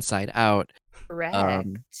from the inside out, Correct.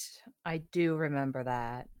 I do remember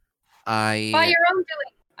that. By I your own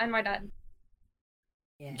doing. I might add.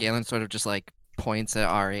 Yeah. Galen sort of just like points at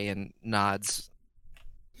Ari and nods.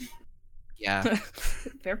 Yeah,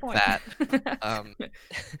 Fair point. that.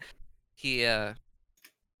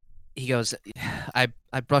 He goes, I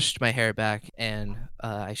brushed my hair back and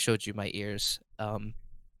I showed you my ears.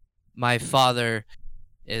 My father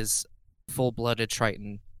is full-blooded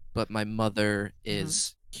Triton, but my mother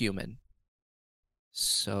is human.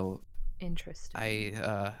 So Interesting.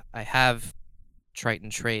 I have Triton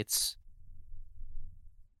traits,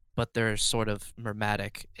 but they're sort of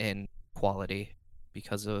mermatic in quality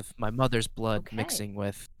because of my mother's blood Okay. mixing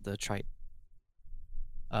with the Triton.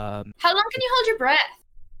 How long can you hold your breath?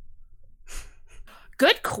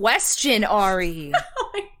 Good question, Ari.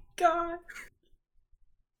 Oh my god.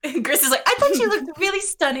 And Gris is like, I thought you looked really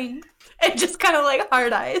stunning. And just kind of like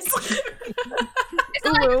hard eyes. Is it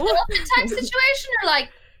like an Ooh. elephant type situation or like?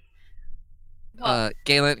 What?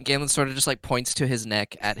 Galen sort of just like points to his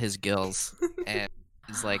neck at his gills and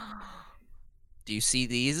is like, "Do you see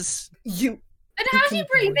these?" You And how do you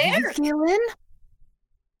breathe air? Galen?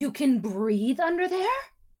 You can breathe under there?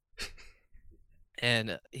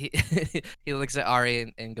 And he he looks at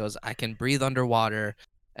Ari and goes, "I can breathe underwater."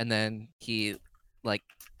 And then he like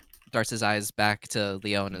darts his eyes back to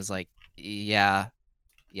Leon and is like, "Yeah.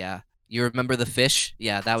 You remember the fish?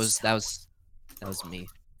 Yeah, that was me."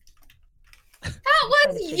 That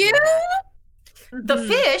was you? The Mhm.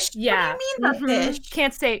 fish? Yeah. What do you mean the Mhm. fish?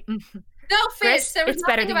 Can't say. No fish. Chris, There was it's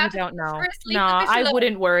better nothing that you about don't know. Chris, leave No, the fish I alone.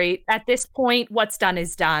 wouldn't worry. At this point, what's done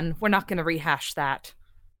is done. We're not going to rehash that.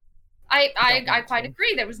 I Don't want quite to.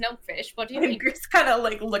 agree. There was no fish. What do you And mean? Gris kind of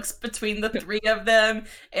like looks between the three of them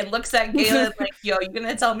and looks at Galen like, yo, you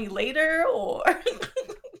gonna tell me later or?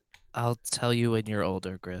 I'll tell you when you're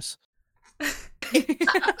older, Gris.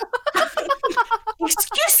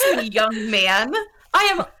 Excuse me, young man. I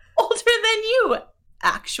am older than you,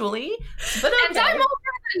 actually. But And I'm okay.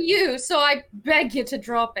 older than you, so I beg you to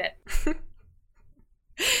drop it.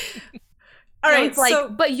 All right, It's like, so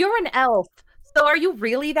but you're an elf. So are you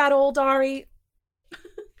really that old, Ari?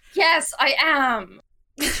 Yes, I am.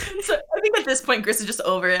 So I think at this point, Gris is just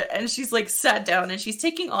over it, and she's like sat down and she's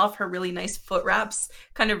taking off her really nice foot wraps,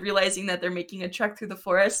 kind of realizing that they're making a trek through the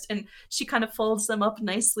forest, and she kind of folds them up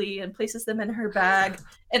nicely and places them in her bag.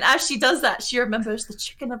 And as she does that, she remembers the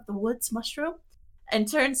chicken of the woods mushroom, and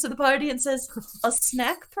turns to the party and says, "A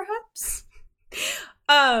snack, perhaps?"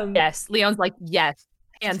 Yes. Leon's like, yes.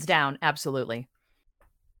 Hands down. Absolutely.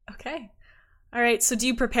 Okay. All right, so do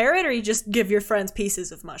you prepare it or you just give your friends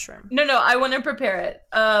pieces of mushroom? No, I want to prepare it.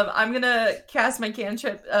 I'm gonna cast my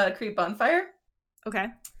cantrip, create bonfire, Okay.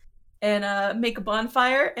 and make a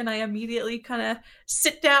bonfire, and I immediately kind of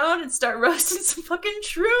sit down and start roasting some fucking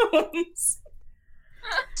shrooms.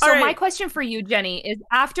 So All my right. question for you, Jenny, is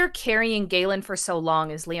after carrying Galen for so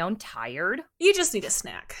long, is Leon tired? You just need a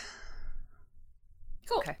snack.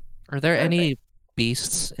 Cool. Okay. Are there any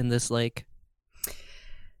beasts in this lake?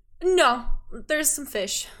 No, there's some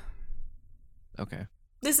fish. Okay.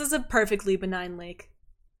 This is a perfectly benign lake.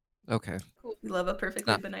 Okay. We love a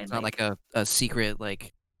perfectly Not, benign it's not lake. like a secret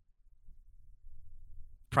like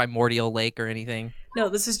primordial lake or anything. No,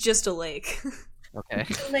 this is just a lake. Okay.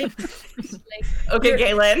 Like, Okay,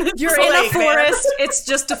 Galen. You're It's in a lake, man. forest. It's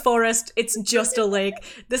just a forest. It's just a lake.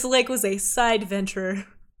 This lake was a side venture.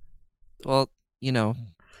 Well, you know,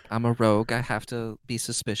 I'm a rogue. I have to be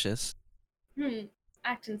suspicious.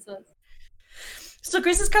 Acting sus. So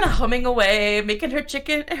Grace is kind of humming away, making her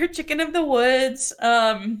chicken of the woods.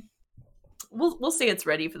 We'll say it's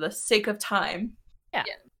ready for the sake of time. Yeah.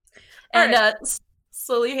 And Alright.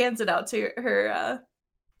 slowly hands it out to her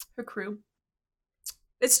crew.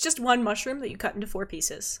 It's just one mushroom that you cut into 4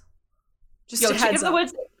 pieces. Just Yo, a chicken heads of the up.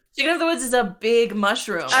 woods. Chicken of the woods is a big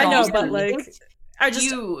mushroom. I know, Huge. but like,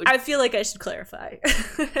 Huge. I feel like I should clarify.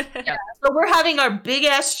 So we're having our big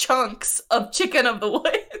ass chunks of chicken of the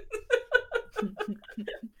wood.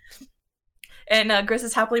 And Gris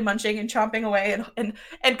is happily munching and chomping away and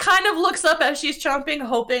kind of looks up as she's chomping,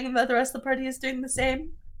 hoping that the rest of the party is doing the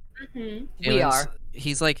same. Mm-hmm. We Galen's- are.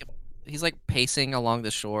 He's like pacing along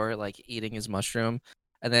the shore, like eating his mushroom,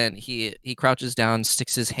 and then he crouches down,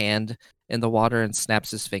 sticks his hand in the water, and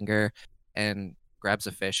snaps his finger, and grabs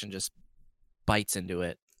a fish and just bites into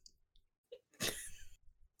it.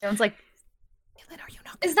 Leon's like, Galen, are you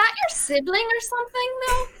not? Is that your sibling or something,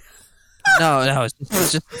 though? No, it's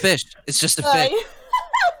just a fish. It's just a fish.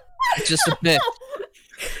 It's just a fish.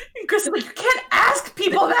 And Gris is like, you can't ask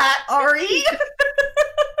people that, Ari.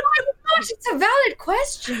 Gosh, it's a valid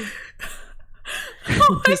question.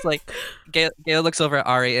 He's like, Gale looks over at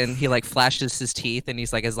Ari and he like flashes his teeth and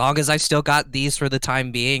he's like, as long as I still got these for the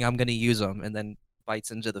time being, I'm gonna use them, and then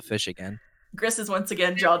bites into the fish again. Gris is once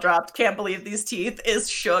again jaw dropped. Can't believe these teeth. Is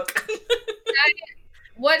shook.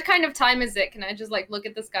 What kind of time is it? Can I just like look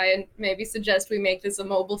at this guy and maybe suggest we make this a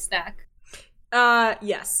mobile snack?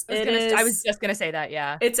 Yes. I was just gonna say that,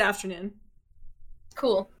 yeah. It's afternoon.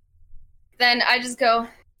 Cool. Then I just go,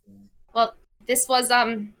 well, this was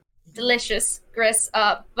delicious, Gris,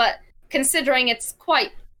 but considering it's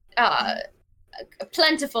quite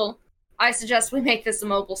plentiful, I suggest we make this a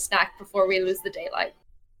mobile snack before we lose the daylight.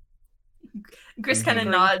 Gris kind of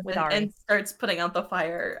nods and starts putting out the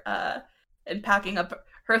fire and packing up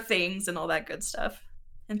her things and all that good stuff.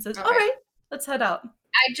 And says, all right, let's head out.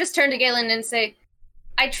 I just turn to Galen and say,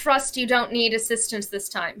 I trust you don't need assistance this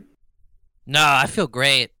time. No, I feel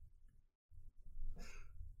great.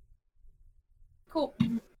 Cool.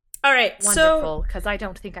 All right, Wonderful, because I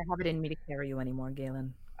don't think I have it in me to carry you anymore,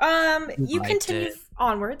 Galen. You continue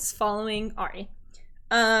onwards, following Ari.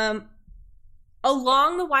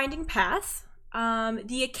 Along the winding path,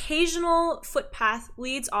 the occasional footpath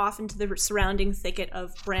leads off into the surrounding thicket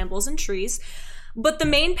of brambles and trees, but the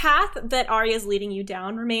main path that Ari is leading you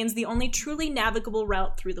down remains the only truly navigable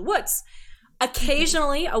route through the woods.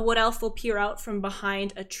 Occasionally, a wood elf will peer out from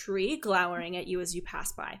behind a tree, glowering at you as you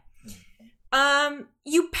pass by.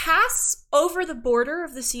 You pass over the border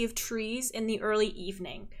of the Sea of Trees in the early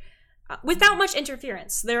evening, without much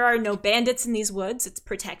interference. There are no bandits in these woods. It's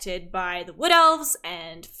protected by the wood elves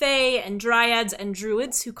and fae and dryads and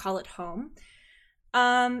druids who call it home.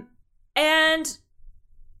 And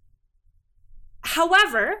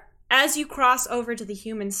however, as you cross over to the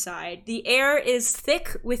human side, the air is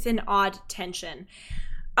thick with an odd tension.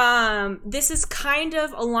 This is kind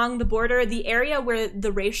of along the border, the area where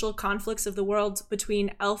the racial conflicts of the world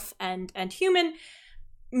between elf and human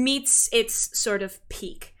meets its sort of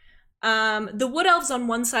peak. The wood elves on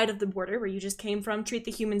one side of the border, where you just came from, treat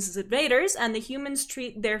the humans as invaders, and the humans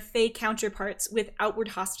treat their fae counterparts with outward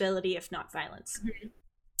hostility, if not violence. Mm-hmm.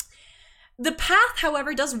 The path,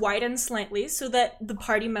 however, does widen slightly so that the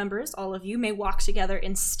party members, all of you, may walk together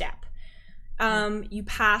in step. You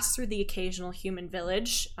pass through the occasional human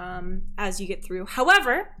village as you get through.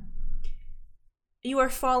 However, you are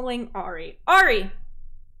following Ari. Ari!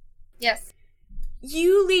 Yes.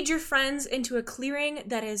 You lead your friends into a clearing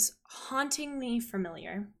that is hauntingly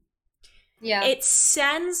familiar. Yeah. It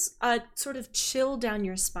sends a sort of chill down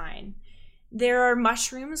your spine. There are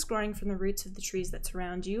mushrooms growing from the roots of the trees that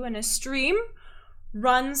surround you, and a stream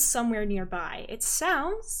runs somewhere nearby. It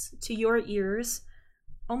sounds, to your ears,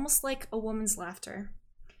 almost like a woman's laughter.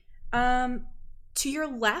 To your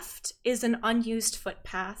left is an unused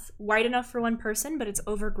footpath, wide enough for one person, but it's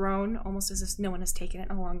overgrown, almost as if no one has taken it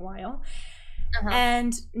in a long while. Uh-huh.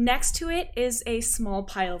 And next to it is a small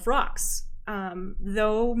pile of rocks.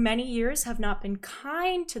 Though many years have not been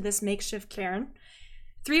kind to this makeshift cairn,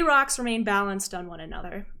 3 rocks remain balanced on one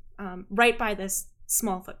another, right by this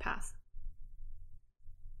small footpath.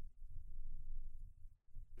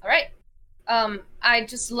 All right. I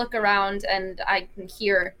just look around and I can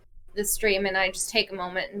hear the stream, and I just take a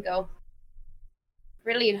moment and go,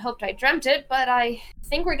 really had hoped I dreamt it, but I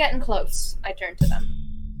think we're getting close. I turn to them.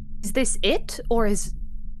 Is this it, or is...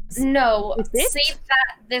 No, save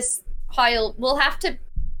that, this pile, we'll have to,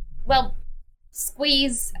 well,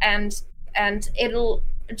 squeeze and it'll,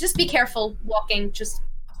 just be careful walking, just,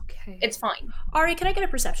 okay. It's fine. Ari, can I get a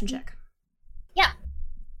perception check? Yeah.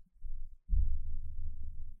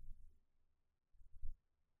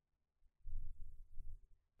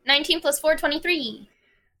 (19 + 4, 23).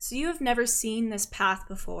 So you have never seen this path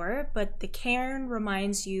before, but the cairn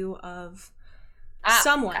reminds you of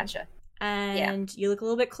someone. Gotcha. And you look a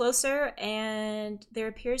little bit closer, and there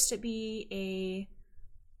appears to be a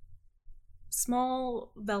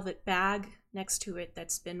small velvet bag next to it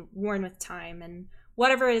that's been worn with time, and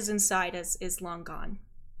whatever is inside is long gone.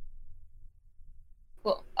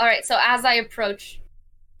 Cool. All right, so as I approach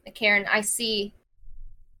the cairn, I see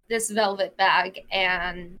this velvet bag,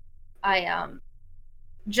 and I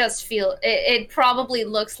just feel it probably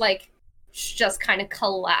looks like just kind of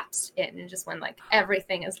collapsed in, and just when like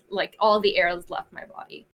everything is like all the air has left my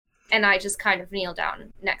body, and I just kind of kneel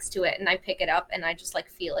down next to it and I pick it up and I just like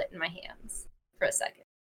feel it in my hands for a second.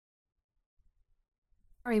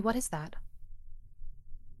 Sorry, what is that?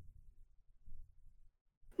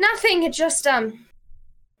 Nothing. It just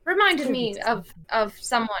reminded me of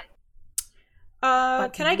someone.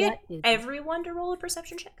 Can I get everyone to roll a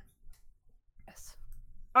perception check? Yes.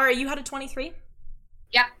 All right, you had a 23?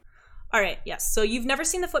 Yeah. All right, yes. So you've never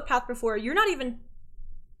seen the footpath before. You're not even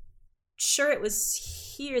sure it was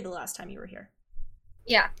here the last time you were here.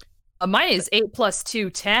 Yeah. Mine is 8 + 2,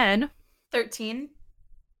 10. 13.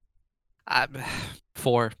 I'm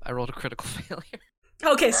 4. I rolled a critical failure.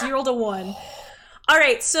 Okay, so you rolled a 1. All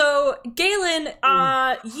right, so Galen,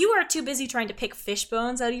 you are too busy trying to pick fish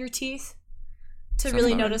bones out of your teeth to Sounds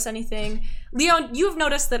really about right. notice anything. Leon, you've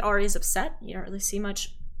noticed that Ari is upset. You don't really see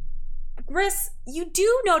much. Gris, you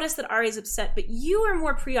do notice that Ari is upset, but you are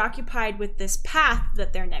more preoccupied with this path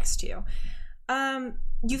that they're next to.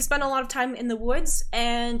 You've spent a lot of time in the woods,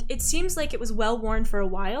 and it seems like it was well worn for a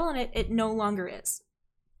while, and it no longer is.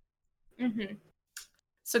 Mm-hmm.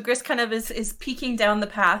 So Gris kind of is peeking down the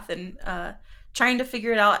path and trying to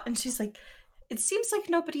figure it out. And she's like, it seems like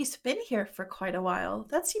nobody's been here for quite a while.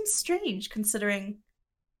 That seems strange considering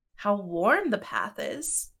how worn the path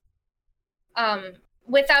is.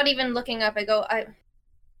 Without even looking up, I go, I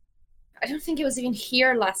don't think it was even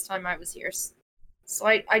here last time I was here. So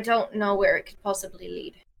I don't know where it could possibly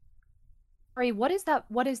lead. Ari, what is that?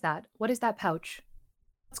 What is that? What is that pouch?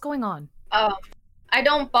 What's going on? I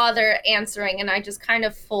don't bother answering, and I just kind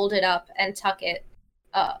of fold it up and tuck it,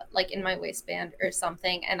 like in my waistband or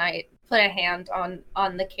something, and I put a hand on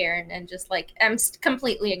the cairn and just like I'm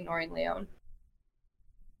completely ignoring Leon.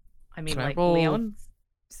 I mean, Can I like roll Leon's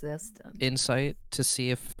existent. Insight to see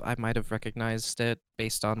if I might have recognized it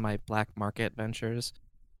based on my black market ventures.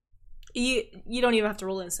 You don't even have to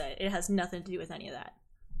roll insight. It has nothing to do with any of that.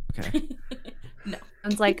 Okay.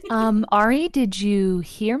 Sounds like, Ari, did you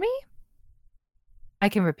hear me? I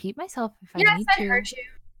can repeat myself if I Yes, need I to. heard you.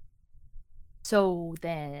 So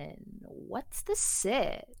then, what's the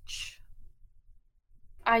sitch?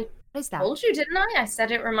 I What is that? told you, didn't I? I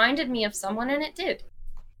said it reminded me of someone, and it did.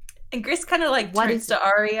 And Gris kind of like What turns is to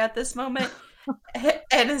Ari at this moment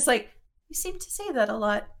and is like, you seem to say that a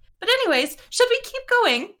lot. But anyways, should we keep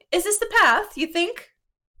going? Is this the path, you think?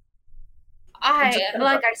 I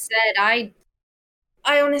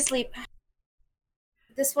honestly,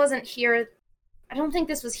 this wasn't here. I don't think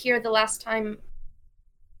this was here the last time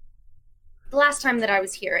that I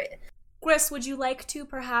was here. Gris, would you like to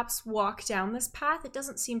perhaps walk down this path? It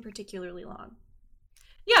doesn't seem particularly long.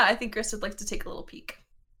 Yeah, I think Gris would like to take a little peek.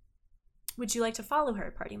 Would you like to follow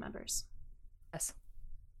her, party members? Yes.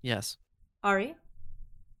 Yes. Ari?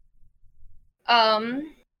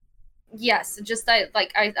 Yes, just I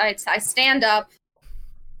stand up,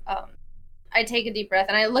 I take a deep breath,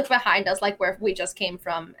 and I look behind us like where we just came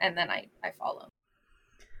from, and then I follow.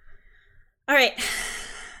 All right.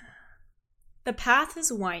 The path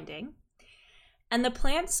is winding, and the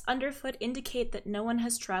plants underfoot indicate that no one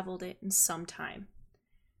has traveled it in some time.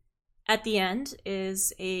 At the end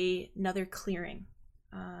is another clearing.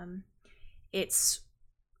 It's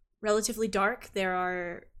relatively dark. There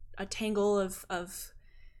are a tangle of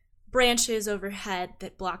branches overhead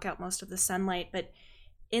that block out most of the sunlight, but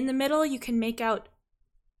in the middle you can make out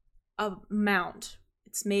a mound.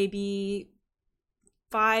 It's maybe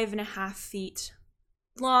 5.5 feet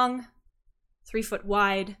long, 3 foot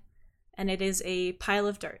wide, and it is a pile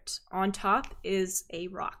of dirt. On top is a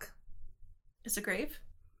rock. It's a grave?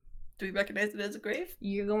 Do we recognize it as a grave?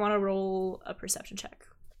 You're gonna want to roll a perception check.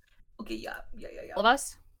 Okay, yeah. All of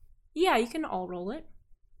us? Yeah, you can all roll it.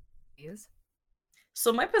 Yes.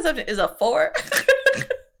 So my perception is a 4.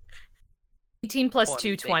 18 plus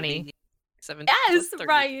 2, 20. 7 Yes, plus 30.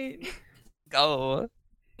 right. Go.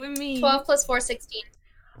 With me. 12 plus 4, 16.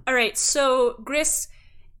 All right, so Gris,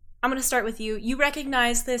 I'm going to start with you. You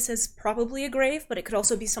recognize this as probably a grave, but it could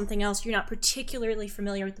also be something else. You're not particularly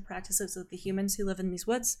familiar with the practices of the humans who live in these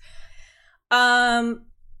woods.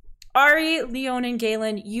 Ari, Leon, and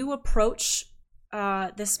Galen, you approach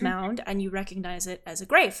this mound and you recognize it as a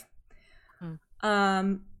grave.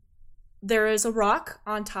 There is a rock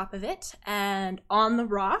on top of it, and on the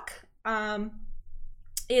rock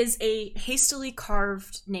is a hastily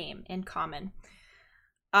carved name in common.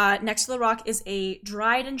 Next to the rock is a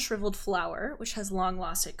dried and shriveled flower, which has long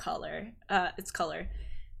lost its color.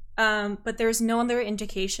 But there's no other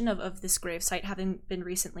indication of this gravesite having been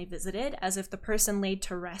recently visited, as if the person laid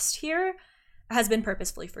to rest here has been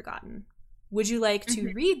purposefully forgotten. Would you like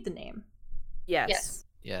to read the name? Yes. Yes.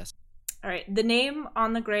 Yes. All right. The name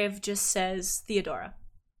on the grave just says Theodora.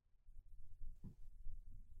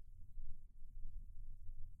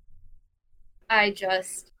 I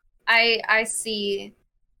see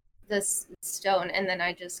this stone, and then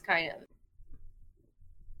I just kind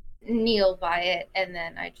of kneel by it, and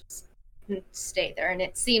then I just stay there. And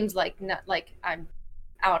it seems like not like I'm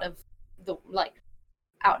out of the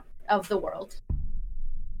world.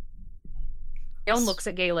 Leon looks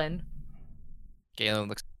at Galen Galen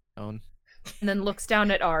looks at Leon. and then looks down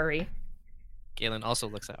at Ari, Galen also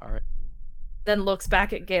looks at Art. then looks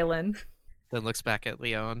back at Galen, Then looks back at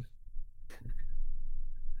Leon.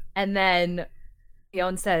 and then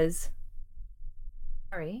Leon says,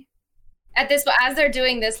 Sorry. At this, as they're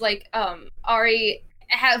doing this, like Ari,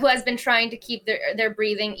 who has been trying to keep their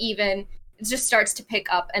breathing even, just starts to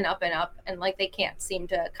pick up and up and up, and like they can't seem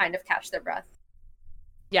to kind of catch their breath.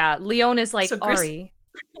 Yeah, Leon is like, So Chris- Ari,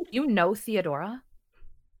 you know Theodora?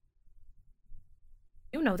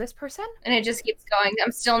 You know this person? And it just keeps going.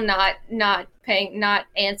 I'm still not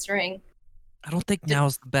answering. I don't think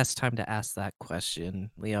now's the best time to ask that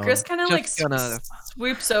question, Leon. Chris kind of like Just gonna-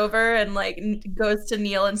 swoops over and like goes to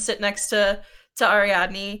kneel and sit next to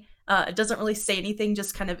Ariadne. It doesn't really say anything,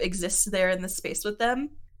 just kind of exists there in the space with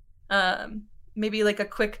them. Maybe like a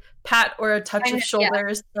quick pat or a touch of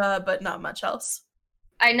shoulders, but not much else.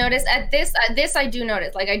 I notice at this I do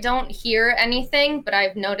notice. Like I don't hear anything, but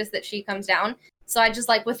I've noticed that she comes down. So I just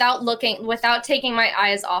like without taking my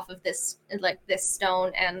eyes off of this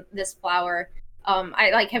stone and this flower,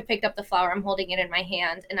 I like have picked up the flower. I'm holding it in my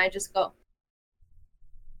hand, and I just go,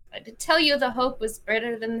 I did tell you the hope was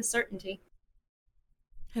greater than the certainty.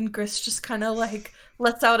 And Gris just kind of like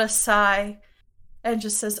lets out a sigh and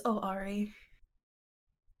just says, "Oh, Ari."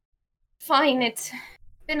 Fine, it's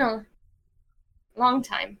been a long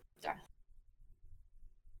time, Darth.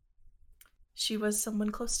 She was someone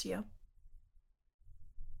close to you.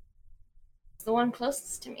 The one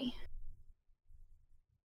closest to me.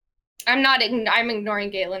 I'm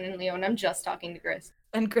ignoring Galen and Leon. I'm just talking to Gris.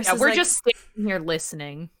 And Gris Yeah, is we're like, just sitting here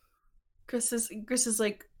listening. Gris is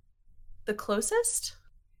like the closest.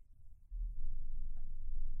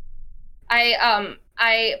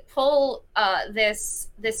 I pull this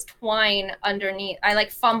twine underneath. I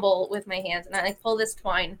like fumble with my hands, and I like pull this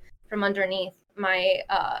twine from underneath my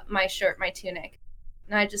shirt, my tunic,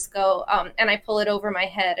 and I just go and I pull it over my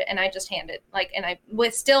head, and I just hand it and I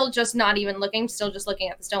with still just not even looking, still just looking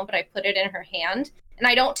at the stone, but I put it in her hand, and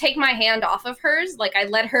I don't take my hand off of hers. Like I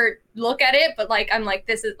let her look at it, but like I'm like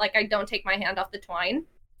this is like I don't take my hand off the twine.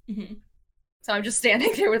 Mm-hmm. So I'm just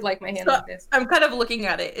standing there with like my hand like this. I'm kind of looking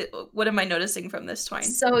at it. What am I noticing from this twine?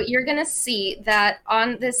 So you're gonna see that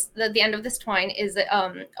on the end of this twine is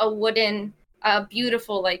a wooden,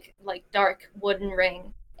 beautiful like dark wooden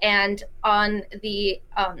ring, and on the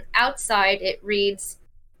outside it reads,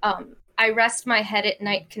 "I rest my head at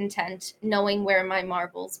night content, knowing where my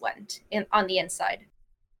marbles went." On the inside.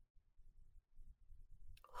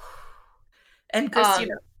 And Chris,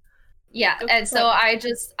 Yeah, and so I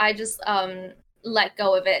just let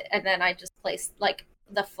go of it, and then I just place like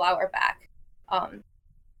the flower back,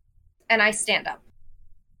 and I stand up.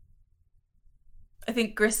 I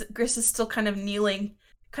think Gris is still kind of kneeling,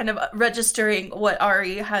 kind of registering what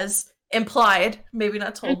Ari has implied, maybe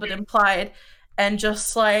not told, but implied, and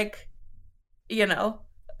just like,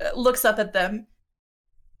 looks up at them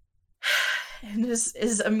and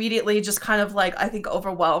is immediately just kind of like, I think,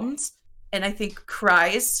 overwhelmed, and I think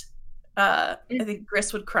cries. I think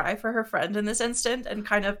Gris would cry for her friend in this instant, and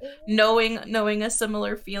kind of knowing a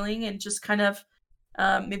similar feeling, and just kind of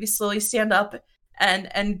maybe slowly stand up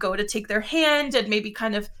and go to take their hand, and maybe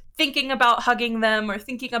kind of thinking about hugging them or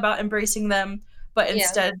thinking about embracing them, but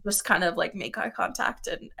instead just kind of like make eye contact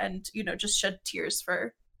and just shed tears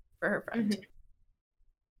for her friend.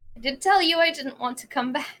 Mm-hmm. I did tell you I didn't want to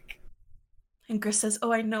come back. And Gris says,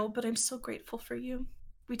 "Oh, I know, but I'm so grateful for you.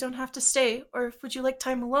 We don't have to stay, or would you like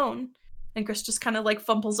time alone?" And Gris just kind of like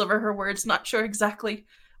fumbles over her words, not sure exactly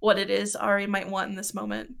what it is Ari might want in this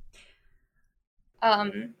moment.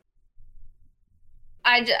 I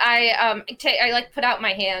like put out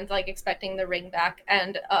my hand, like expecting the ring back,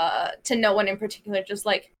 and to no one in particular, just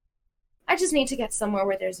like, I just need to get somewhere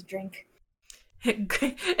where there's a drink. And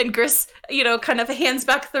Gris, kind of hands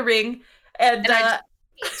back the ring, and I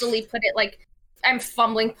just easily put it like I'm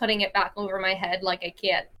fumbling, putting it back over my head, like I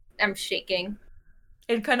can't. I'm shaking.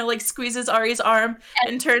 And kind of like squeezes Ari's arm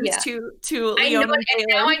and turns to Leon and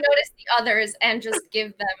now I notice the others and just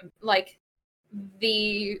give them like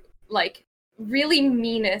the like really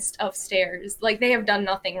meanest of stares. Like they have done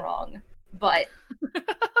nothing wrong, but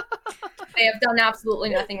they have done absolutely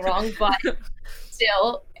nothing wrong. But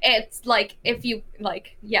still, it's like if you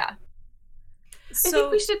like, yeah. So I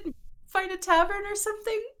think we should find a tavern or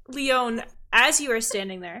something. Leon, as you are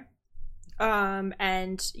standing there,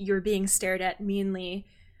 and you're being stared at meanly,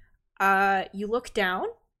 you look down.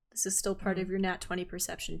 This is still part of your nat 20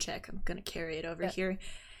 perception check. I'm gonna carry it over here.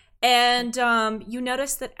 And you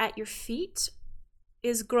notice that at your feet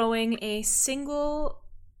is growing a single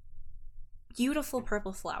beautiful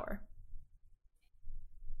purple flower.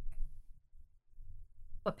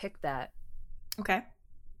 I'll pick that. Okay.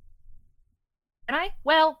 Can I?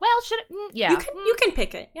 Well, should it? Yeah. You can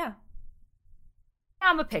pick it, yeah.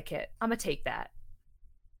 I'm gonna pick it. I'm gonna take that.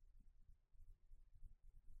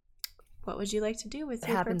 What would you like to do with What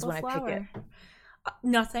your happens purple when I pick flower?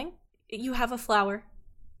 Nothing. You have a flower.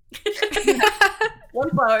 One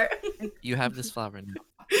flower. You have this flower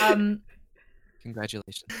now.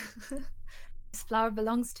 Congratulations. This flower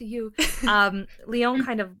belongs to you. Leon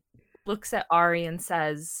kind of looks at Ari and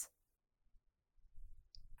says,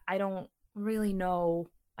 I don't really know.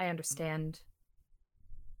 I understand.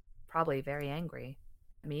 Probably very angry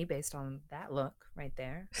at me based on that look right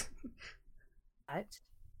there. But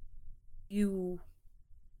you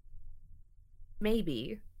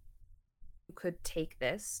maybe you could take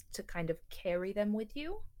this to kind of carry them with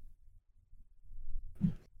you.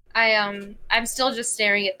 I'm still just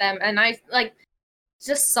staring at them, and I like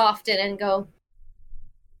just soften and go,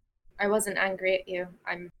 I wasn't angry at you.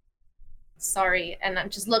 I'm sorry. And I'm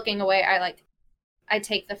just looking away. I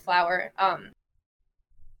take the flower, and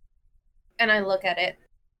I look at it.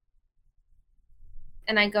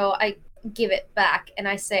 And I give it back, and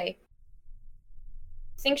I say,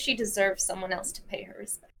 I think she deserves someone else to pay her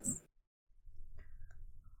respects.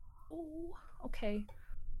 Oh, okay.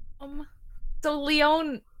 So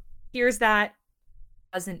Leon hears that,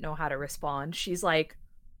 doesn't know how to respond. She's like,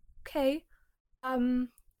 okay,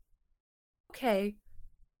 okay.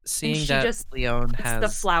 Seeing she that just Leon Puts has the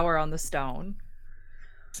flower on the stone.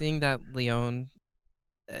 seeing that Leon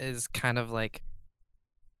is kind of like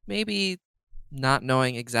maybe not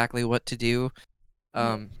knowing exactly what to do.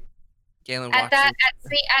 Galen walks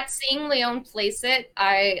At seeing Leon place it,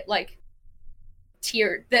 I like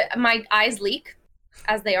tear. My eyes leak,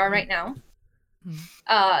 as they are right now.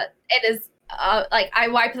 It is like I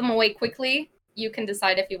wipe them away quickly. You can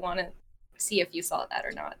decide if you want to see if you saw that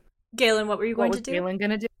or not. Galen, what were you going What to was do? Galen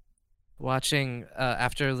gonna do? watching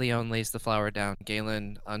after Leon lays the flower down.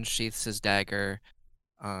 Galen unsheaths his dagger,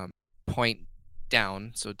 point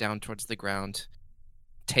down, so down towards the ground,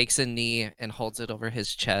 takes a knee and holds it over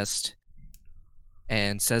his chest,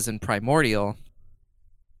 and says in Primordial,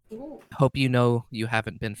 Ooh. "Hope you know you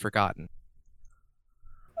haven't been forgotten."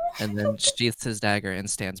 And then sheaths his dagger and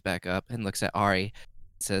stands back up and looks at Ari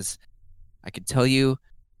and says, "I could tell you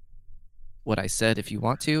what I said if you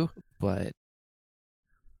want to, but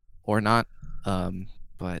or not.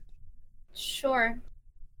 But Sure.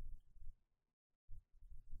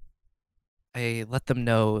 I let them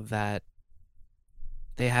know that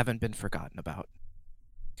they haven't been forgotten about,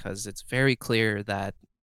 because it's very clear that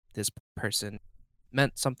this person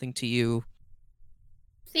meant something to you."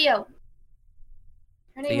 Theo.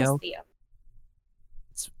 Her name Theo? was Theo.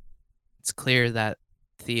 It's clear that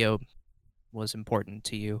Theo was important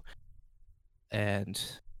to you,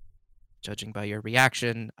 and judging by your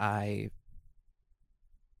reaction, I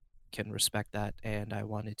can respect that, and I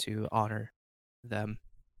wanted to honor them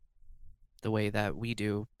the way that we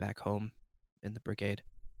do back home in the brigade.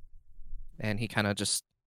 And he kind of just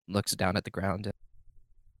looks down at the ground and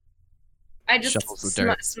I just shuffles the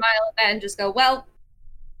dirt. smile at that and just go, well,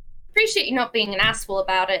 appreciate you not being an asshole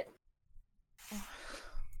about it.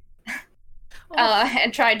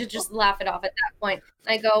 And tried to just laugh it off at that point.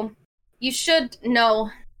 I go, you should know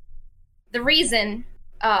the reason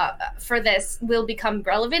for this will become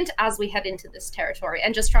relevant as we head into this territory,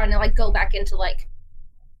 and just trying to like go back into like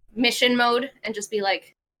mission mode and just be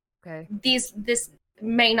like, Okay. this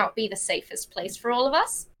may not be the safest place for all of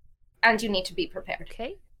us, and you need to be prepared.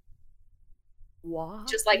 Okay. Why?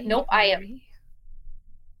 Just like, nope, I am.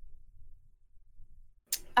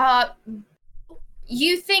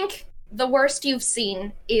 You think the worst you've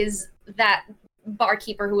seen is that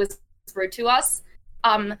barkeeper who was rude to us?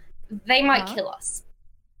 They might kill us.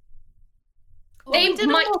 Well, They we did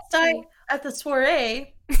might almost die at the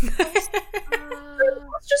soiree.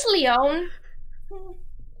 It's just Leon.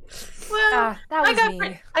 Well, that was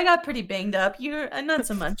me. I got pretty banged up. You not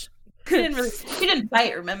so much. You didn't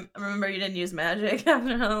bite. Remember, you didn't use magic. I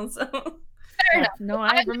don't know. So Fair enough. No,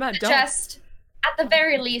 I remember. Don't. Just at the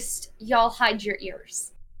very least, y'all hide your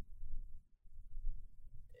ears.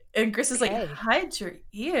 and Chris is Okay. like, hide your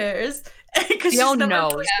ears. Because Leon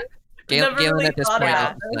knows. Galen really at this thought point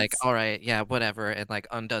about is like, this. all right, yeah, whatever, and like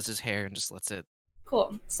undoes his hair and just lets it.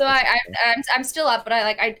 Cool. So I'm still up, but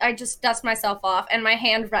I just dust myself off, and my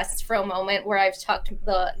hand rests for a moment where I've tucked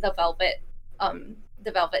the velvet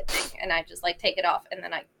thing, and I just like take it off, and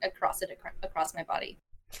then I cross it across my body.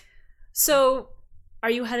 So, are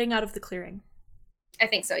you heading out of the clearing? I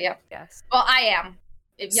think so. Yeah. Yes. Well, I am.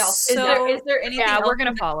 If y'all. So- Is there anything Yeah, else we're gonna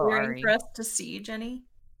in the follow clearing Ari. for us to see, Jenny?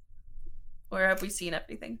 Or have we seen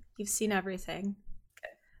everything? You've seen everything.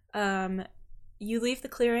 You leave the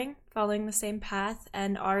clearing, following the same path,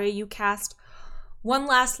 and Ari, you cast one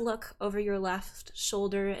last look over your left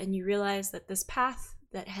shoulder, and you realize that this path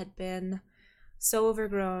that had been so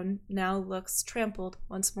overgrown, now looks trampled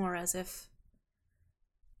once more, as if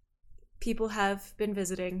people have been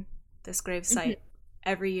visiting this grave site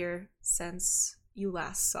every year since you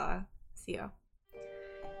last saw Theo.